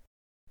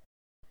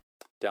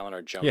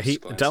 Dalinar jumps.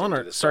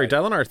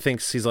 Dalinar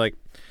thinks, he's like,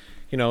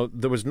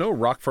 there was no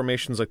rock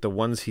formations like the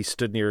ones he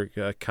stood near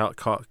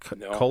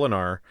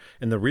Kholinar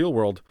in the real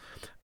world.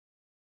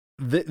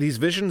 These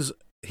visions,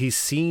 he's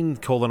seen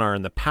Kholinar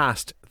in the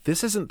past.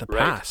 This isn't the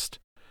past.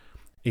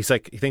 He's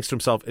like, he thinks to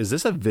himself, is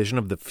this a vision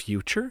of the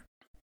future?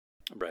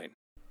 Right.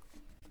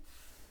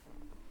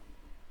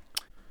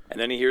 And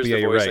then he hears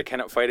the voice, I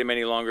cannot fight him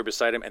any longer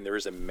beside him, and there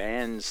is a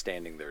man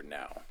standing there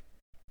now.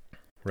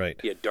 Right.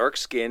 He had dark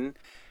skin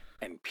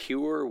and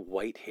pure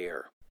white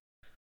hair.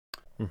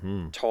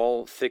 Mm-hmm.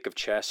 Tall, thick of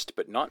chest,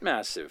 but not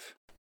massive.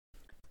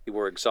 He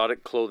wore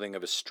exotic clothing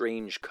of a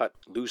strange cut,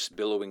 loose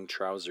billowing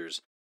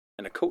trousers,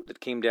 and a coat that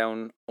came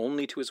down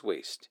only to his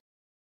waist.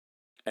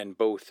 And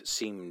both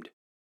seemed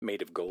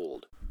made of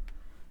gold.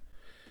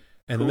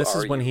 And this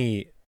is when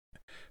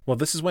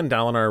this is when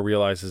Dalinar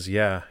realizes,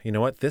 you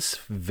know what? This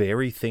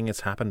very thing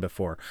has happened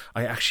before.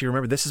 I actually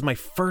remember, this is my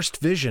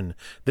first vision.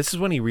 This is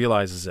when he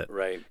realizes it.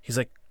 Right. He's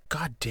like,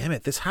 God damn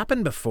it, this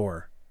happened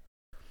before.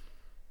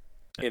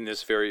 In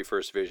this very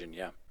first vision,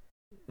 yeah.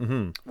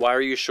 Mm-hmm. Why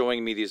are you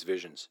showing me these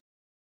visions?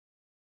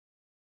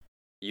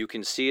 You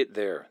can see it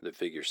there, the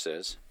figure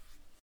says.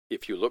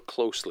 If you look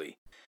closely,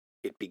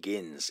 it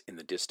begins in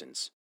the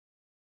distance.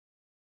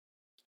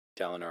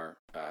 Dalinar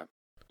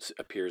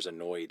appears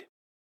annoyed.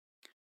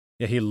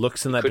 Yeah, he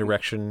looks in that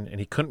direction, and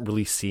he couldn't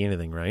really see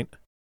anything, right?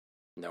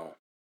 No.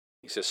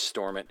 He says,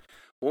 Storm,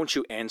 won't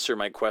you answer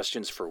my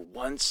questions for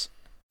once?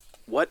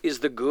 What is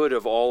the good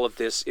of all of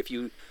this if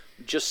you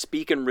just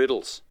speak in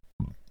riddles?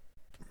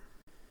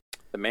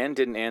 The man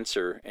didn't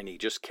answer, and he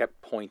just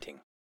kept pointing.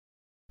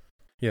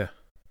 Yeah.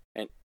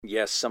 And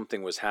yes,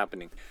 something was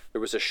happening.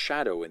 There was a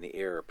shadow in the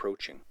air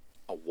approaching,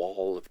 a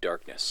wall of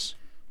darkness,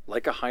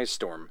 like a high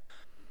storm,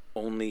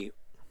 only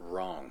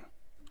wrong.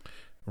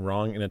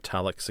 Wrong in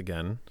italics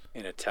again.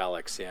 In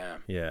italics, yeah.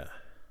 Yeah.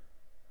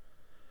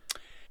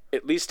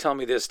 At least tell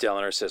me this,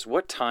 Dalinar says.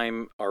 What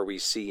time are we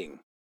seeing?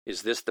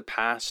 Is this the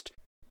past,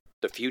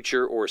 the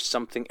future, or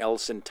something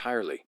else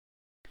entirely?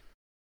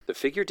 The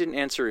figure didn't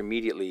answer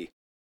immediately,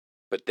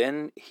 but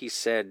then he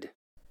said,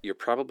 you're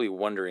probably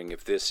wondering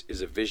if this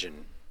is a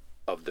vision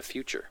of the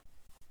future.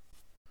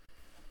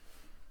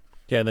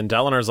 Yeah, and then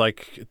Dalinar's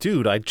like,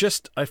 dude, I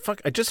just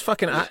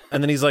fucking...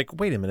 And then he's like,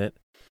 wait a minute.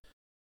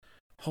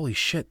 Holy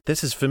shit,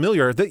 this is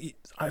familiar.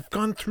 I've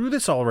gone through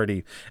this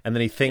already. And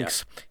then he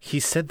thinks, he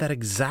said that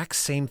exact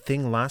same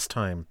thing last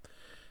time.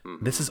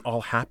 Mm-hmm. This has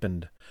all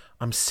happened.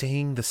 I'm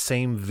seeing the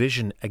same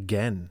vision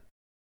again.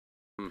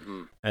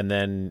 Mm-hmm. And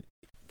then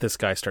this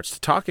guy starts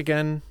to talk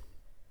again.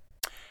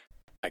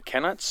 I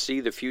cannot see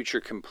the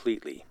future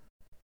completely.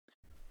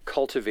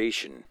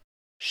 Cultivation,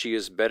 she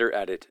is better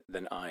at it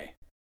than I.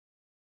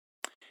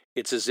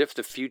 It's as if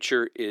the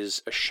future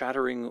is a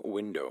shattering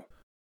window.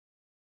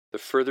 The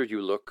further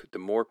you look, the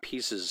more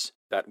pieces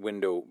that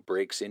window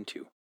breaks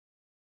into.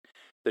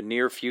 The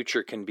near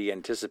future can be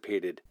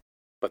anticipated,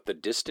 but the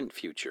distant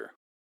future,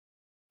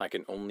 I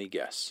can only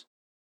guess.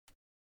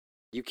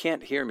 You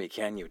can't hear me,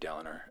 can you,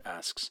 Dalinar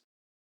asks.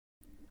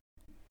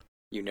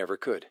 You never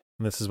could.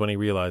 And this is when he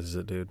realizes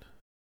it, dude.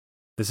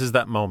 This is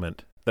that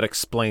moment that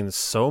explains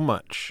so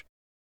much.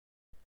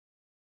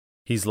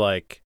 He's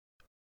like,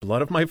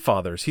 blood of my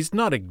fathers. He's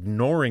not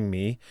ignoring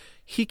me.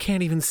 He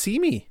can't even see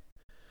me.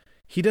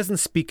 He doesn't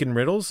speak in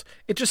riddles.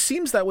 It just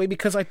seems that way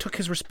because I took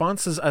his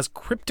responses as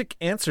cryptic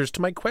answers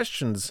to my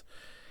questions.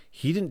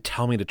 He didn't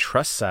tell me to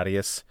trust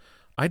Sadeas.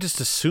 I just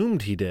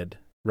assumed he did,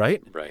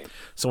 right? Right.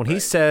 So when he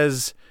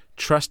says,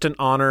 trust and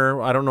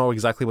honor, I don't know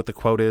exactly what the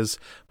quote is.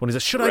 When he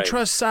says, should I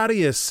trust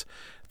Sadeas?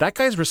 That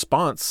guy's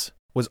response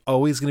was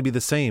always going to be the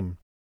same.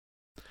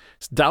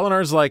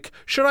 Dalinar's like,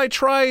 should I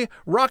try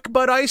rock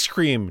bud ice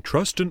cream?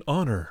 Trust and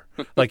honor.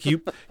 Like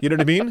you know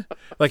what I mean?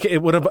 Like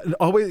it would have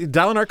always,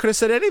 Dalinar could have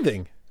said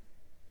anything.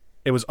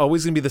 It was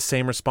always going to be the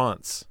same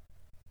response.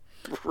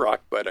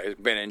 Rock bud,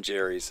 Ben and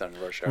Jerry's on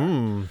Rush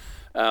Hour.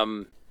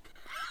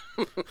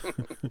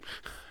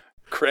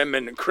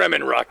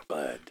 Kremen rock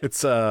bud.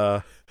 It's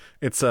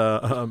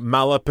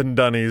Malap and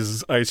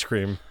Dunny's ice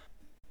cream.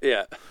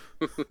 Yeah.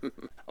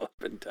 Malap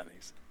and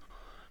Dunny's.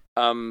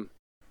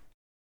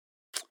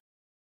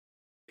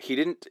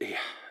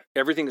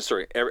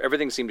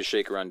 Everything seemed to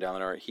shake around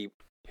Dalinar.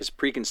 His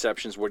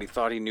preconceptions, what he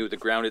thought he knew, the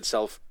ground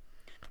itself,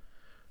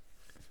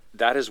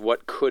 that is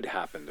what could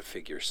happen, the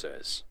figure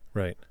says.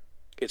 Right.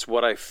 It's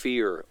what I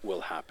fear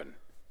will happen.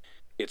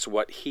 It's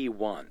what he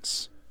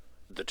wants,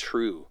 the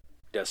true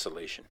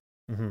desolation.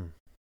 Mm-hmm.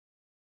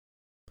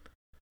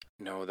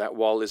 No, that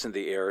wall isn't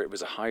the air. It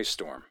was a high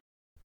storm.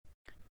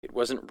 It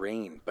wasn't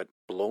rain, but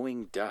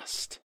blowing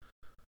dust.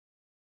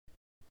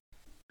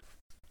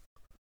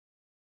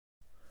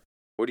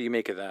 What do you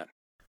make of that?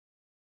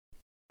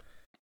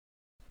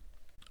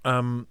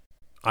 I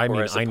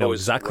know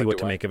exactly what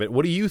to make of it.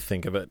 What do you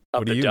think of it?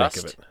 What do you make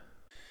of it?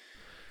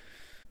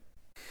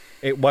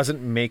 It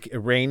wasn't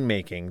rain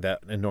making that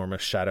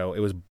enormous shadow. It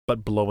was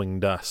but blowing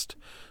dust.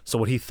 So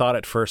what he thought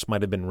at first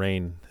might have been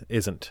rain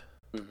isn't.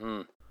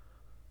 Mm-hmm.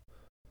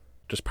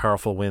 Just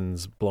powerful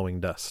winds blowing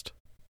dust.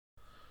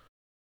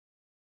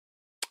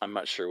 I'm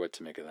not sure what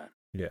to make of that.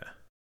 Yeah.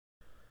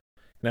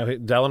 Now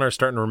Dalinar's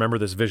starting to remember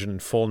this vision in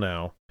full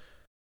now.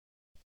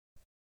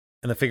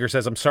 And the figure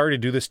says, I'm sorry to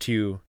do this to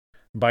you.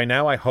 By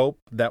now I hope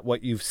that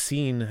what you've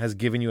seen has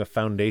given you a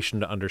foundation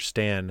to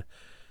understand.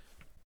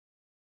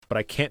 But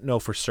I can't know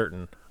for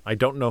certain. I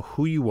don't know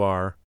who you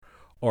are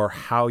or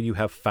how you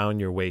have found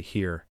your way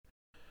here.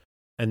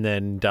 And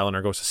then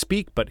Dalinar goes to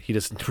speak, but he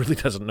really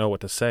doesn't know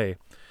what to say.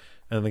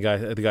 And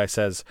the guy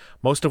says,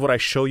 most of what I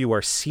show you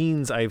are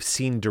scenes I have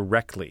seen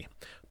directly,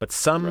 but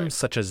some,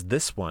 such as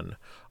this one,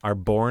 are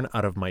born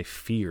out of my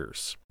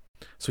fears.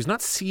 So he's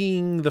not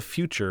seeing the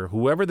future.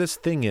 Whoever this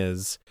thing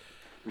is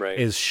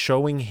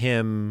showing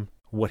him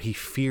what he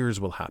fears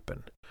will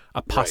happen,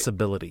 a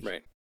possibility.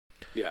 Right.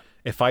 Yeah.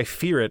 If I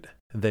fear it,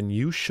 then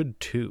you should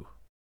too.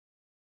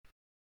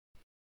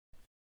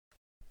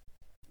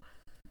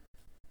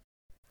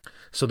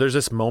 So there's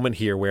this moment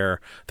here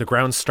where the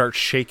ground starts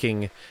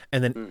shaking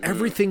and then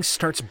everything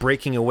starts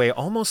breaking away,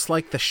 almost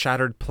like the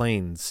shattered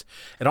plains.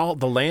 The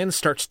land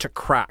starts to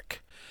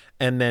crack.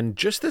 And then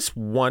just this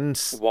one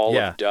wall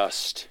of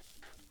dust.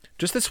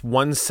 Just this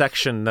one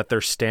section that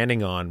they're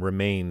standing on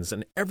remains,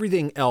 and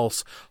everything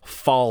else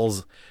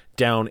falls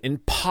down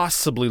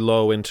impossibly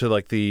low into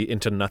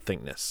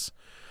nothingness.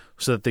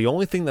 So that the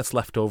only thing that's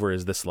left over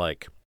is this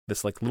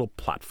little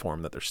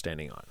platform that they're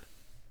standing on.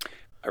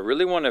 I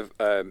really want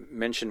to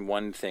mention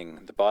one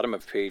thing. The bottom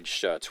of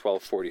page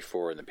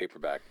 1244 in the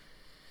paperback.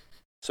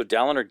 So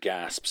Dalinar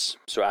gasps.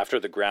 So after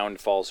the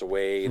ground falls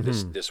away,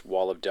 this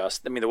wall of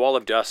dust. I mean, the wall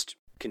of dust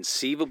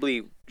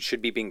conceivably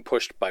should be being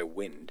pushed by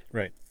wind.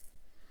 Right.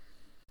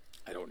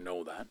 I don't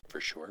know that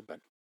for sure, but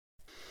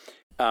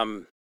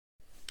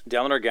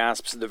Dalinar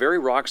gasps. The very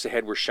rocks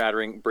ahead were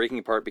shattering, breaking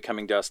apart,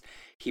 becoming dust.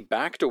 He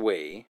backed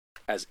away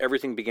as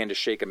everything began to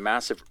shake, a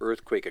massive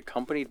earthquake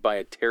accompanied by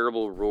a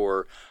terrible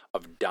roar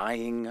of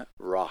dying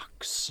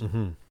rocks.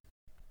 Mm-hmm.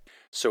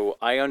 So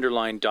I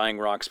underlined dying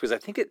rocks because I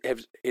think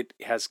it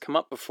has come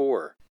up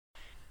before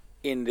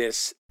in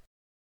this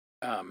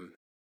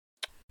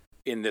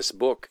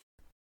book,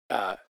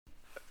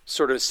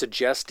 sort of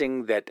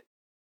suggesting that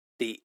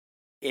the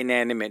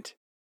inanimate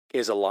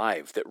is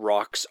alive, that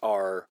rocks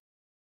are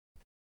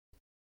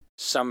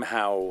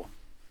somehow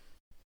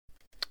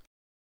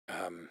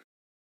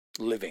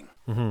living.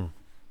 Mm-hmm.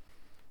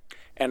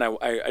 And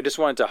I just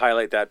wanted to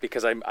highlight that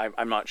because I'm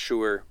not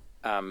sure,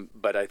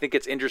 but I think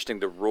it's interesting,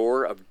 the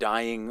roar of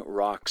dying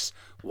rocks.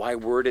 Why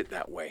word it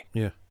that way?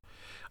 Yeah,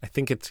 I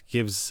think it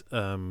gives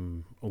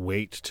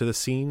weight to the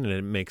scene, and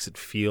it makes it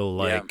feel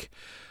like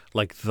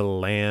the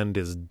land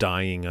is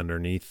dying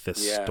underneath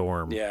this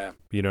storm. Yeah,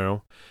 you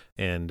know.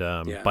 And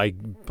by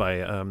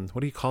what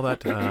do you call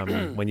that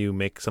when you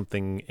make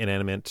something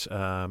inanimate?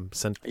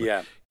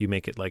 You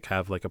make it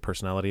have a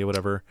personality or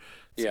whatever.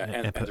 Yeah,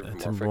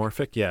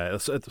 anthropomorphic. Yeah,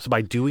 so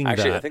by doing that.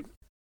 I think.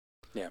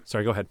 Yeah.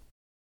 Sorry, go ahead.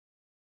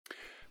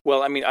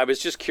 Well, I mean, I was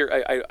just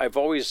curious. I've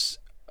always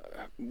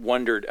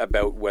wondered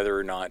about whether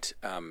or not,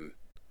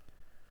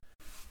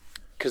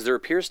 because there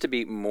appears to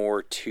be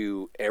more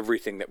to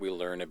everything that we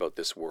learn about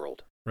this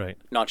world. Right.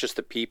 Not just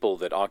the people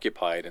that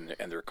occupy it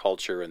and their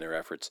culture and their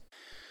efforts,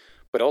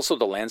 but also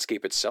the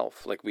landscape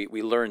itself. Like we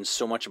learn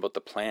so much about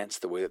the plants,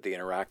 the way that they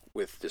interact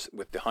with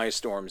the high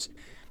storms,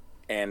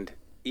 and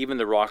even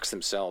the rocks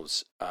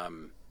themselves. I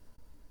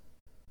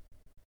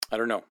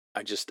don't know.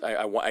 I just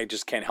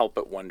can't help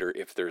but wonder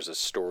if there's a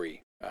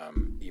story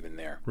even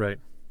there. Right.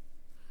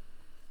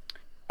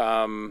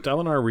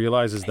 Dalinar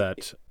realizes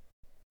that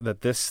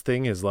this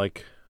thing is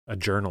like a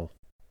journal.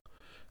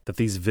 That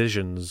these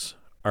visions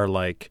are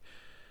like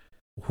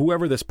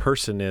whoever this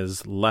person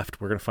is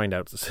left. We're going to find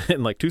out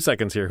in 2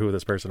 seconds here who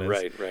this person is.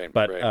 Right.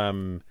 But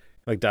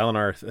like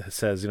Dalinar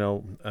says,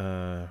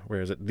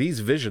 where is it? These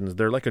visions,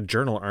 they're like a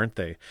journal, aren't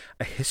they?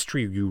 A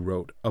history you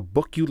wrote, a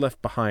book you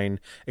left behind,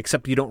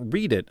 except you don't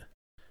read it.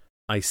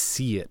 I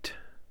see it.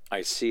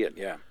 I see it,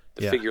 yeah.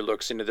 The figure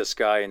looks into the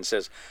sky and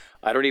says,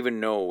 I don't even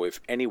know if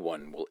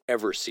anyone will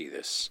ever see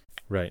this.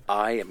 Right.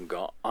 I am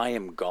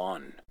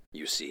gone,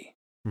 you see.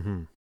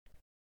 Mm-hmm.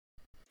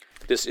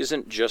 This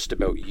isn't just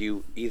about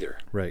you either,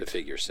 right. The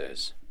figure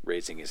says,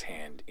 raising his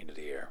hand into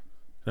the air.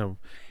 No,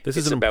 this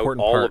is an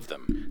important all part. Of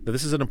them.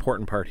 This is an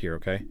important part here,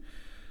 okay?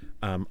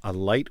 A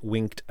light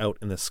winked out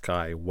in the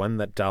sky, one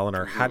that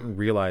Dalinar hadn't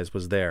realized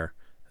was there.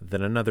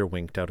 Then another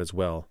winked out as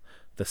well.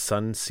 The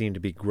sun seemed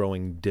to be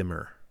growing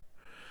dimmer.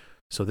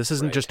 So this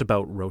isn't just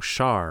about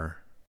Roshar.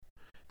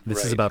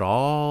 This is about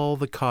all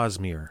the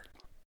Cosmere.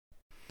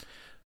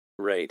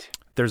 Right.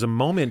 There's a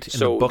moment in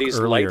the book earlier. So these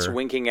lights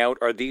winking out,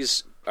 are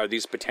these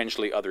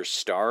potentially other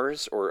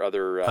stars or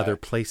other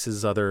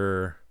places,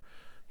 other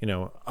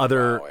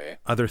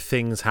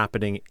things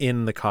happening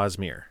in the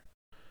Cosmere?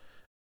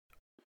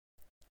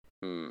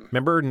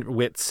 Remember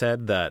Wit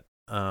said that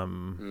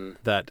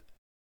that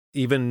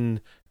even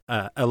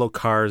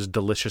Elokar's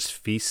delicious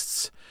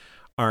feasts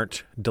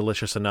aren't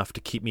delicious enough to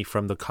keep me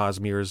from the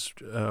Cosmere's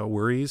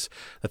worries,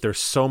 that there's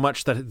so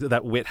much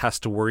that Wit has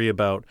to worry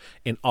about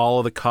in all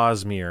of the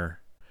Cosmere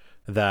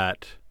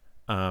that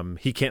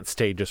he can't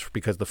stay just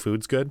because the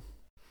food's good.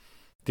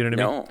 Do you know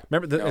what I mean?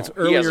 Remember it's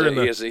earlier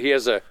he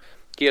has a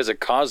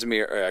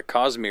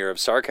Cosmere of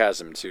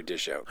sarcasm to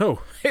dish out.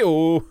 Oh,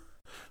 hey-oh.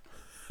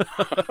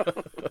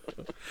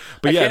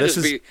 But I can't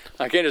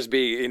just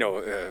be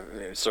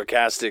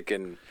sarcastic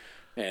and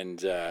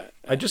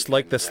I just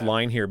like this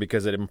line here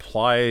because it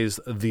implies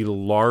the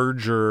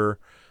larger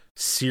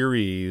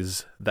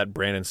series that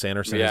Brandon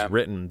Sanderson has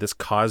written, this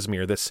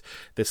Cosmere,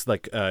 this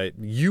like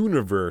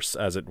universe,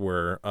 as it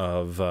were,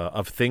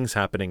 of things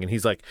happening, and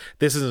he's like,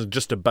 this isn't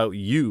just about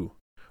you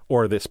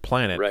or this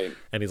planet, right?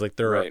 And he's like,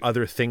 there are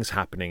other things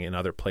happening in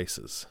other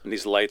places. And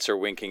these lights are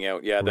winking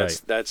out. Yeah,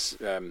 that's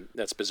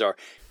bizarre.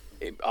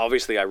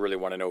 Obviously, I really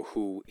want to know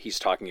who he's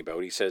talking about.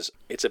 He says,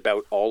 it's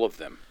about all of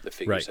them. The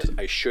figure says,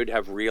 I should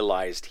have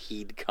realized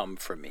he'd come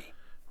for me.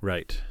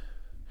 Right.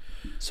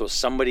 So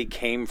somebody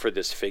came for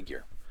this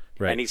figure.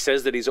 Right. And he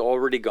says that he's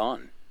already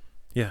gone.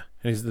 Yeah.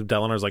 And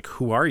Dalinar's like,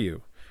 who are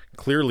you?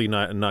 Clearly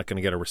not going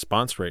to get a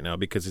response right now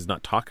because he's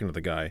not talking to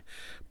the guy.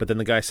 But then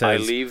the guy says... I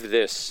leave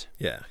this.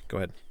 Yeah, go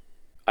ahead.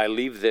 I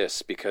leave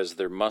this because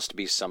there must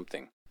be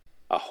something.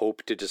 A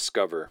hope to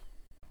discover.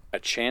 A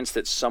chance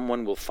that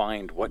someone will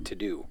find what to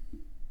do.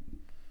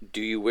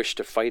 Do you wish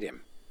to fight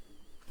him?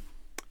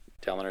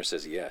 Dalinar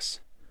says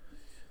yes.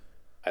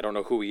 I don't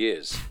know who he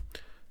is,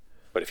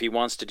 but if he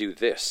wants to do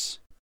this,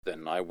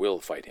 then I will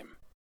fight him.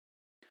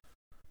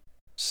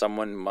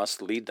 Someone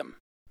must lead them.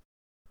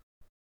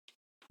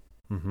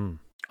 Mm-hmm.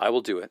 I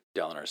will do it,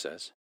 Dalinar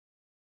says.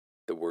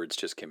 The words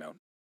just came out.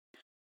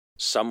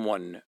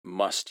 Someone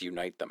must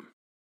unite them.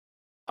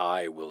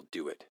 I will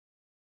do it.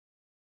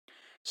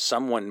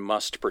 Someone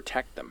must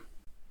protect them.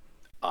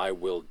 I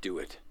will do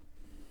it.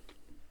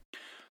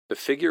 The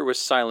figure was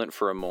silent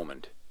for a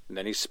moment, and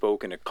then he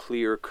spoke in a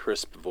clear,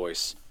 crisp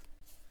voice.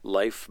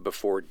 Life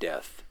before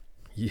death.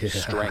 Yeah.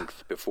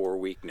 Strength before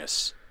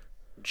weakness.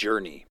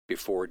 Journey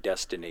before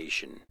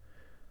destination.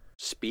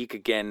 Speak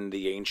again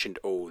the ancient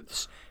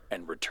oaths,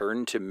 and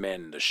return to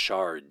men the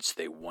shards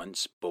they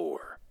once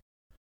bore.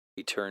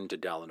 He turned to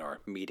Dalinar,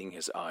 meeting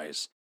his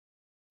eyes.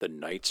 The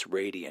Knights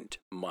Radiant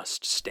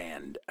must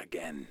stand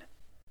again.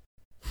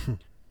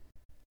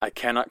 I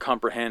cannot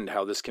comprehend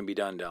how this can be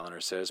done,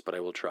 Dalinar says, but I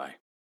will try.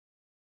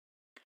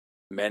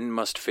 Men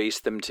must face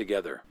them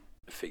together,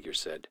 the figure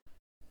said,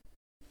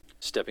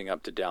 stepping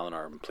up to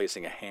Dalinar and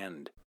placing a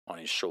hand on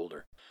his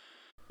shoulder.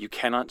 You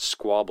cannot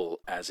squabble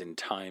as in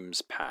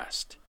times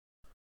past.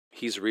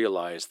 He's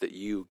realized that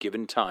you,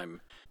 given time,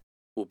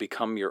 will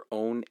become your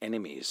own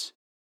enemies,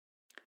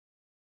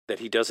 that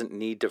he doesn't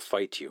need to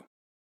fight you.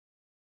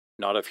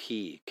 Not if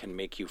he can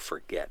make you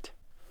forget,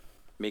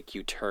 make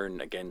you turn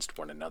against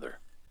one another.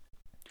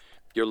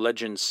 Your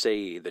legends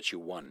say that you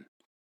won,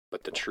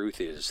 but the truth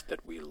is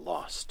that we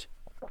lost,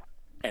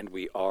 and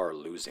we are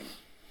losing.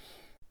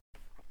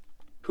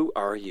 Who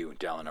are you?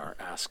 Dalinar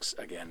asks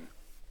again,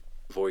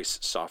 voice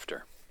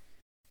softer.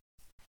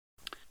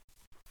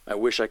 I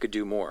wish I could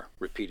do more,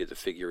 repeated the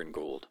figure in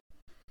gold.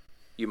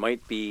 You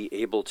might be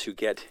able to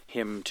get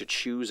him to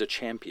choose a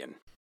champion.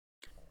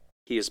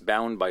 He is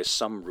bound by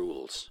some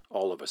rules,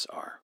 all of us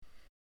are.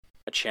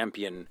 A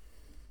champion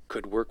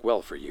could work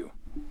well for you,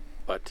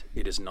 but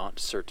it is not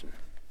certain.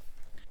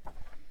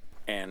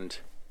 And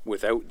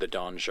without the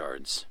Dawn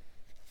Shards,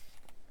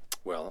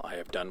 well, I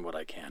have done what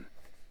I can.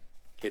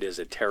 It is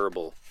a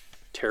terrible,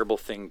 terrible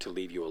thing to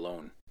leave you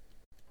alone.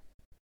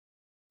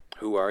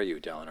 Who are you?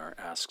 Dalinar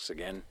asks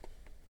again.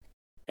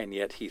 And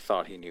yet he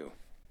thought he knew.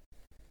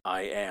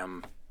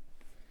 I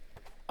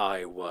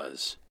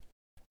was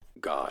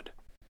God.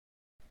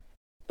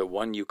 The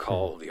one you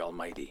call the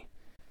Almighty,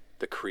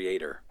 the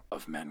creator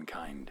of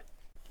mankind.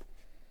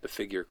 The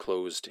figure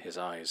closed his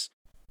eyes.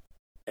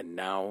 And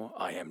now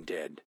I am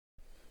dead.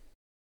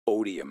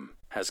 Odium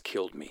has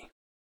killed me.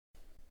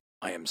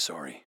 I am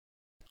sorry.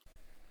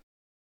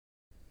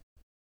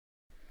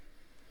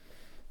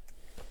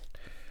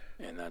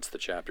 And that's the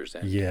chapter's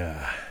end.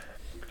 Yeah.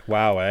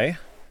 Wow, eh?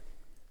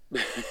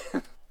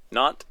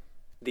 Not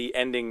the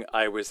ending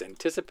I was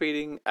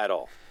anticipating at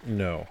all.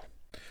 No.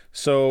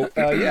 So,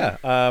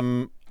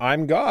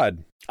 I'm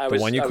God, the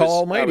one you call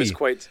Almighty, I was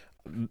quite...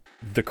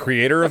 the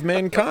creator of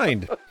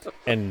mankind,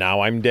 and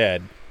now I'm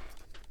dead.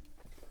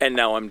 And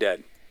now I'm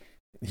dead.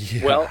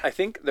 Yeah. Well, I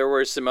think there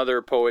were some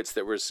other poets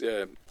that was...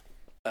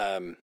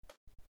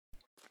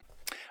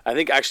 I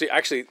think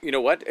actually, you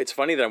know what? It's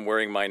funny that I'm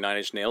wearing my Nine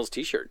Inch Nails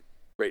t-shirt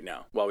right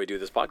now while we do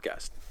this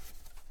podcast.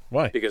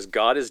 Why? Because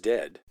God is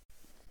dead.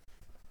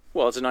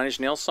 Well, it's a Nine Inch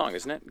Nails song,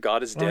 isn't it?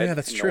 God is dead. Oh, yeah,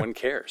 that's true. No one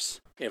cares.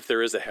 If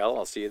there is a hell,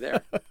 I'll see you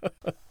there.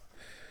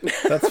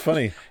 That's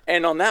funny.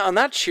 And on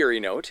that cheery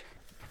note,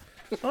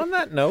 on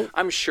that note,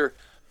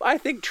 I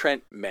think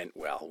Trent meant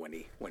well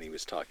when he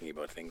was talking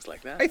about things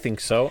like that. I think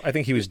so. I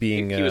think he was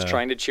being... He was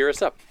trying to cheer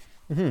us up.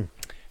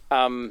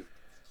 Mm-hmm.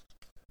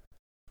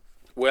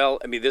 Well,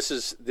 I mean, this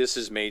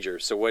is major.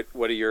 So what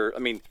are your... I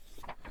mean...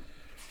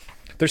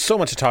 There's so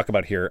much to talk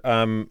about here.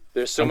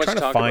 There's so much to talk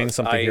about. I'm trying to find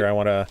something here I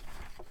want to...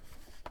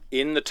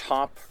 In the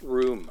top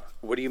room,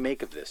 what do you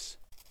make of this?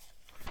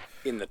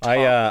 In the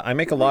top... I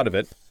make a lot of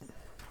it.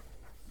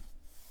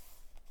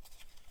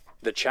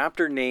 The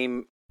chapter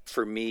name,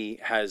 for me,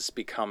 has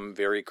become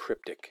very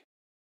cryptic.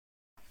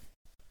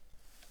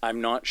 I'm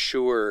not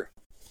sure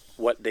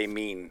what they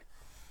mean.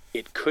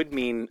 It could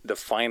mean the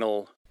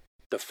final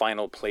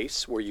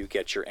place where you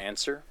get your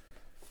answer.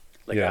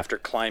 Like after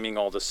climbing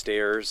all the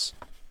stairs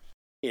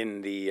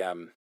in the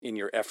in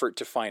your effort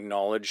to find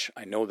knowledge.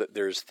 I know that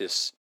there's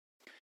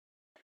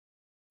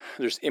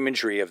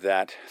imagery of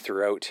that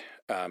throughout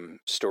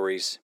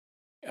stories,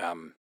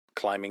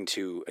 climbing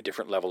to a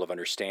different level of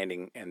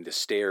understanding and the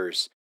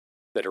stairs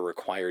that are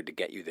required to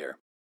get you there.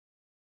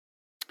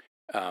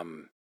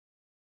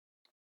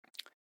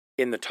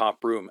 In the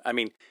top room, I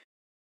mean,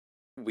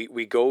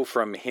 we go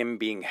from him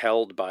being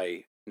held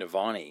by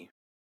Navani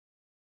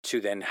to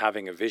then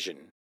having a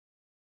vision.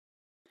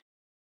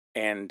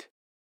 And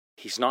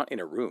he's not in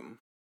a room.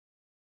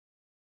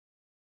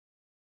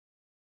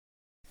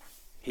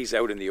 He's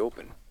out in the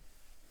open.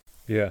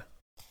 Yeah.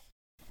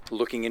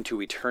 Looking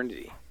into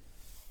eternity.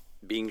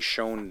 Being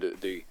shown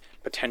the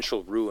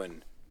potential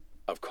ruin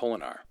of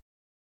Kholinar.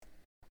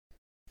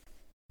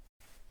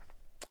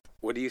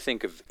 What do you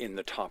think of in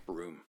the top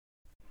room?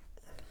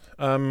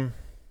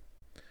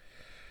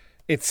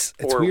 It's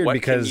weird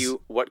because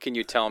what can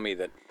you tell me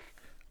that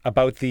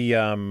about the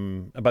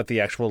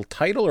actual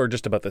title or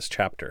just about this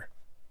chapter?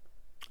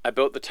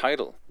 About the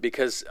title,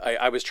 because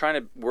I was trying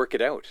to work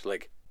it out.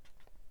 Like,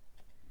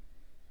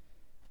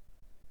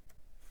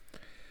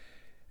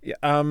 yeah,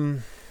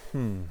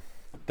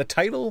 the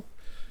title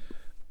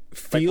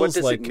feels what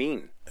does like it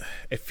mean?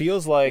 It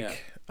feels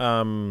like,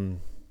 to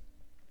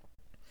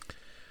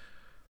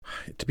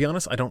be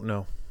honest, I don't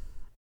know.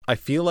 I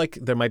feel like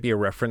there might be a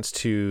reference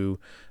to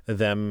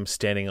them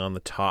standing on the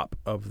top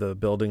of the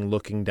building,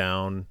 looking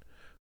down.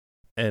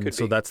 And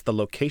so that's the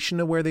location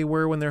of where they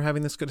were when they're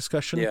having this good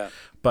discussion. Yeah.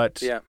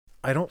 But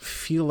I don't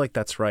feel like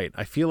that's right.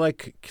 I feel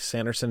like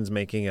Sanderson's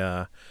making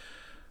a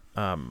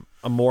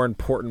more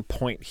important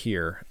point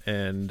here,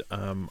 and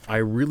I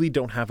really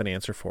don't have an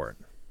answer for it.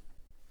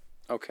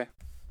 Okay.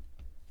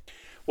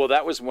 Well,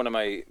 that was one of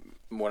my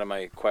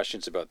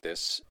questions about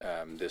this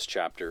this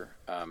chapter.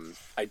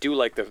 I do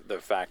like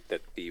the fact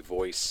that the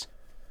voice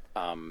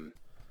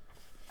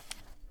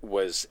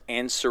was not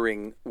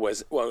answering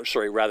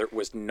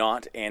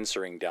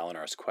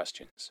Dalinar's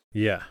questions.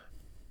 Yeah.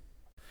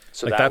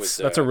 So like that's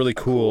a really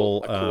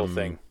cool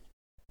thing.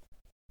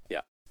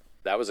 Yeah,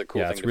 that was a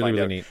cool thing. It's really,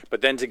 really neat.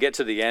 But then to get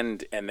to the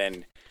end, and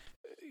then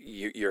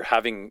you're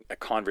having a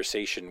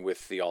conversation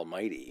with the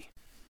Almighty.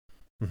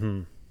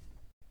 Mm-hmm.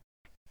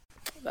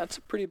 That's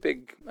a pretty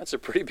big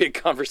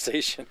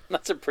conversation.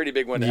 That's a pretty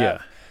big one to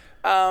have.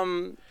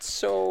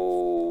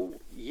 So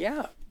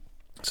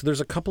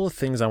there's a couple of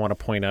things I want to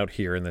point out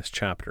here in this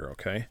chapter,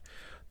 okay?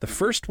 The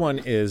first one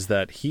is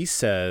that he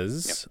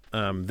says,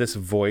 this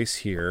voice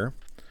here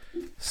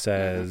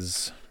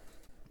says,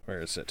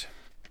 where is it?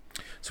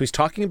 So he's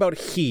talking about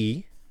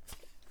he,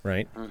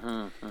 right?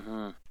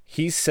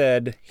 He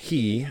said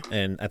he,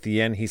 and at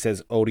the end he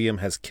says, Odium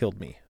has killed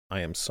me. I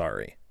am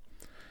sorry.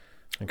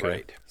 Okay.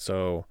 Right.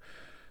 So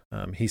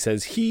he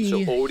says he.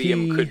 So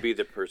Odium could be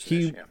the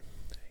person.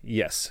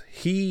 Yes,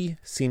 he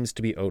seems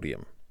to be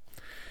Odium.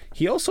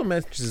 He also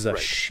mentions a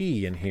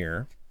she in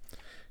here.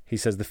 He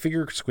says, the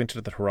figure squinted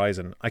at the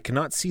horizon. I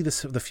cannot see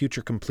the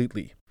future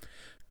completely.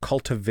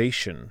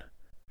 Cultivation.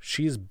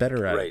 She is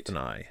better at it than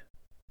I.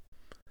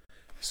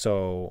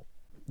 So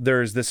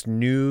there's this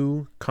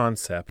new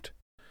concept,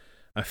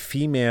 a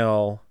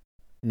female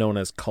known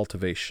as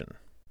cultivation.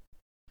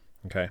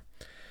 Okay.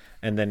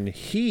 And then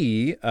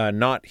he,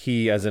 not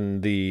he as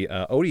in the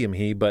Odium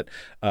he, but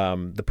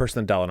the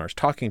person that Dalinar's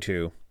talking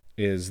to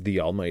is the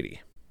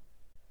Almighty.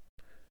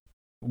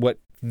 What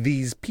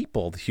these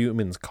people, the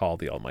humans, call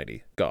the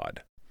Almighty,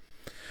 God.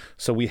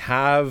 So we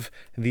have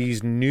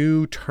these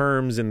new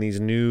terms and these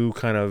new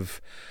kind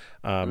of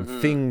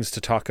things to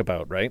talk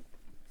about, right?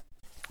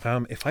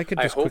 If I could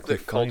just I hope quickly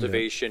that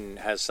cultivation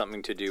has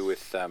something to do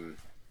with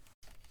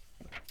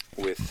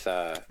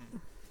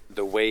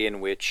the way in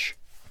which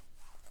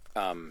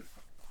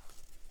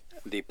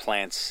the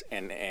plants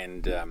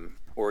and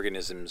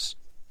organisms,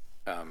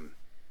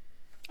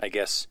 I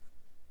guess,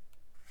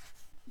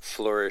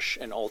 flourish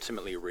and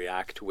ultimately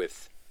react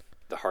with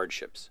the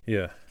hardships.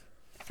 Yeah.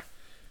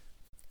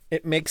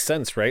 It makes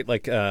sense, right?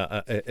 Like,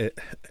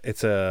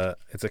 it's a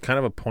kind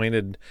of a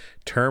pointed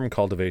term,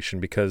 cultivation,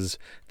 because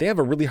they have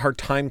a really hard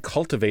time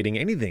cultivating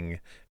anything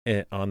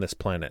on this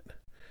planet,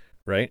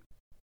 right?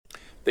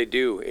 They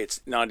do.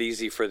 It's not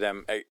easy for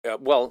them.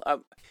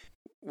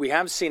 We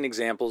have seen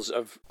examples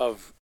of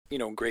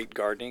great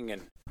gardening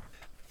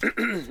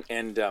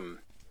and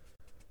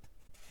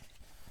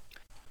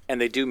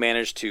they do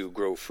manage to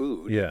grow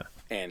food. Yeah.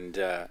 And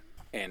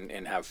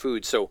have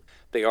food. So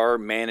they are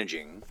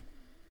managing.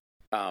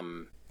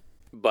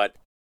 But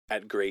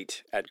at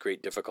great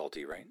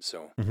difficulty, right?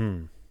 So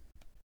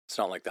It's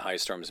not like the high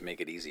storms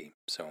make it easy.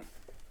 So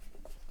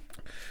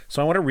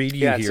I want to read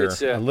you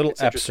a little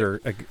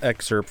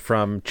excerpt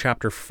from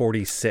chapter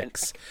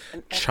 46,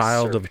 an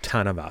Child of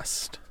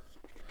Tanavast.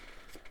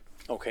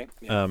 Okay.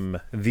 Yeah.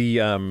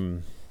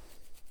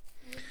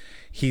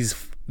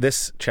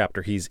 This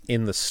chapter, he's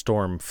in the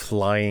storm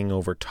flying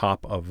over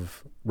top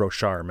of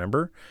Roshar,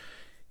 remember?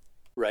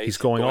 Right. He's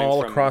going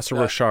all across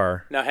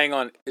Roshar. Now, hang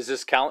on. Is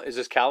this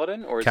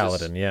Kaladin? Or is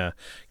Kaladin, yeah.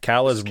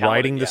 Kal is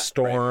riding the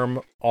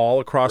storm all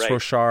across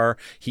Roshar.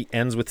 He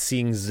ends with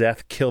seeing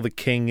Szeth kill the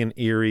king in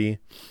Iri.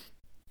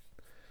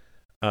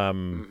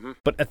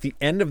 But at the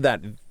end of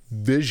that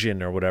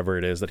vision, or whatever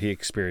it is that he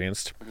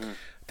experienced,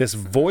 this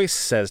voice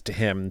says to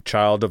him,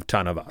 Child of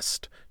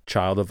Tanavast,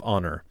 child of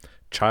honor,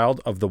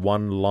 child of the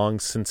one long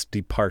since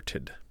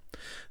departed.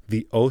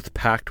 The oath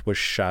pact was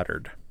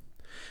shattered.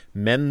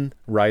 Men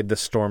ride the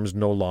storms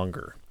no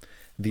longer.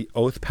 The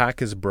oath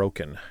pact is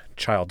broken,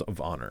 child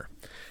of honor.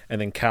 And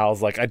then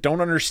Kal's like, I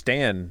don't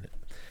understand.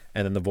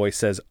 And then the voice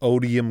says,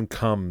 Odium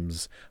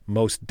comes,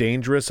 most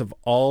dangerous of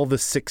all the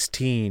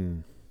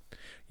 16.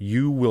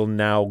 You will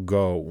now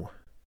go.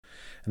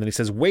 And then he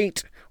says,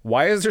 wait,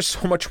 why is there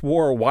so much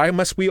war? Why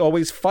must we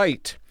always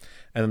fight?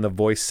 And then the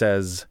voice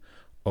says,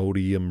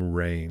 Odium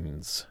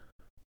reigns.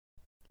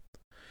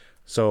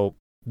 So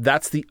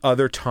that's the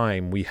other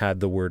time we had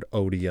the word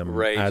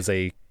odium as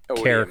a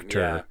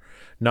character,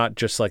 not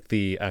just like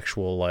the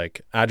actual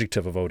like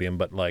adjective of odium,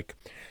 but like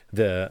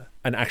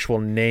an actual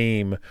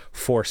name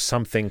for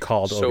something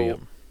called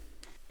odium.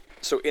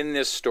 So in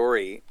this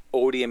story,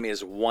 odium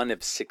is one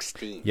of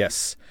 16.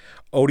 Yes.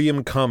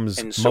 Odium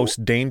comes,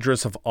 most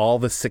dangerous of all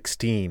the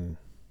 16.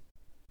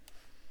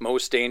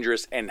 Most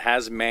dangerous, and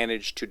has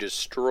managed to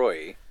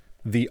destroy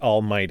the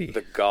Almighty.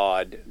 The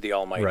God, the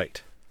Almighty.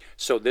 Right.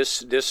 So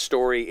this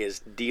story is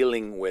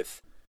dealing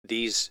with,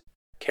 these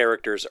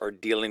characters are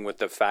dealing with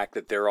the fact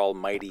that their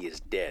Almighty is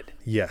dead.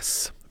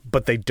 Yes,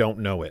 but they don't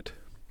know it.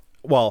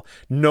 Well,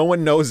 no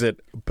one knows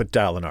it but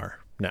Dalinar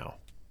now.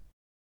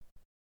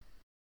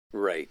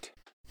 Right.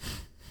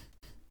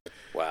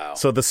 Wow.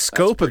 So the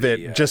scope of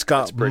it just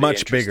got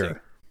much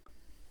bigger.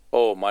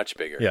 Oh, much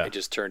bigger. Yeah. It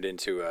just turned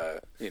into a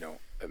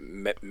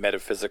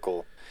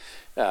metaphysical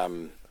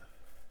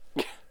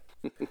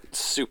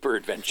super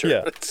adventure.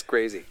 Yeah. It's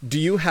crazy. Do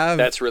you have...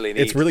 That's really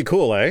neat. It's really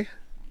cool, eh?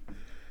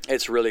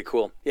 It's really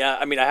cool. Yeah,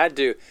 I mean, I had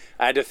to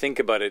think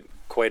about it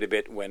quite a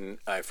bit when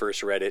I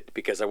first read it,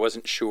 because I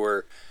wasn't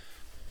sure,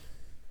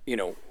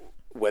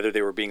 whether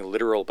they were being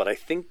literal, but I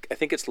think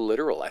it's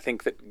literal. I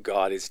think that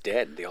God is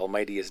dead. The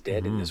Almighty is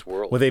dead in this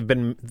world. Well, they've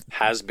been...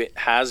 Has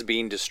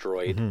been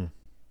destroyed.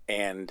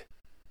 And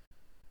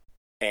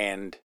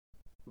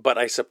but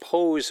I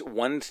suppose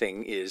one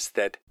thing is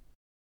that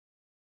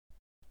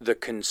the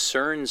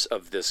concerns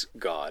of this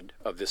God,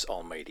 of this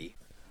Almighty,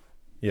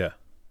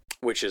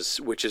 which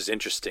is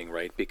interesting,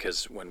 right?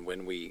 Because when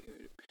we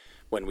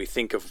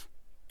think of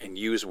and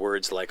use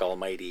words like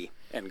Almighty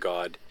and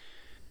God,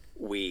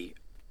 we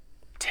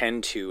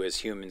tend to, as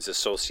humans,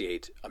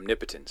 associate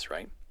omnipotence,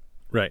 right?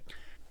 Right.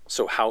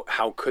 So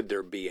how could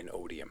there be an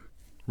odium?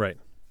 Right.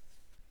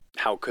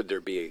 How could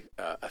there be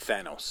a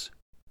Thanos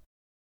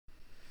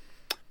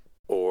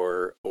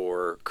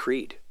or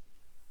Creed,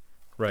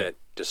 that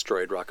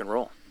destroyed rock and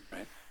roll?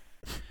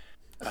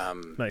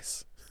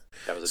 Nice.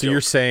 That was a so joke.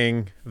 You're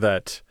saying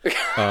that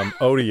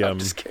odium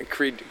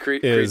Creed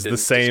is the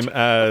same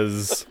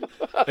as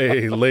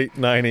a late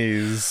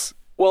 90s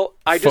Well,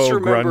 I just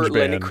remember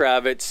Lenny band.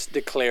 Kravitz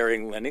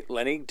declaring,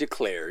 Lenny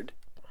declared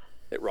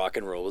that rock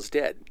and roll is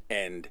dead.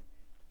 And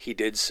he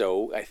did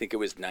so, I think it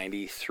was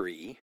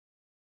 93,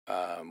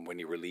 when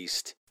he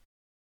released,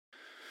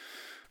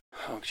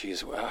 Are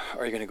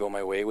You Gonna Go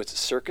My Way? Was it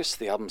Circus?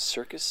 The album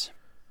Circus?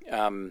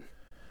 And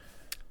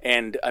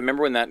I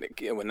remember when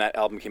that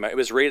album came out, it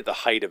was right at the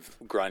height of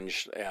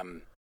grunge.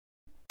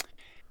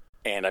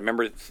 And I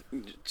remember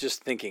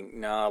just thinking,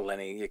 "No,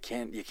 Lenny, you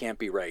can't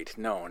be right.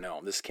 No,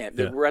 this can't."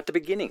 Yeah. We're at the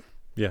beginning,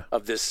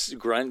 of this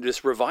grunge,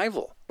 this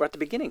revival. We're at the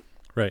beginning,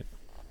 right?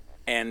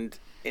 And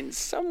in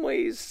some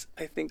ways,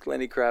 I think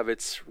Lenny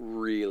Kravitz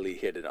really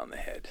hit it on the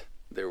head.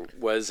 There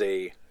was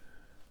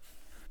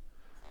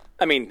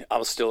I mean,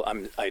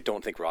 I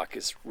don't think Rock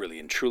is really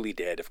and truly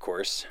dead, of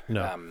course.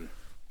 No.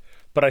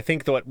 But I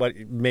think that what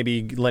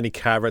maybe Lenny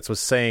Kravitz was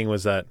saying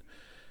was that,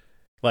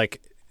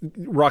 like,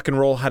 rock and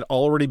roll had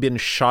already been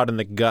shot in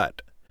the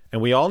gut.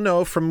 And we all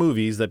know from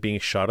movies that being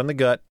shot in the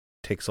gut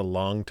takes a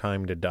long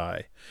time to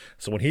die.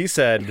 So when he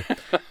said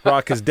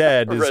Rock is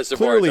dead, is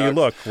clearly, Dogs.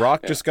 Look,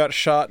 Rock just got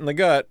shot in the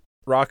gut.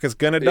 Rock is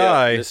going to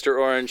die. Mr.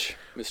 Orange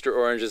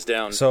is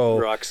down. So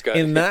Rock's got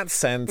in that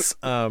sense,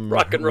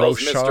 Rock and roll's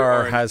Mr. Roshar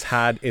Orange. has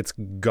had its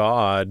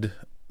God,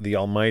 the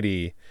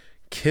Almighty,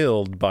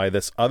 killed by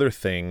this other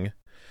thing.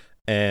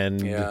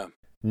 And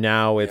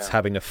now it's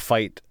having to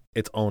fight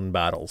its own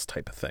battles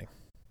type of thing.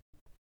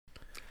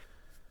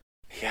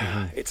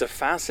 Yeah, it's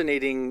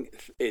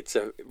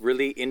a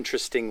really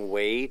interesting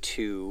way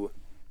to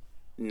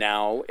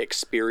now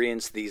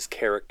experience these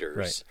characters,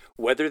 right.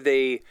 whether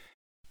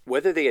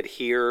they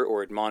adhere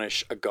or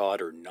admonish a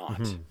god or not.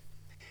 Mm-hmm.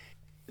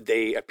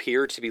 They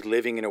appear to be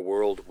living in a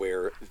world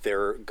where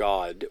their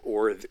god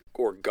or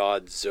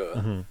gods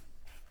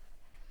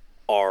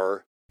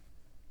are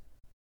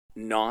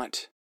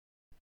not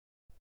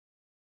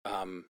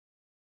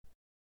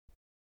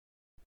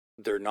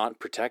they're not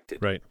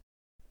protected. Right.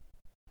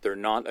 They're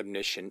not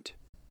omniscient.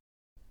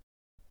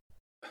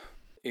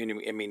 I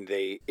mean,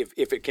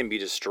 if it can be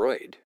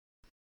destroyed,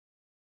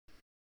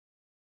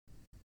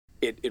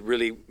 it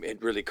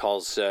really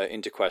calls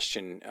into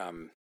question.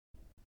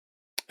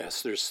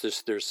 Yes,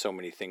 there's so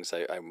many things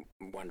I'm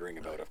wondering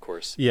about. Of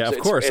course, yeah, of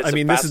course. I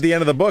mean, this is the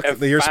end of the book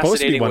that you're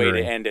supposed to be wondering.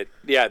 Way to end it.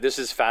 Yeah, this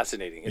is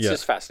fascinating. It's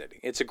just fascinating.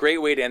 It's a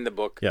great way to end the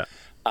book. Yeah.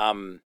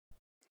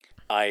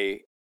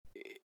 I,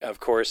 of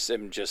course,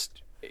 am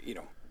just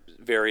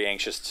very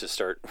anxious to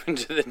start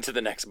into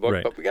the next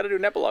book, but we got to do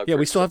an epilogue. Yeah,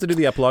 we still have to do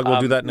the epilogue.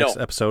 We'll do that next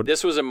episode.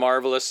 This was a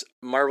marvelous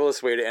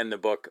way to end the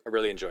book. I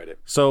really enjoyed it.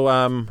 So,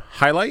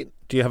 highlight?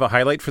 Do you have a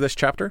highlight for this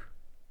chapter?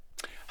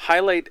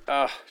 Highlight?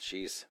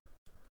 Jeez.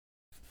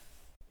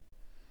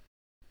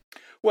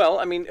 Well,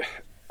 I mean,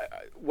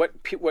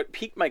 what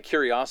piqued my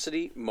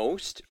curiosity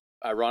most,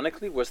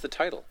 ironically, was the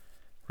title.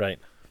 Right.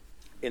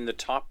 In the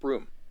top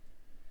room.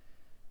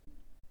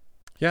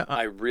 Yeah.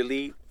 I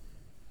really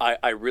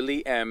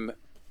am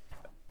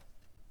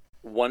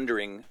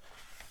wondering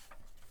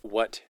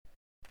what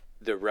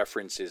the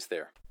reference is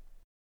there.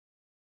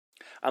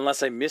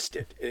 Unless I missed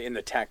it in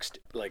the text,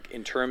 like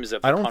in terms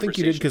of the I don't think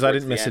you did, because I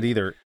didn't miss it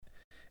either.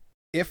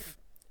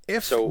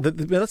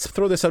 Let's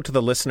throw this out to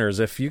the listeners.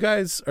 If you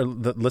guys are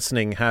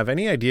listening, have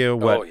any idea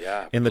what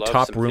in the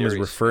top room is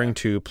referring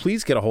to,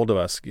 please get a hold of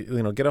us.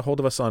 Get a hold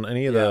of us on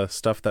any of the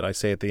stuff that I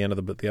say at the end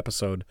of the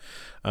episode.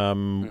 Yeah,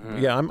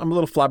 I'm a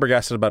little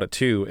flabbergasted about it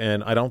too,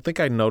 and I don't think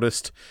I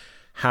noticed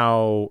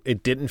how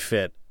it didn't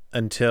fit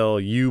until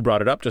you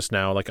brought it up just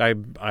now. Like I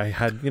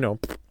had,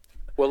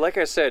 Well, like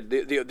I said,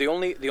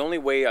 the only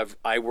way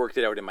I worked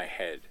it out in my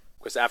head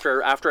was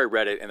after I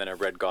read it, and then I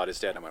read God is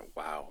Dead. I went,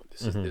 wow,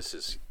 this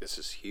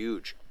is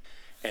huge.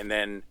 And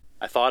then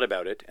I thought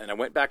about it, and I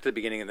went back to the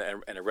beginning, and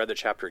I read the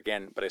chapter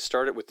again. But I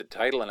started with the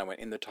title, and I went,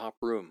 in the top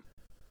room.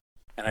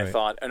 And I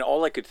thought, and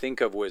all I could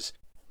think of was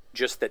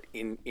just that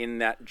in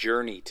that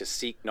journey to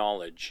seek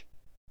knowledge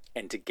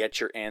and to get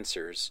your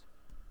answers,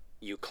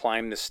 you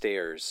climb the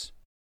stairs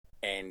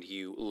and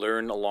you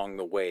learn along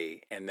the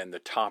way. And then the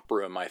top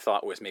room, I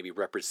thought, was maybe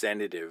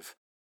representative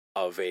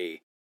of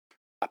a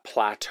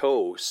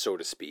plateau, so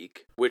to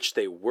speak, which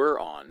they were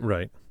on.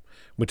 Right.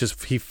 Which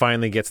is, he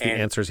finally gets the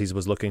answers he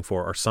was looking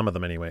for, or some of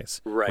them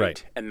anyways.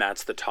 Right. And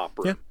that's the top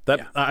room.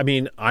 Yeah. I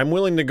mean, I'm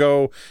willing to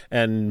go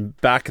and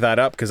back that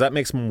up, because that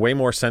makes way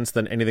more sense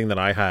than anything that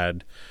I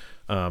had.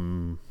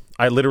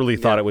 I literally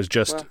thought it was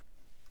just,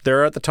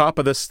 they're at the top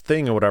of this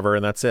thing or whatever,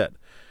 and that's it.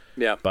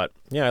 Yeah. But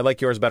yeah, I like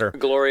yours better.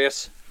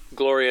 Glorious.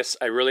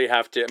 I really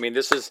have to. I mean,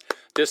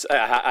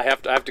 I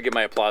have to give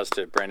my applause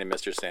to Brandon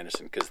Mr.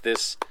 Sanderson, because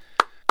this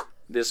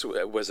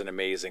was an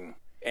amazing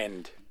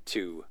end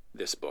to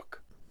this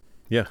book.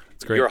 Yeah,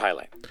 it's great. Your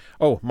highlight.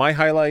 Oh, my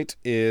highlight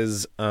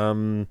is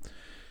that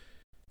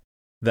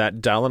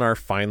Dalinar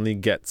finally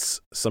gets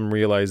some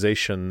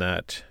realization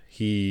that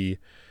he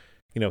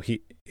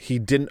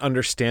didn't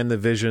understand the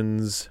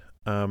visions.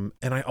 And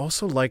I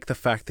also like the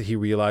fact that he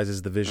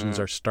realizes the visions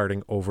are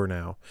starting over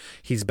now.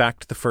 He's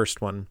back to the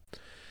first one.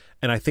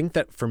 And I think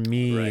that for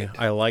me,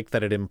 I like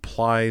that it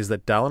implies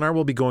that Dalinar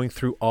will be going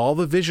through all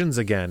the visions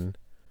again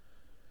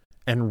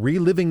and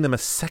reliving them a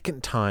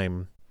second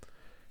time,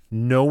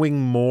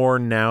 knowing more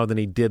now than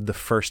he did the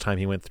first time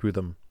he went through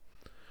them.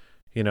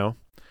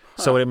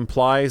 So it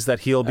implies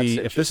that he'll be,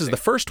 if this is the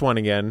first one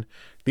again,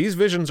 these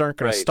visions aren't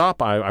going to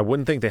stop. I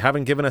wouldn't think. They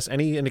haven't given us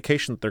any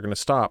indication that they're going to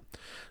stop.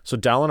 So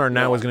Dalinar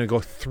now is going to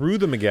go through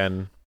them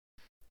again,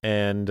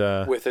 and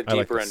with a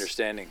deeper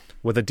understanding.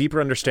 With a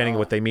deeper understanding of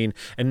what they mean,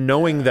 and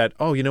knowing that,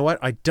 you know what?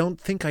 I don't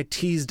think I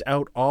teased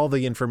out all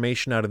the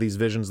information out of these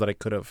visions that I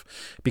could have,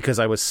 because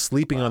I was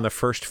sleeping on the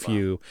first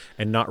few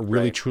and not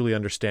really truly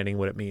understanding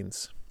what it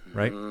means.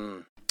 Right?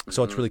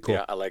 So it's really cool.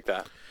 Yeah, I like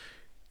that.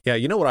 Yeah,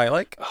 you know what I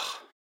like?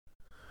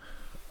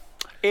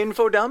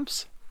 Info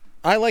dumps?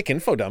 I like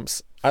info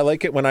dumps. I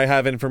like it when I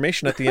have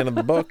information at the end of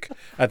the book,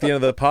 at the end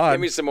of the pod.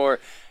 Give me some more.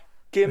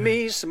 Give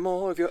me some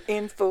more of your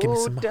info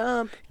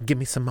dump. Give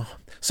me some more.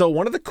 So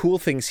one of the cool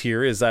things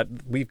here is that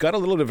we've got a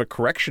little bit of a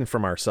correction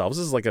from ourselves.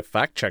 This is like a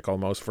fact check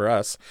almost for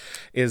us.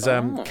 Is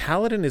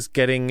Kaladin is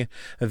getting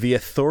the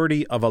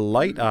authority of a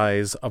Light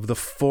Eyes of the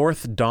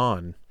Fourth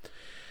Dawn.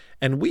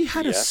 And we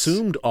had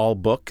assumed all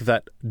book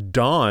that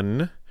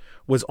Dawn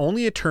was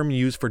only a term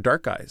used for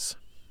Dark Eyes.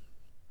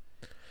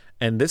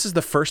 And this is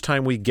the first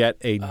time we get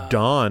a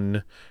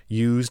Dawn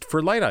used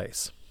for Light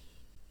Eyes.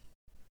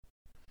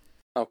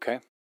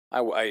 Okay.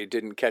 I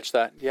didn't catch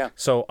that. Yeah.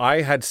 So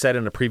I had said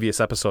in a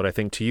previous episode, I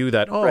think to you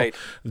that,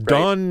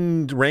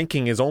 Dawn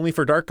ranking is only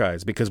for Dark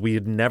Eyes because we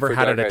had never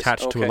had it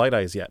attached to a Light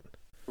Eyes yet.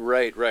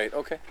 Right.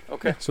 Okay.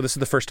 Yeah, so this is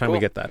the first time we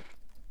get that.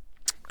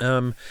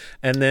 And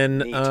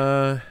then...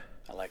 I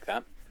like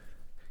that.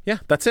 Yeah,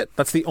 that's it.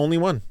 That's the only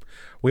one.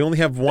 We only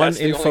have one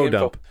info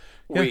dump.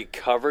 Yeah. We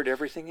covered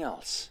everything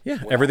else.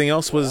 Yeah, everything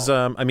else was,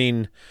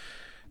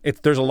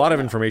 there's a lot of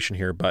information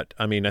here, but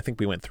I think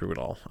we went through it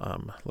all.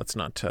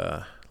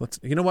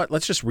 You know what?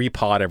 Let's just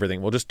repod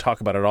everything. We'll just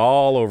talk about it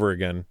all over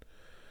again.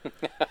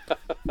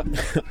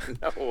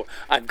 No,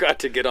 I've got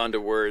to get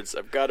onto words.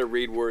 I've got to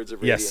read Words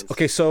of Radiance. Yes.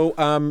 Okay, so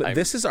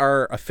this is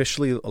our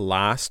officially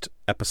last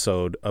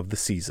episode of the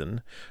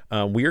season.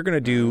 We are going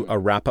to do a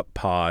wrap-up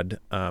pod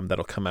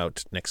that'll come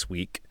out next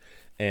week.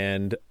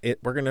 And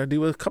we're going to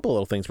do a couple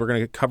little things. We're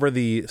going to cover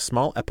the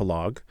small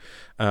epilogue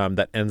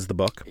that ends the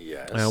book.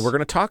 Yes. We're going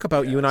to talk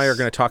about, you and I are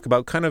going to talk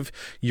about kind of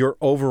your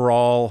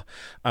overall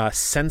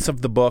sense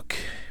of the book,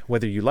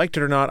 whether you liked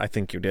it or not. I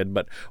think you did,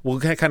 but we'll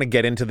kind of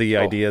get into the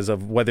ideas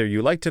of whether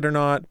you liked it or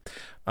not.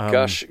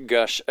 Gush.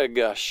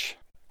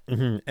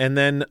 Mm-hmm. And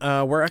then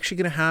we're actually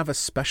going to have a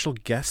special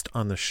guest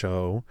on the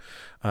show,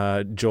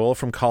 Joel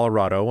from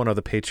Colorado, one of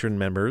the Patreon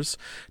members,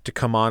 to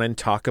come on and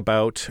talk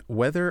about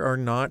whether or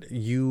not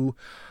you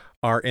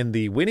are in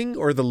the winning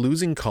or the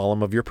losing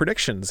column of your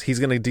predictions. He's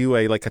going to do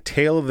a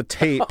tale of the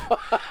tape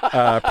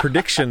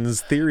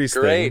predictions theories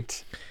thing.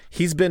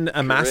 He's been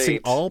amassing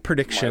all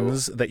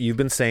predictions that you've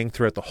been saying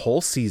throughout the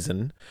whole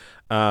season.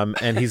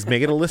 And he's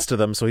making a list of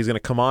them, so he's going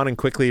to come on and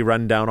quickly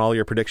run down all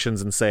your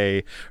predictions and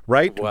say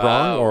right,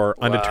 wrong, or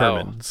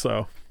undetermined.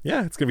 So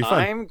yeah, it's going to be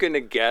fun. I'm going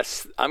to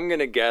guess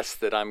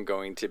that I'm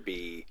going to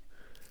be,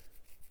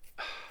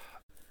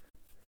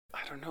 I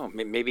don't know,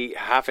 maybe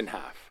half and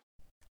half.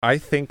 I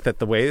think that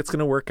the way it's going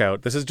to work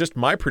out, this is just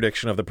my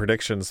prediction of the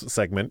predictions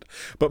segment,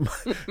 but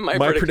my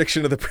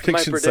prediction of the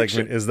predictions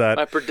segment is that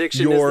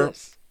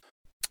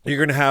you're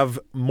going to have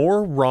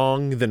more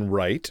wrong than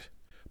right.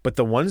 But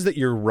the ones that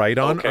you're right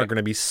on are going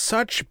to be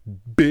such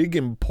big,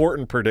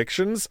 important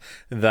predictions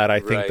that I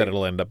think that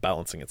it'll end up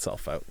balancing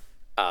itself out.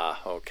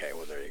 Okay.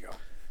 Well, there you go.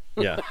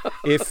 Yeah.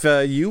 If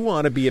you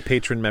want to be a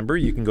patron member,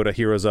 you can go to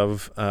Heroes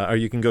of, or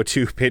you can go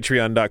to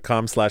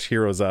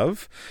patreon.com/Heroes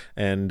of.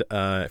 And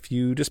if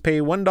you just pay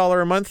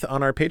 $1 a month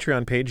on our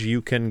Patreon page,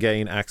 you can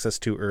gain access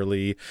to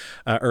early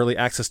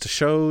access to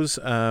shows.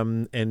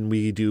 And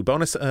we do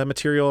bonus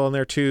material on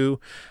there too.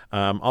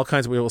 All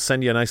kinds we will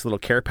send you a nice little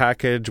care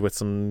package with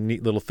some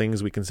neat little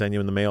things we can send you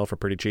in the mail for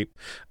pretty cheap.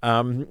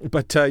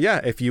 But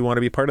if you want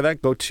to be part of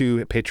that, go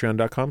to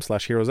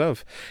patreon.com/Heroes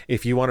of.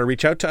 If you want to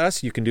reach out to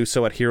us, you can do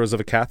so at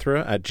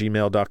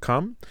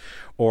heroesofakathra@gmail.com.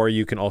 Or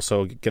you can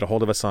also get a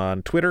hold of us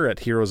on Twitter at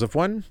Heroes of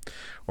One,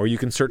 or you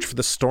can search for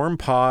the Storm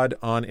Pod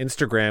on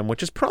Instagram,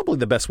 which is probably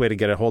the best way to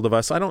get a hold of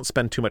us. I don't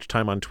spend too much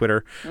time on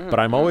Twitter, but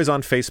I'm always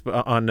on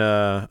Facebook, on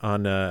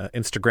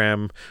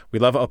Instagram. We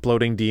love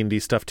uploading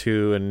D&D stuff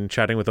too, and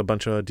chatting with a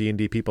bunch of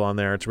D&D people on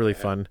there. It's really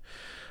fun.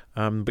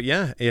 But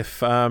yeah,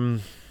 if I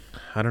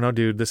don't know,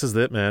 dude, this is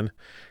it, man.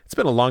 It's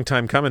been a long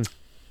time coming.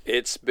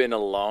 It's been a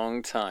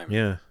long time.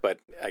 Yeah. But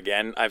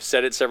again, I've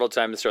said it several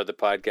times throughout the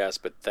podcast,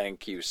 but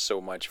thank you so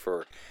much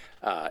for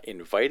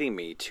inviting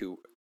me to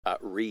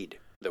read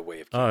The Way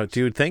of Kings. Oh,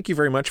 dude, thank you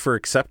very much for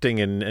accepting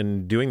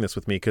and doing this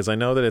with me, because I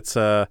know that it's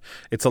a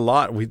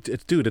lot.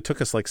 It took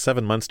us like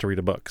 7 months to read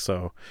a book,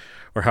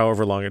 or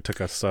however long it took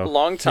us. So a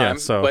long time.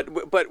 Yeah,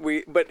 but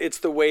it's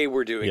the way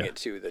we're doing it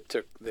too that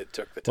took the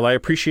time. Well, I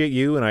appreciate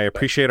you, and I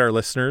appreciate our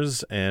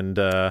listeners, and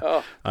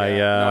I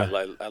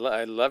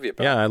love you.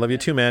 Pal. Yeah, I love you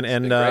too, man,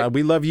 and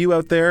we love you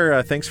out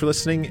there. Thanks for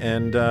listening,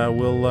 and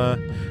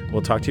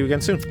we'll talk to you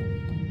again soon.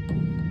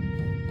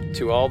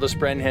 To all the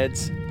Spren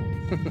heads,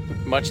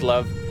 much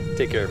love.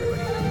 Take care,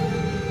 everybody.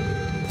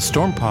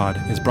 Storm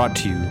Pod is brought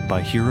to you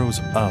by Heroes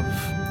of.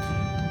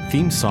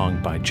 Theme song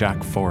by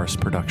Jack Forrest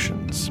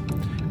Productions.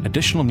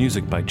 Additional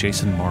music by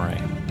Jason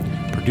Moray.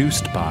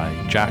 Produced by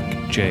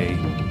Jack, Jay,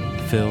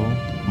 Phil,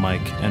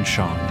 Mike, and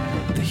Sean,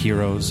 the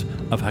Heroes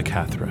of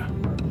Hakathra.